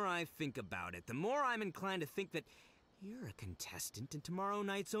the more I think about it, the more I'm inclined to think that you're a contestant in tomorrow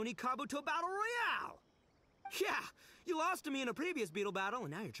night's Oni Kabuto Battle Royale! Yeah, you lost to me in a previous Beetle battle,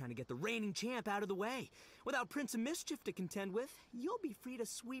 and now you're trying to get the reigning champ out of the way. Without Prince of Mischief to contend with, you'll be free to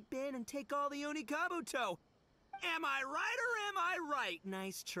sweep in and take all the Oni Kabuto. Am I right or am I right?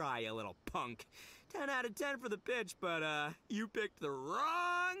 Nice try, you little punk. 10 out of 10 for the pitch, but, you picked the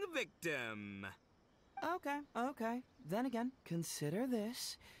wrong victim. Okay. Then again, consider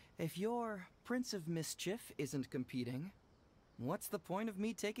this. If your Prince of Mischief isn't competing, what's the point of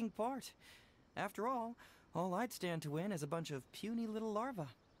me taking part? After all I'd stand to win is a bunch of puny little larvae.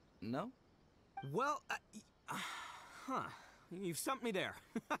 No? Well, you've stumped me there.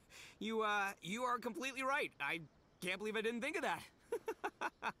 You are completely right. I can't believe I didn't think of that.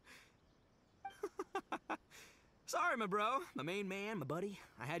 Sorry, my bro, my main man, my buddy.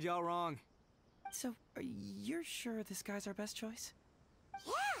 I had you all wrong. So, you're sure this guy's our best choice?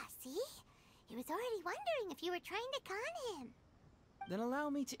 Yeah, see? He was already wondering if you were trying to con him. Then allow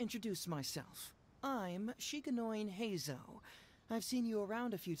me to introduce myself. I'm Shikanoin Heizo. I've seen you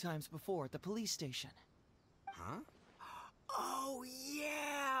around a few times before at the police station. Huh? Oh,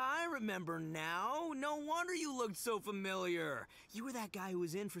 yeah, I remember now. No wonder you looked so familiar. You were that guy who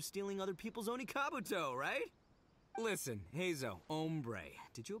was in for stealing other people's Oni Kabuto, right? Listen, Heizo, hombre,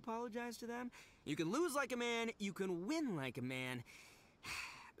 did you apologize to them? You can lose like a man, you can win like a man,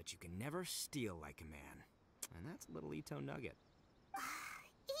 but you can never steal like a man. And that's a little Ito nugget.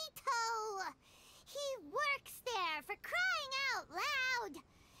 Ito! He works there, for crying out loud!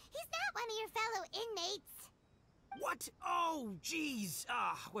 He's not one of your fellow inmates. What? Oh, jeez.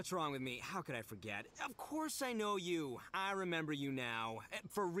 What's wrong with me? How could I forget? Of course I know you. I remember you now.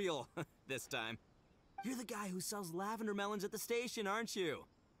 For real, this time. You're the guy who sells lavender melons at the station, aren't you?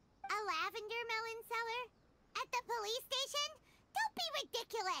 A lavender melon seller? At the police station? Don't be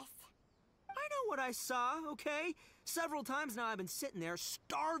ridiculous! I know what I saw, okay? Several times now I've been sitting there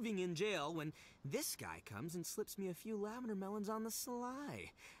starving in jail when this guy comes and slips me a few lavender melons on the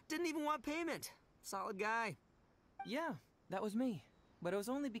sly. Didn't even want payment. Solid guy. Yeah, that was me. But it was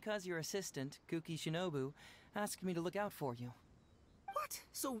only because your assistant, Kuki Shinobu, asked me to look out for you. What?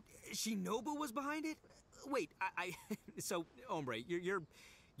 So Shinobu was behind it? Wait, so, hombre,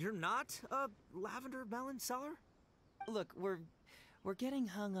 you're not a lavender melon seller? Look, we're getting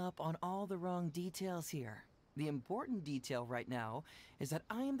hung up on all the wrong details here. The important detail right now is that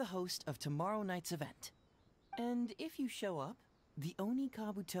I am the host of tomorrow night's event. And if you show up, the Oni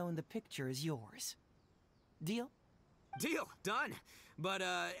Kabuto in the picture is yours. Deal? Deal, done. But,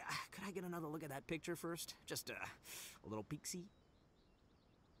 could I get another look at that picture first? Just, a little peek-see?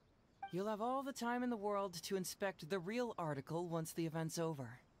 You'll have all the time in the world to inspect the real article once the event's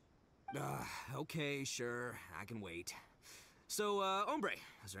over. Okay, sure. I can wait. So, hombre,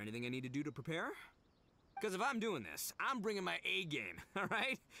 is there anything I need to do to prepare? Because if I'm doing this, I'm bringing my A game, all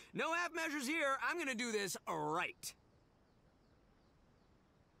right? No half measures here. I'm gonna do this right.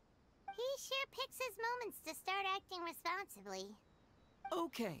 He sure picks his moments to start acting responsibly.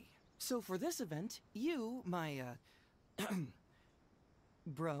 Okay, so for this event, you, my,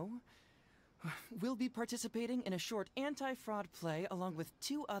 bro, will be participating in a short anti-fraud play along with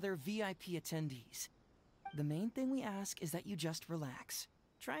 2 other VIP attendees. The main thing we ask is that you just relax.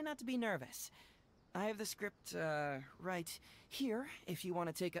 Try not to be nervous. I have the script, right here, if you want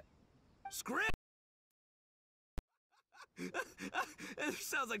to take a... Script?! It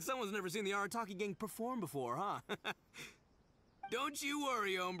sounds like someone's never seen the Arataki gang perform before, huh? Don't you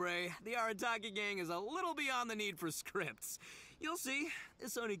worry, hombre. The Arataki gang is a little beyond the need for scripts. You'll see,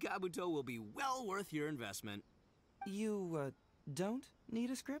 this Oni Kabuto will be well worth your investment. You, don't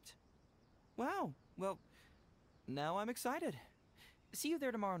need a script? Wow, well, now I'm excited. See you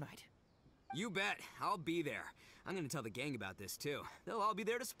there tomorrow night. You bet. I'll be there. I'm gonna tell the gang about this, too. They'll all be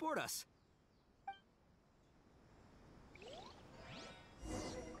there to support us.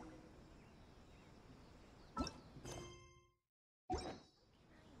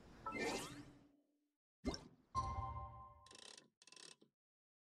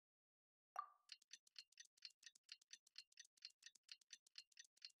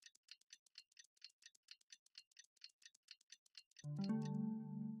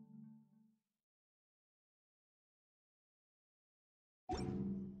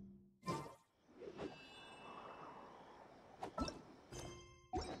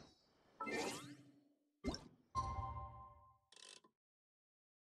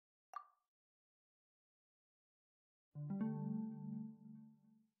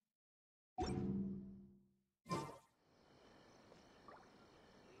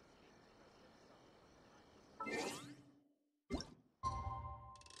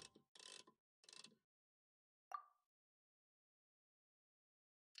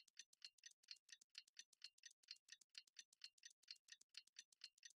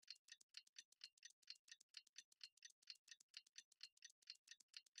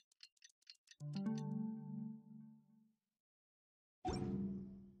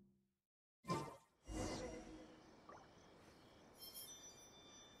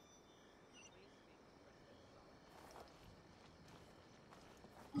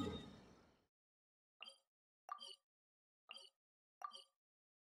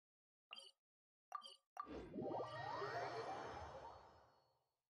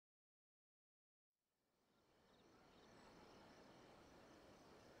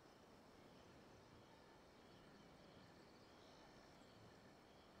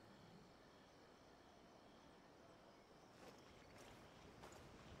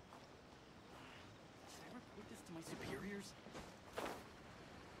 My superiors?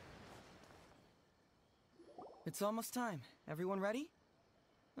 It's almost time. Everyone ready?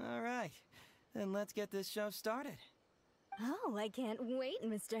 All right, then let's get this show started. Oh, I can't wait,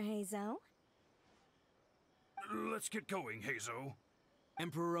 Mr. Heizo. Let's get going, Heizo.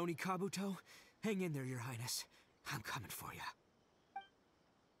 Emperor Oni Kabuto, hang in there, Your Highness. I'm coming for you.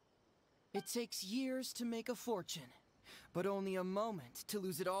 It takes years to make a fortune, but only a moment to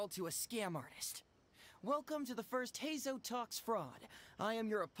lose it all to a scam artist. Welcome to the first Heizo Talks Fraud. I am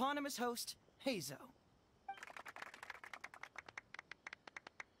your eponymous host, Heizo.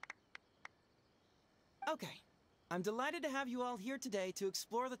 Okay, I'm delighted to have you all here today to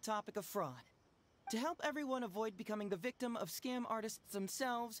explore the topic of fraud. To help everyone avoid becoming the victim of scam artists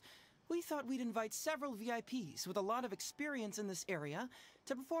themselves, we thought we'd invite several VIPs with a lot of experience in this area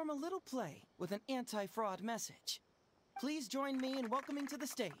to perform a little play with an anti-fraud message. Please join me in welcoming to the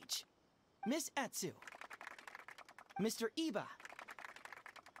stage Miss Etsu, Mr. Iba,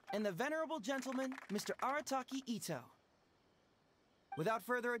 and the venerable gentleman, Mr. Arataki Ito. Without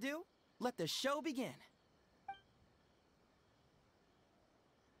further ado, let the show begin.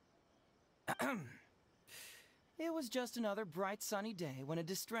 It was just another bright sunny day when a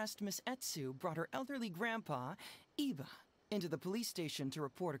distressed Miss Etsu brought her elderly grandpa, Iba, into the police station to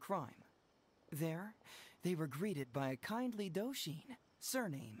report a crime. There, they were greeted by a kindly Doshin,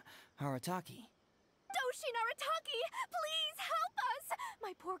 surname Arataki. Doshin Arataki, please help us!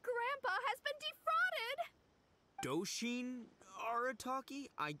 My poor grandpa has been defrauded! Doshin Arataki?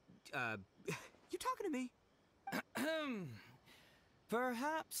 You talking to me?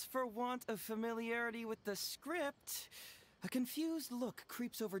 Perhaps for want of familiarity with the script, a confused look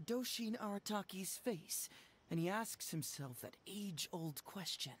creeps over Doshin Arataki's face, and he asks himself that age-old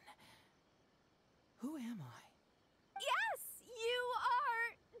question. Who am I? Yes! You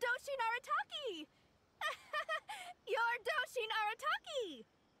are Doshin Arataki! You're Doshin Arataki!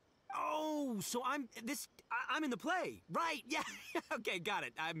 Oh, so I'm in the play. Right, yeah. Okay, got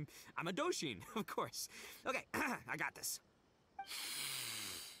it. I'm a Doshin, of course. Okay, I got this.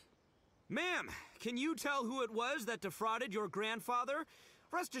 Ma'am, can you tell who it was that defrauded your grandfather?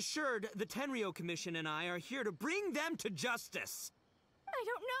 Rest assured, the Tenryo Commission and I are here to bring them to justice. I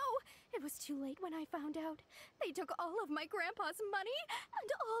don't know. It was too late when I found out. They took all of my grandpa's money,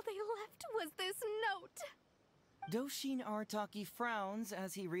 and all they left was this note. Doshin Arataki frowns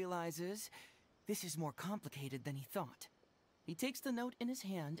as he realizes this is more complicated than he thought. He takes the note in his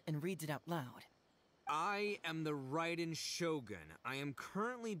hand and reads it out loud. I am the Raiden Shogun. I am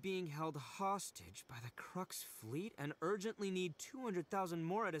currently being held hostage by the Crux fleet and urgently need 200,000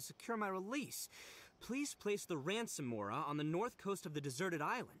 mora to secure my release. Please place the ransom mora on the north coast of the deserted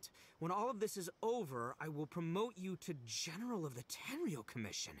island. When all of this is over, I will promote you to General of the Tenryou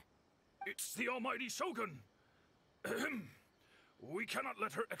Commission. It's the almighty Shogun. Ahem. We cannot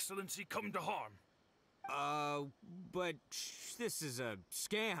let Her Excellency come to harm. But this is a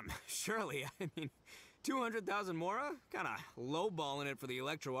scam, surely. I mean, 200,000 mora? Kinda lowballing it for the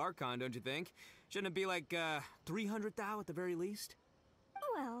Electro Archon, don't you think? Shouldn't it be like, 300,000 at the very least?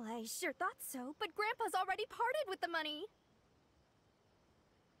 Well, I sure thought so, but Grandpa's already parted with the money.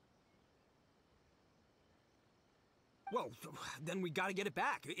 Well, then we gotta get it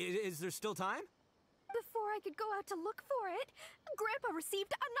back. Is there still time? Before I could go out to look for it, Grandpa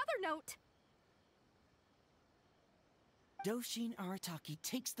received another note. Doshin Arataki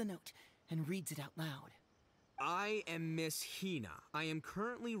takes the note and reads it out loud. I am Miss Hina. I am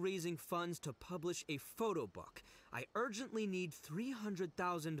currently raising funds to publish a photo book. I urgently need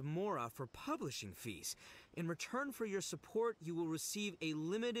 300,000 mora for publishing fees. In return for your support, you will receive a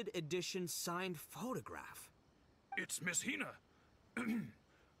limited edition signed photograph. It's Miss Hina.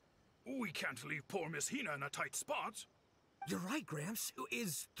 We can't leave poor Miss Hina in a tight spot. You're right, Gramps.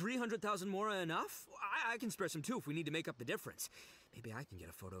 Is 300,000 mora enough? I can spare some too if we need to make up the difference. Maybe I can get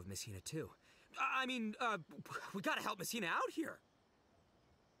a photo of Miss Hina too. I mean, we gotta help Miss Hina out here.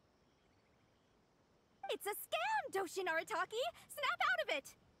 It's a scam, Doshin Arataki! Snap out of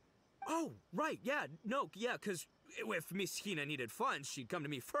it! Oh, right, yeah, no, yeah, because if Miss Hina needed funds, she'd come to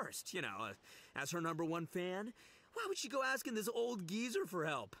me first, you know, as her #1 fan. Why would she go asking this old geezer for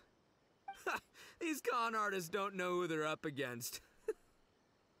help? These con artists don't know who they're up against.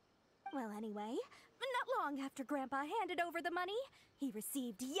 Well, anyway, not long after Grandpa handed over the money, he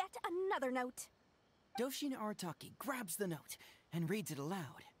received yet another note. Doshin Arataki grabs the note and reads it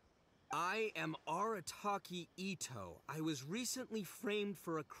aloud. I am Arataki Ito. I was recently framed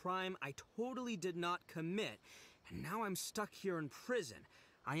for a crime I totally did not commit, and now I'm stuck here in prison.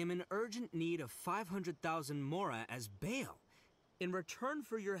 I am in urgent need of 500,000 mora as bail. In return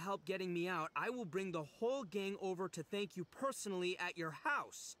for your help getting me out, I will bring the whole gang over to thank you personally at your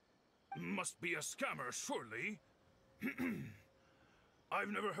house. Must be a scammer, surely. I've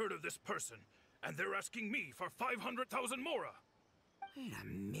never heard of this person, and they're asking me for 500,000 mora. Wait a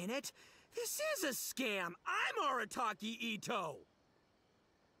minute. This is a scam. I'm Arataki Ito.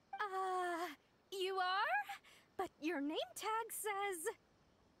 You are? But your name tag says...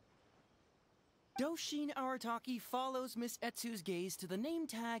 Doshin Arataki follows Miss Etsu's gaze to the name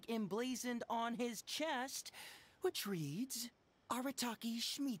tag emblazoned on his chest, which reads, Arataki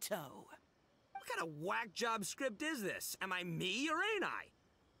Shmito. What kind of whack job script is this? Am I me or ain't I?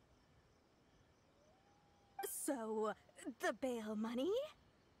 So, the bail money?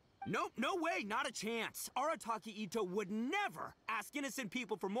 Nope, no way, not a chance. Arataki Ito would never ask innocent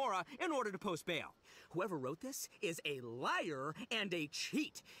people for mora in order to post bail. Whoever wrote this is a liar and a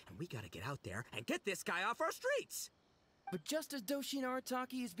cheat, and we gotta get out there and get this guy off our streets. But just as Doshin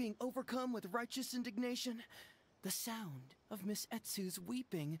Arataki is being overcome with righteous indignation, the sound of Miss Etsu's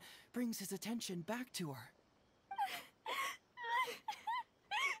weeping brings his attention back to her.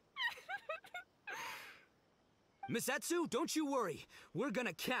 Miss Etsu, don't you worry. We're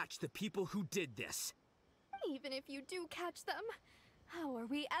gonna catch the people who did this. Even if you do catch them, how are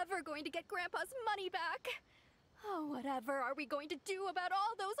we ever going to get Grandpa's money back? Oh, whatever are we going to do about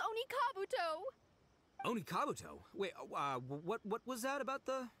all those Onikabuto? Onikabuto? Wait, what was that about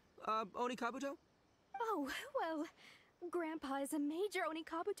the, Onikabuto? Oh, well, Grandpa is a major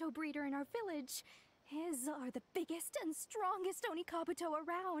Onikabuto breeder in our village. His are the biggest and strongest Onikabuto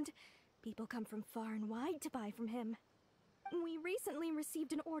around. People come from far and wide to buy from him. We recently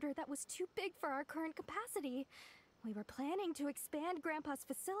received an order that was too big for our current capacity. We were planning to expand Grandpa's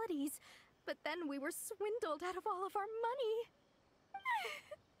facilities, but then we were swindled out of all of our money.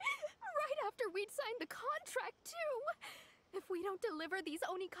 Right after we'd signed the contract, too. If we don't deliver these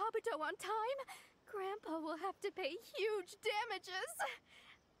Onikabuto on time, Grandpa will have to pay huge damages.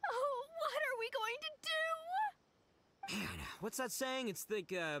 Oh, what are we going to do? Man, what's that saying? It's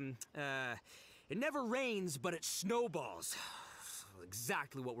like, it never rains, but it snowballs.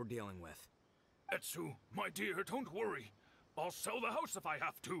 Exactly what we're dealing with. Etsu, my dear, don't worry. I'll sell the house if I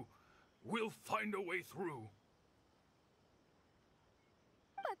have to. We'll find a way through.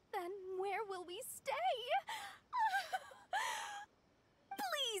 But then where will we stay?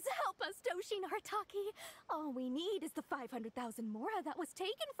 Please help us, Doshin Arataki. All we need is the 500,000 mora that was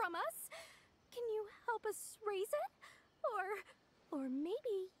taken from us. Can you help us raise it? Or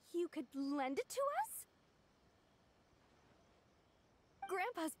maybe you could lend it to us?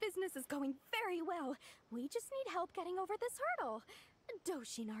 Grandpa's business is going very well. We just need help getting over this hurdle.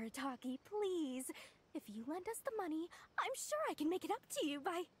 Doshin Arataki, please. If you lend us the money, I'm sure I can make it up to you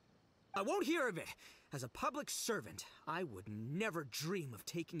by... I won't hear of it. As a public servant, I would never dream of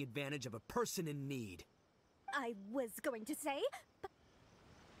taking advantage of a person in need. I was going to say, but...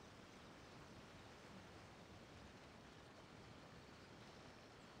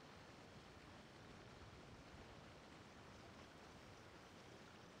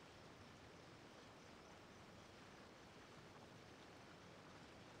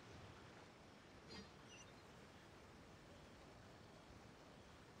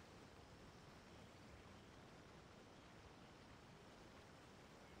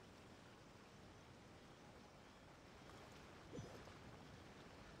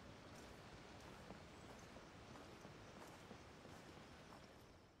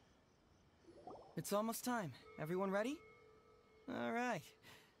 It's almost time. Everyone ready? All right.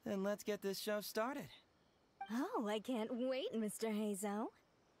 Then let's get this show started. Oh, I can't wait, Mr. Heizo.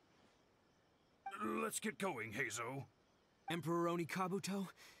 Let's get going, Heizo. Emperor Onikabuto,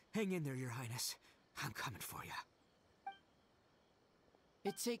 hang in there, Your Highness. I'm coming for you.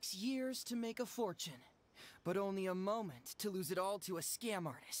 It takes years to make a fortune, but only a moment to lose it all to a scam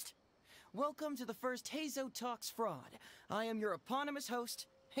artist. Welcome to the first Heizo Talks Fraud. I am your eponymous host,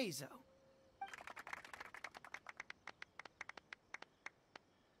 Heizo.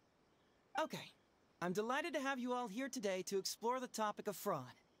 Okay, I'm delighted to have you all here today to explore the topic of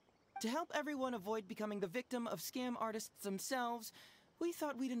fraud. To help everyone avoid becoming the victim of scam artists themselves, we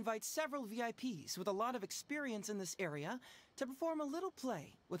thought we'd invite several VIPs with a lot of experience in this area to perform a little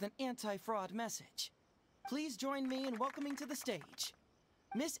play with an anti-fraud message. Please join me in welcoming to the stage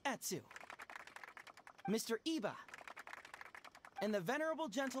Miss Etsu, Mr. Iba, and the venerable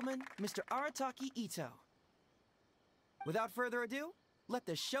gentleman, Mr. Arataki Ito. Without further ado, let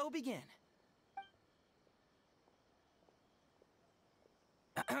the show begin.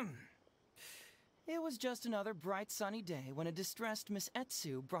 It was just another bright sunny day when a distressed Miss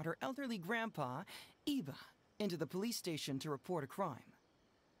Etsu brought her elderly grandpa, Iba, into the police station to report a crime.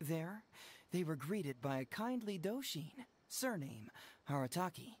 There, they were greeted by a kindly Doshin, surname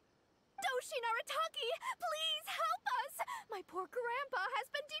Arataki. Doshin Arataki, please help us! My poor grandpa has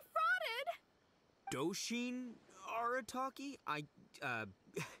been defrauded! Doshin Arataki?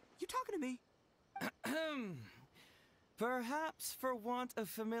 You talking to me? Perhaps for want of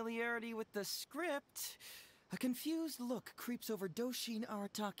familiarity with the script, a confused look creeps over Doshin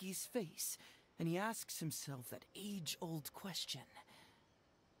Arataki's face, and he asks himself that age-old question.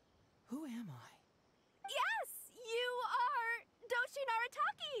 Who am I? Yes! You are Doshin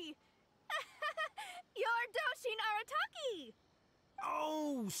Arataki! You're Doshin Arataki!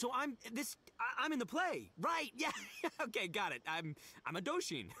 Oh, so I'm in the play. Right, yeah. Okay, got it. I'm a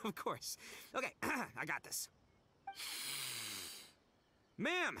Doshin, of course. Okay, I got this.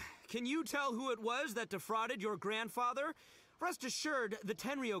 Ma'am, can you tell who it was that defrauded your grandfather? Rest assured, the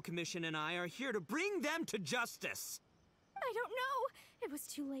Tenryo Commission and I are here to bring them to justice. I don't know. It was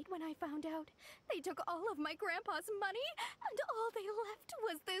too late when I found out. They took all of my grandpa's money, and all they left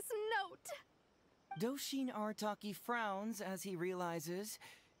was this note. Doshin Arataki frowns as he realizes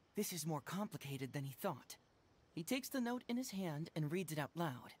this is more complicated than he thought. He takes the note in his hand and reads it out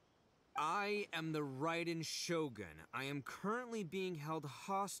loud. I am the Raiden Shogun. I am currently being held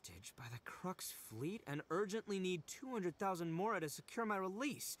hostage by the Crux fleet and urgently need 200,000 mora to secure my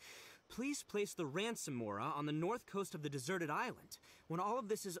release. Please place the ransom mora on the north coast of the deserted island. When all of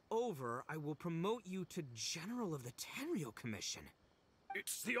this is over, I will promote you to General of the Tenryo Commission.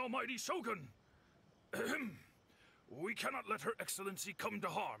 It's the almighty Shogun. We cannot let Her Excellency come to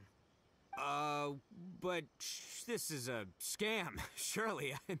harm. But this is a scam,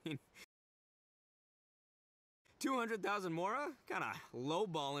 surely. I mean, 200,000 mora? Kinda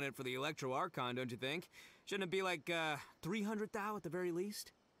lowballing it for the Electro Archon, don't you think? Shouldn't it be like, 300,000 at the very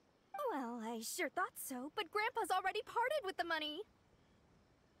least? Well, I sure thought so, but Grandpa's already parted with the money.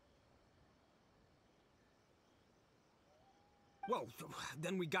 Well,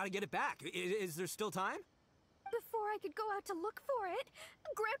 then we gotta get it back. Is there still time? Before I could go out to look for it,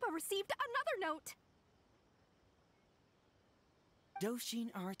 Grandpa received another note.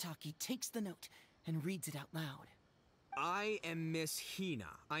 Doshin Arataki takes the note and reads it out loud. I am Miss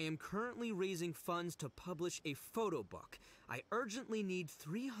Hina. I am currently raising funds to publish a photo book. I urgently need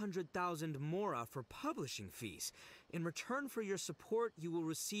 300,000 mora for publishing fees. In return for your support, you will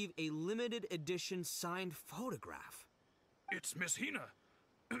receive a limited edition signed photograph. It's Miss Hina.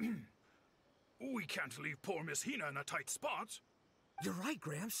 We can't leave poor Miss Hina in a tight spot. You're right,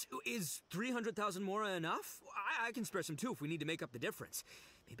 Gramps. Is 300,000 Mora enough? I can spare some too if we need to make up the difference.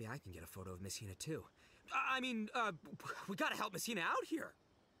 Maybe I can get a photo of Miss Hina too. We gotta help Miss Hina out here.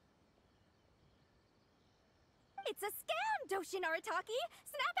 It's a scam, Doshin Arataki!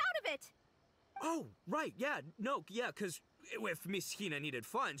 Snap out of it! Oh, right, yeah, no, yeah, because if Miss Hina needed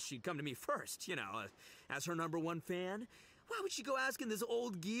funds, she'd come to me first, you know, as her #1 fan. Why would she go asking this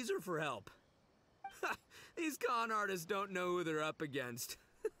old geezer for help? These con artists don't know who they're up against.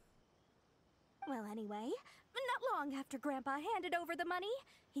 Well, anyway, not long after Grandpa handed over the money,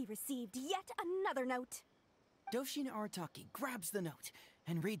 he received yet another note. Doshin Arataki grabs the note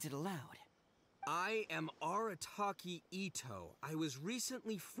and reads it aloud. I am Arataki Ito. I was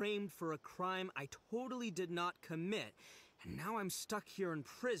recently framed for a crime I totally did not commit, and now I'm stuck here in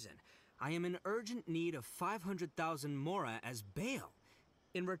prison. I am in urgent need of 500,000 Mora as bail.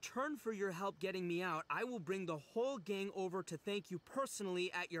 In return for your help getting me out, I will bring the whole gang over to thank you personally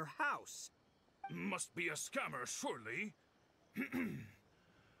at your house. Must be a scammer, surely.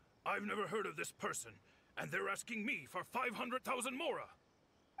 I've never heard of this person, and they're asking me for 500,000 Mora.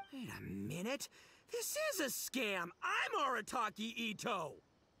 Wait a minute. This is a scam. I'm Arataki Ito.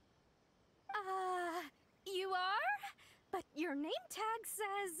 You are? But your name tag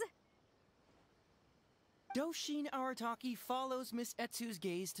says... Doshin Arataki follows Miss Etsu's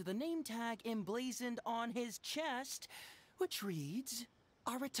gaze to the name tag emblazoned on his chest, which reads,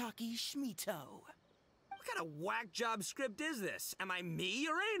 Arataki Shmito. What kind of whack job script is this? Am I me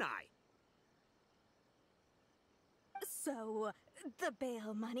or ain't I? So, the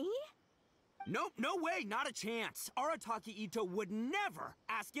bail money? Nope, no way, not a chance. Arataki Ito would never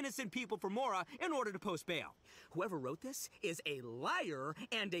ask innocent people for Mora in order to post bail. Whoever wrote this is a liar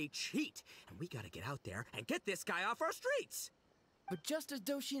and a cheat, and we gotta get out there and get this guy off our streets. But just as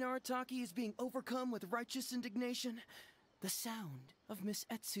Doshin Arataki is being overcome with righteous indignation, the sound of Miss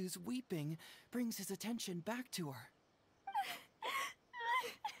Etsu's weeping brings his attention back to her.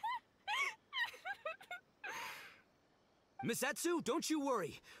 Miss Etsu, don't you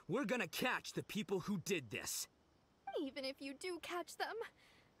worry. We're gonna catch the people who did this. Even if you do catch them,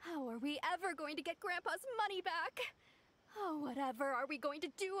 how are we ever going to get Grandpa's money back? Oh, whatever are we going to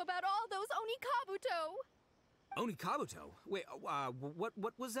do about all those Onikabuto? Onikabuto? Wait,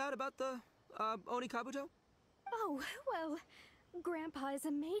 what was that about the, Onikabuto? Oh, well, Grandpa is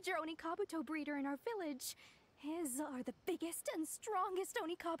a major Onikabuto breeder in our village. His are the biggest and strongest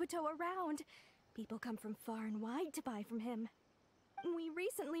Onikabuto around. People come from far and wide to buy from him. We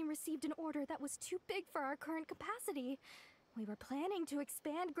recently received an order that was too big for our current capacity. We were planning to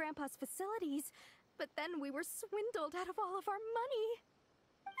expand Grandpa's facilities, but then we were swindled out of all of our money.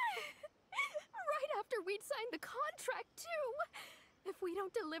 Right after we'd signed the contract, too. If we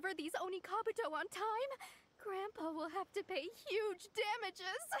don't deliver these Onikabuto on time, Grandpa will have to pay huge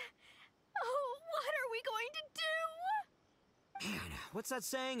damages. Oh, what are we going to do? Man, what's that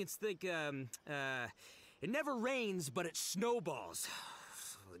saying? It's like, it never rains, but it snowballs.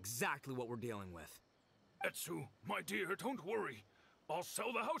 Exactly what we're dealing with. Etsu, my dear, don't worry. I'll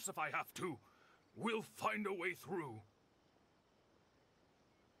sell the house if I have to. We'll find a way through.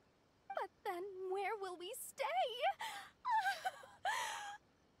 But then where will we stay?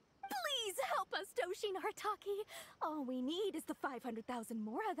 Please help us, Doshin Arataki. All we need is the 500,000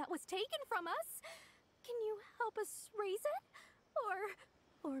 Mora that was taken from us. Can you help us raise it?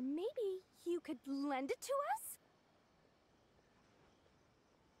 Or maybe you could lend it to us?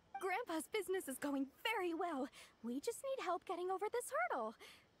 Grandpa's business is going very well. We just need help getting over this hurdle.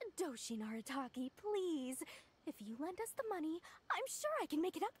 Doshin Arataki, please. If you lend us the money, I'm sure I can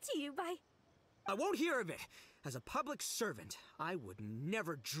make it up to you by... I won't hear of it. As a public servant, I would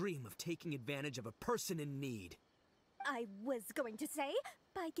never dream of taking advantage of a person in need. I was going to say,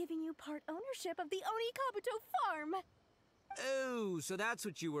 by giving you part ownership of the Onikabuto farm. Oh, so that's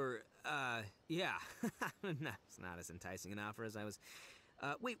what you were, yeah. It's not as enticing an offer as I was...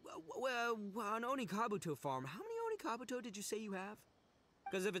 wait, on Onikabuto farm, how many Onikabuto did you say you have?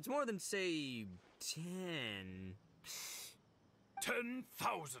 Because if it's more than, say, 10...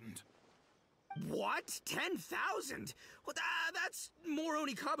 10,000. What? 10,000? Well, that's more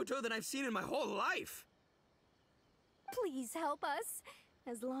Onikabuto than I've seen in my whole life. Please help us.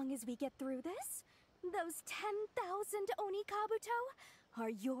 As long as we get through this, those 10,000 Onikabuto are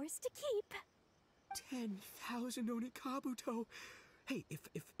yours to keep. 10,000 Onikabuto? Hey,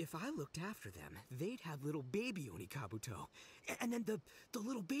 if I looked after them, they'd have little baby Onikabuto. And then the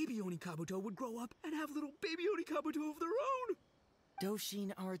little baby Onikabuto would grow up and have little baby Onikabuto of their own.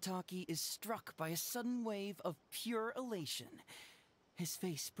 Doshin Arataki is struck by a sudden wave of pure elation. His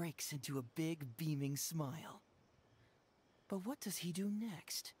face breaks into a big, beaming smile. But what does he do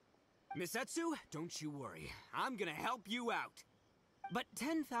next? Missetsu, don't you worry. I'm gonna help you out. But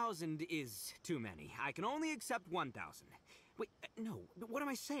 10,000 is too many. I can only accept 1,000. Wait, no, what am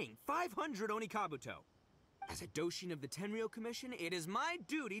I saying? 500 Onikabuto. As a Doshin of the Tenryou Commission, it is my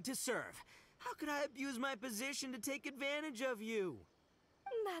duty to serve. How could I abuse my position to take advantage of you?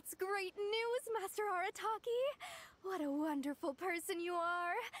 That's great news, Master Arataki. What a wonderful person you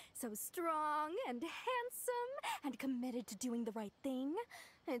are. So strong and handsome and committed to doing the right thing.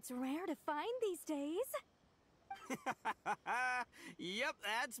 It's rare to find these days. Yep,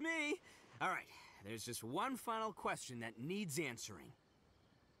 that's me. All right, there's just one final question that needs answering.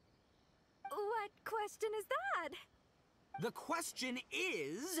 What question is that? The question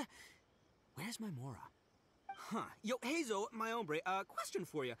is... Where's my Mora? Huh. Yo, Heizo, my hombre, question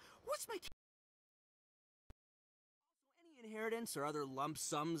for you. What's my... Also, any inheritance or other lump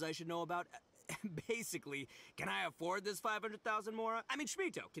sums I should know about? Basically, can I afford this 500,000 Mora? I mean,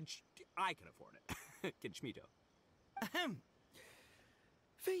 Shmito, I can afford it. Can Shmito? Ahem.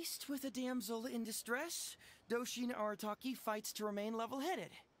 Faced with a damsel in distress, Doshin Arataki fights to remain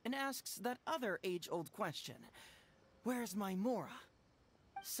level-headed and asks that other age-old question. Where's my Mora?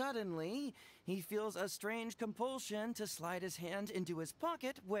 Suddenly, he feels a strange compulsion to slide his hand into his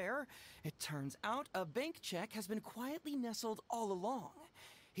pocket where, it turns out, a bank check has been quietly nestled all along.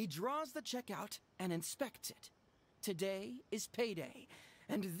 He draws the check out and inspects it. Today is payday,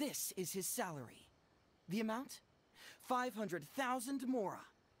 and this is his salary. The amount? 500,000 Mora.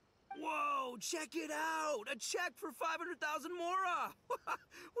 Whoa, check it out! A check for 500,000 Mora!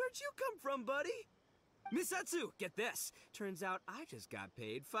 Where'd you come from, buddy? Missetsu, get this. Turns out I just got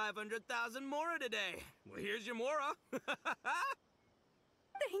paid 500,000 Mora today. Well, here's your Mora. Thank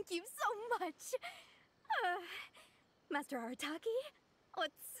you so much. Master Arataki,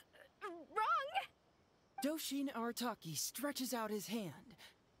 what's wrong? Doshin Arataki stretches out his hand.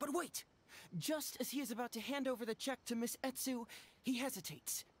 But wait! Just as he is about to hand over the check to Miss Etsu, he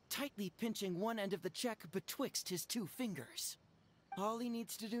hesitates, tightly pinching one end of the check betwixt his two fingers. All he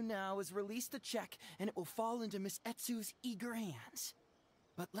needs to do now is release the check, and it will fall into Miss Etsu's eager hands.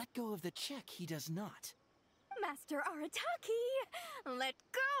 But let go of the check he does not. Master Arataki, let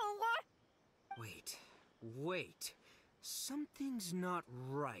go! Wait. Something's not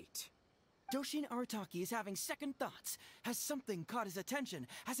right. Doshin Arataki is having second thoughts. Has something caught his attention?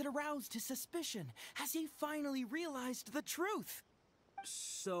 Has it aroused his suspicion? Has he finally realized the truth?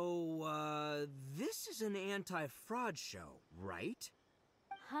 So, this is an anti-fraud show, right?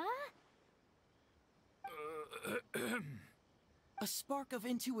 Huh? A spark of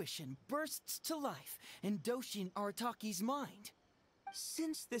intuition bursts to life in Doshin Arataki's mind.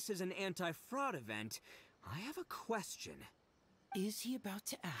 Since this is an anti-fraud event, I have a question. Is he about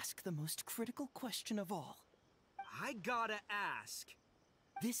to ask the most critical question of all? I gotta ask.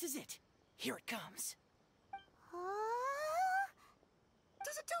 This is it. Here it comes.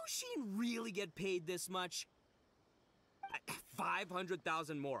 Does a Doshin really get paid this much?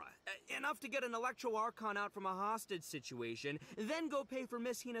 500,000 Mora. Enough to get an Electro Archon out from a hostage situation, then go pay for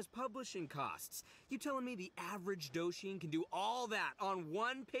Miss Hina's publishing costs. You telling me the average Doshin can do all that on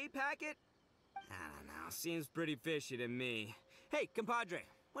one pay packet? I don't know, seems pretty fishy to me. Hey, compadre,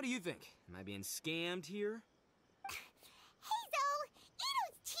 what do you think? Am I being scammed here? Heizo!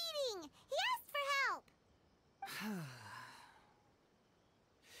 Ito's cheating! He asked for help!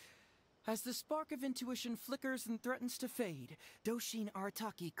 As the spark of intuition flickers and threatens to fade, Doshin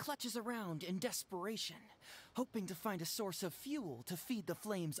Arataki clutches around in desperation, hoping to find a source of fuel to feed the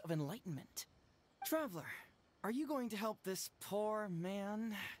flames of enlightenment. Traveler, are you going to help this poor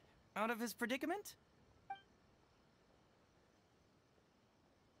man out of his predicament?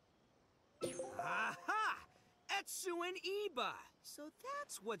 Aha! Etsu and Iba! So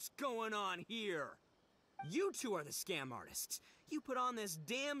that's what's going on here. You two are the scam artists. You put on this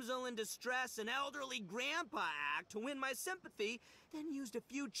damsel in distress and elderly grandpa act to win my sympathy, then used a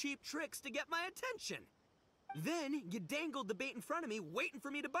few cheap tricks to get my attention. Then you dangled the bait in front of me, waiting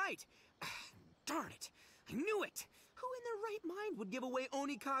for me to bite. Darn it! I knew it! Who in their right mind would give away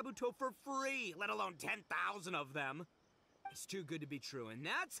Onikabuto for free, let alone 10,000 of them? It's too good to be true, and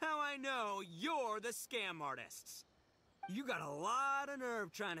that's how I know you're the scam artists. You got a lot of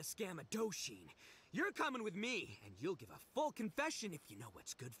nerve trying to scam a Doshin. You're coming with me, and you'll give a full confession if you know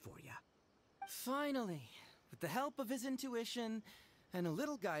what's good for you. Finally, with the help of his intuition and a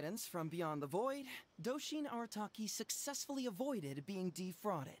little guidance from beyond the void, Doshin Arataki successfully avoided being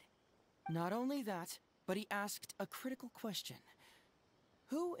defrauded. Not only that, but he asked a critical question.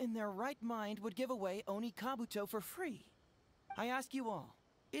 Who in their right mind would give away Onikabuto for free? I ask you all,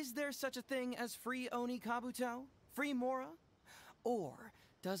 is there such a thing as free Onikabuto Free Mora? Or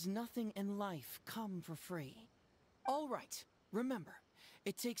does nothing in life come for free? All right, remember,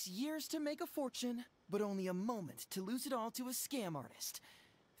 it takes years to make a fortune, but only a moment to lose it all to a scam artist.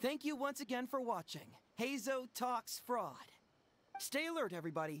 Thank you once again for watching Hazo Talks Fraud. Stay alert,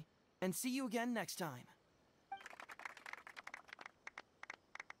 everybody, and see you again next time.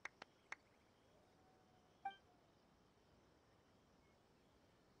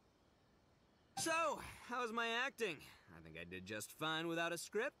 So, how's my acting? I think I did just fine without a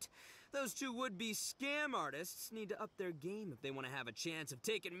script. Those two would-be scam artists need to up their game if they want to have a chance of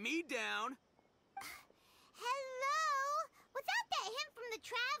taking me down. Hello? Without that hint from the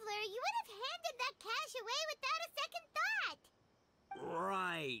Traveler, you would have handed that cash away without a second thought.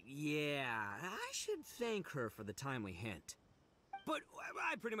 Right, yeah. I should thank her for the timely hint. But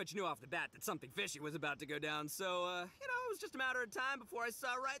I pretty much knew off the bat that something fishy was about to go down, so, it was just a matter of time before I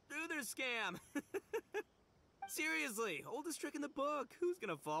saw right through their scam. Seriously, oldest trick in the book. Who's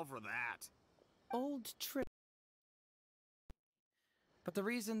gonna fall for that? Old trick. But the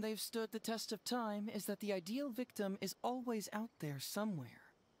reason they've stood the test of time is that the ideal victim is always out there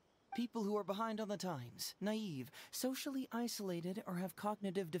somewhere. People who are behind on the times, naive, socially isolated, or have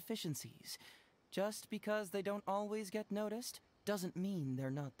cognitive deficiencies. Just because they don't always get noticed doesn't mean they're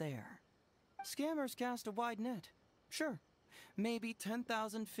not there. Scammers cast a wide net. Sure, maybe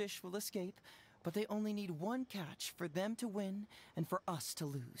 10,000 fish will escape, but they only need one catch for them to win and for us to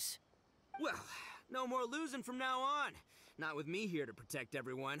lose. Well, no more losing from now on. Not with me here to protect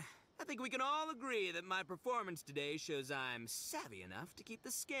everyone. I think we can all agree that my performance today shows I'm savvy enough to keep the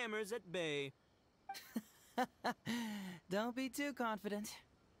scammers at bay. Don't be too confident.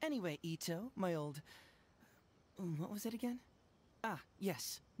 Anyway, Ito, my old... what was it again? Ah,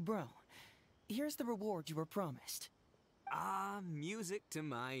 yes, bro. Here's the reward you were promised. Ah, music to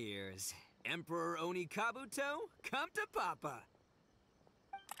my ears. Emperor Oni Kabuto, come to Papa.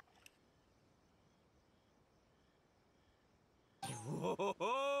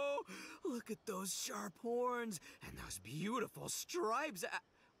 Whoa, look at those sharp horns and those beautiful stripes.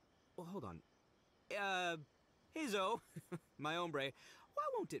 Well, hold on. Hazo, my hombre, why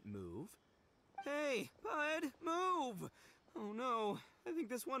won't it move? Hey, bud, move! Oh no, I think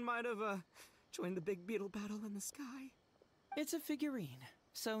this one might have, joined the big beetle battle in the sky. It's a figurine,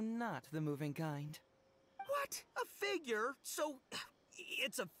 so not the moving kind. What? A figure? So,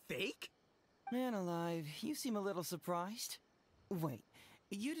 it's a fake? Man alive, you seem a little surprised. Wait,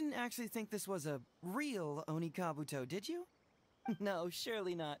 you didn't actually think this was a real Oni Kabuto, did you? No,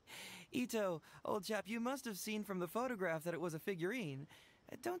 surely not. Ito, old chap, you must have seen from the photograph that it was a figurine.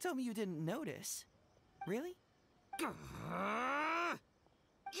 Don't tell me you didn't notice. Really? You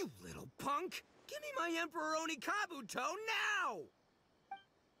little punk! Give me my Emperor Oni Kabuto now!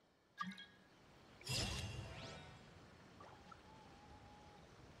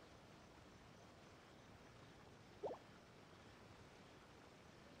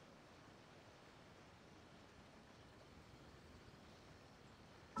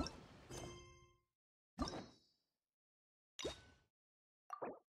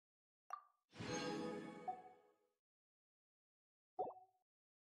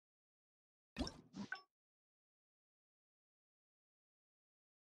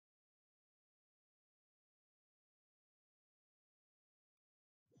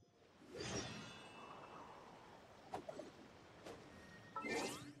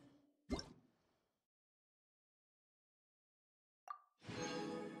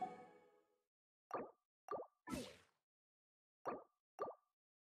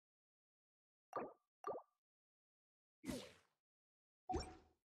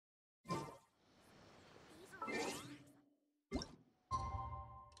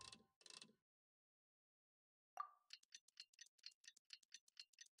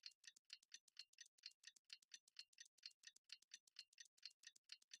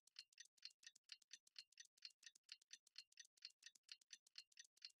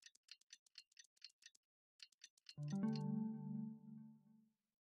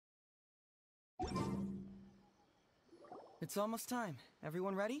 It's almost time.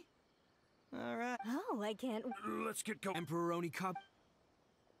 Everyone ready? All right. Oh, I can't... Let's get going. Emperor Oni Kabuto.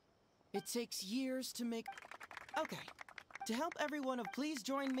 It takes years to make... Okay. To help everyone, please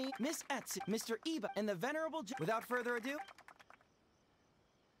join me, Miss Etsy, Mr. Iba, and the Venerable... Without further ado...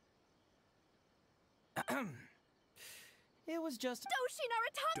 It was just... Doshin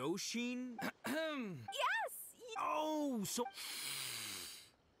Arataki! Doshin? Yes! Oh, so...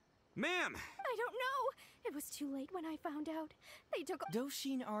 Ma'am! I don't know. It was too late when I found out. They took.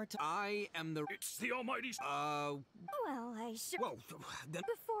 Doshin Art. I am the. It's the Almighty. Well, I should. Whoa. Then.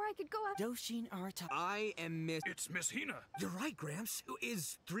 Before I could go out. Doshin Art. I am Miss. It's Miss Hina. You're right, Gramps.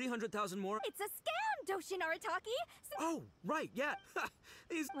 Is 300,000 more? It's a scam, Doshin Arataki. Oh, right, yeah.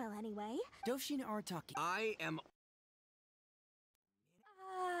 Well, anyway. Doshin Arataki. I am.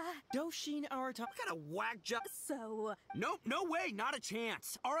 Doshin Arataki. What kind of whack job? So. No way, not a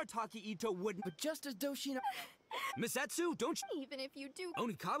chance. Arataki Ito wouldn't. But just as Doshin. Misetsu, don't you. Even if you do.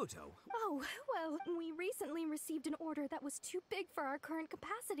 Oni Kabuto. Oh, well, we recently received an order that was too big for our current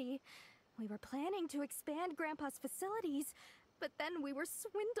capacity. We were planning to expand Grandpa's facilities, but then we were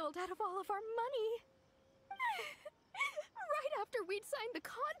swindled out of all of our money. Right after we'd signed the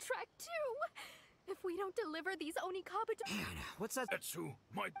contract, too. If we don't deliver these Oni Kabuto... Man, what's that? Etsu,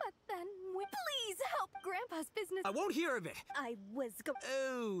 my... But then we... Please help Grandpa's business... I won't hear of it. I was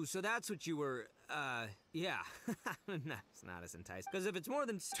Oh, so that's what you were... yeah. No, it's not as enticing. Because if it's more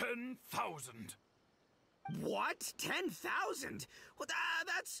than... 10,000. What? 10,000? Well,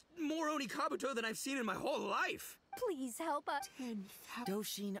 that's more Oni Kabuto than I've seen in my whole life. Please help us. 10,000.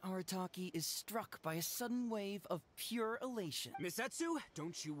 Doshin Arataki is struck by a sudden wave of pure elation. Misetsu,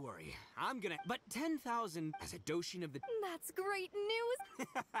 don't you worry. I'm gonna... But 10,000 as a Doshin of the... That's great news.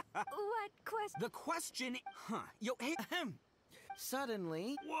 What question? The question... Huh. Yo, hey...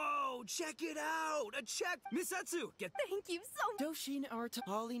 Suddenly... Whoa, check it out! A check! Misetsu, get... Thank you so much. Doshin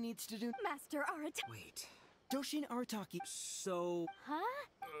Arataki... All he needs to do... Master Arataki... Wait... Doshin Arataki... So... Huh?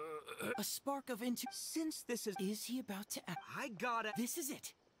 A spark of intu... Since this is... Is he about to... I got it. This is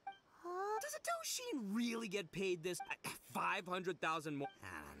it. Does a Doshin really get paid this... 500,000 more? I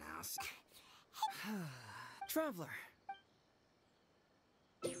don't know. Traveler.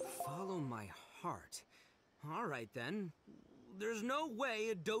 Follow my heart. All right, then. There's no way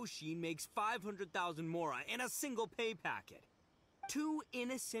a Doshin makes 500,000 mora in a single pay packet. Two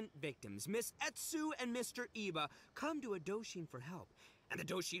innocent victims, Miss Etsu and Mr. Iba, come to a Doshin for help. And the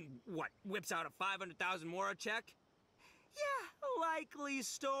Doshin, what, whips out a 500,000 mora check? Yeah, likely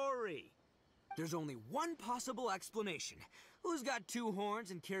story. There's only one possible explanation. Who's got two horns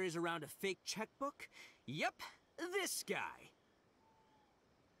and carries around a fake checkbook? Yep, this guy.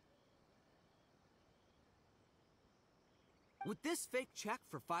 With this fake check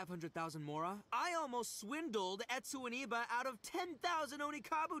for 500,000 mora, I almost swindled Etsu and Iba out of 10,000 Oni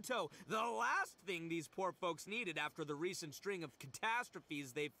Kabuto, the last thing these poor folks needed after the recent string of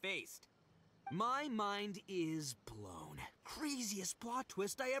catastrophes they've faced. My mind is blown. Craziest plot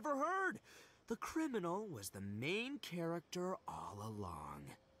twist I ever heard. The criminal was the main character all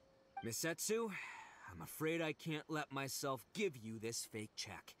along. Miss Etsu, I'm afraid I can't let myself give you this fake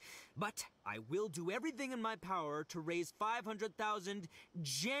check. But I will do everything in my power to raise 500,000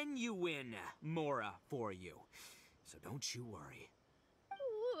 genuine mora for you. So don't you worry.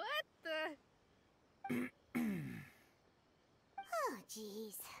 What the... Oh,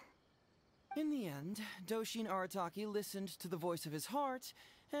 jeez. In the end, Doshin Arataki listened to the voice of his heart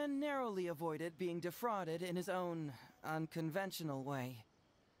and narrowly avoided being defrauded in his own unconventional way.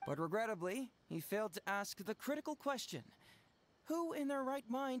 But regrettably, he failed to ask the critical question. Who in their right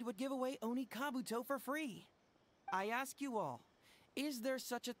mind would give away Oni Kabuto for free? I ask you all, is there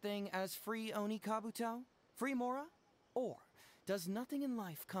such a thing as free Oni Kabuto? Free mora? Or does nothing in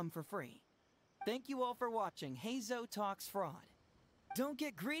life come for free? Thank you all for watching Heizo Talks Fraud. Don't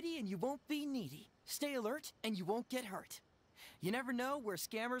get greedy and you won't be needy. Stay alert and you won't get hurt. You never know where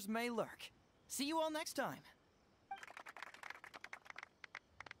scammers may lurk. See you all next time.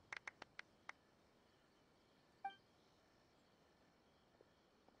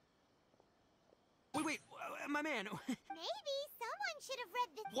 Wait, my man. Maybe someone should have read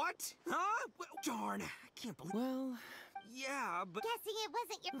this. What? Huh? Darn, I can't believe... Well... Yeah, but... Guessing it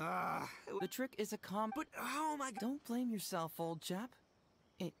wasn't your... The trick is a But, oh my... Don't blame yourself, old chap.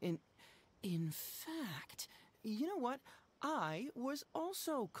 In fact, you know what? I was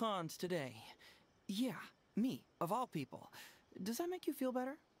also conned today. Yeah, me, of all people. Does that make you feel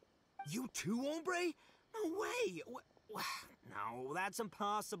better? You too, hombre? No way! No, that's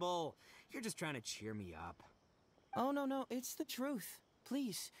impossible. You're just trying to cheer me up. Oh, no, it's the truth.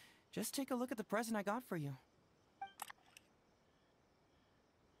 Please, just take a look at the present I got for you.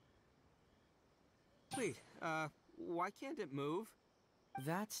 Wait, why can't it move?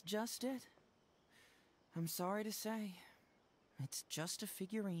 That's just it. I'm sorry to say, it's just a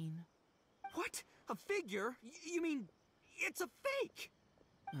figurine. What? A figure? You mean, it's a fake?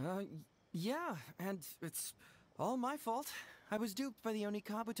 Yeah, and it's all my fault. I was duped by the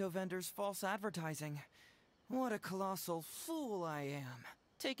Onikabuto vendor's false advertising. What a colossal fool I am.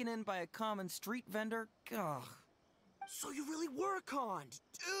 Taken in by a common street vendor? Ugh. So you really were conned,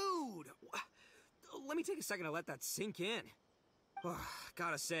 dude! Let me take a second to let that sink in.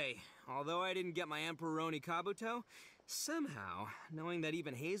 Gotta say, although I didn't get my Emperoni Kabuto, somehow, knowing that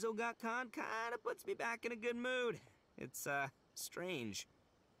even Hazel got conned kinda puts me back in a good mood. It's, strange.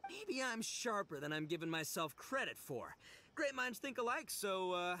 Maybe I'm sharper than I'm giving myself credit for. Great minds think alike,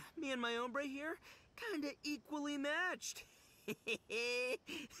 so, me and my hombre here, kinda equally matched. Hey,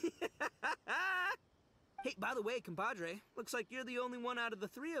 by the way, compadre, looks like you're the only one out of the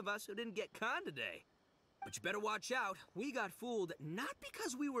three of us who didn't get conned today. But you better watch out. We got fooled not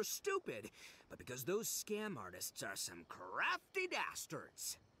because we were stupid, but because those scam artists are some crafty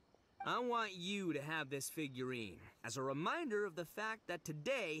dastards. I want you to have this figurine as a reminder of the fact that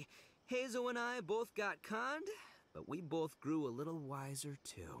today, Hazel and I both got conned, but we both grew a little wiser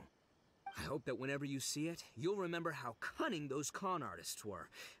too. I hope that whenever you see it, you'll remember how cunning those con artists were,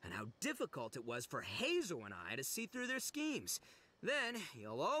 and how difficult it was for Hazel and I to see through their schemes. Then,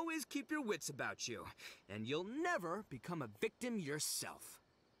 you'll always keep your wits about you, and you'll never become a victim yourself.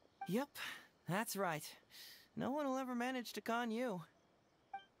 Yep, that's right. No one will ever manage to con you.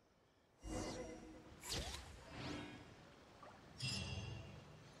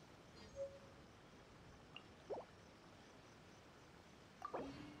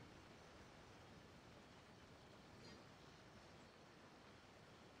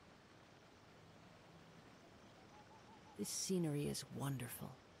 This scenery is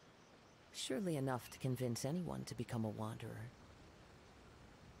wonderful. Surely enough to convince anyone to become a wanderer.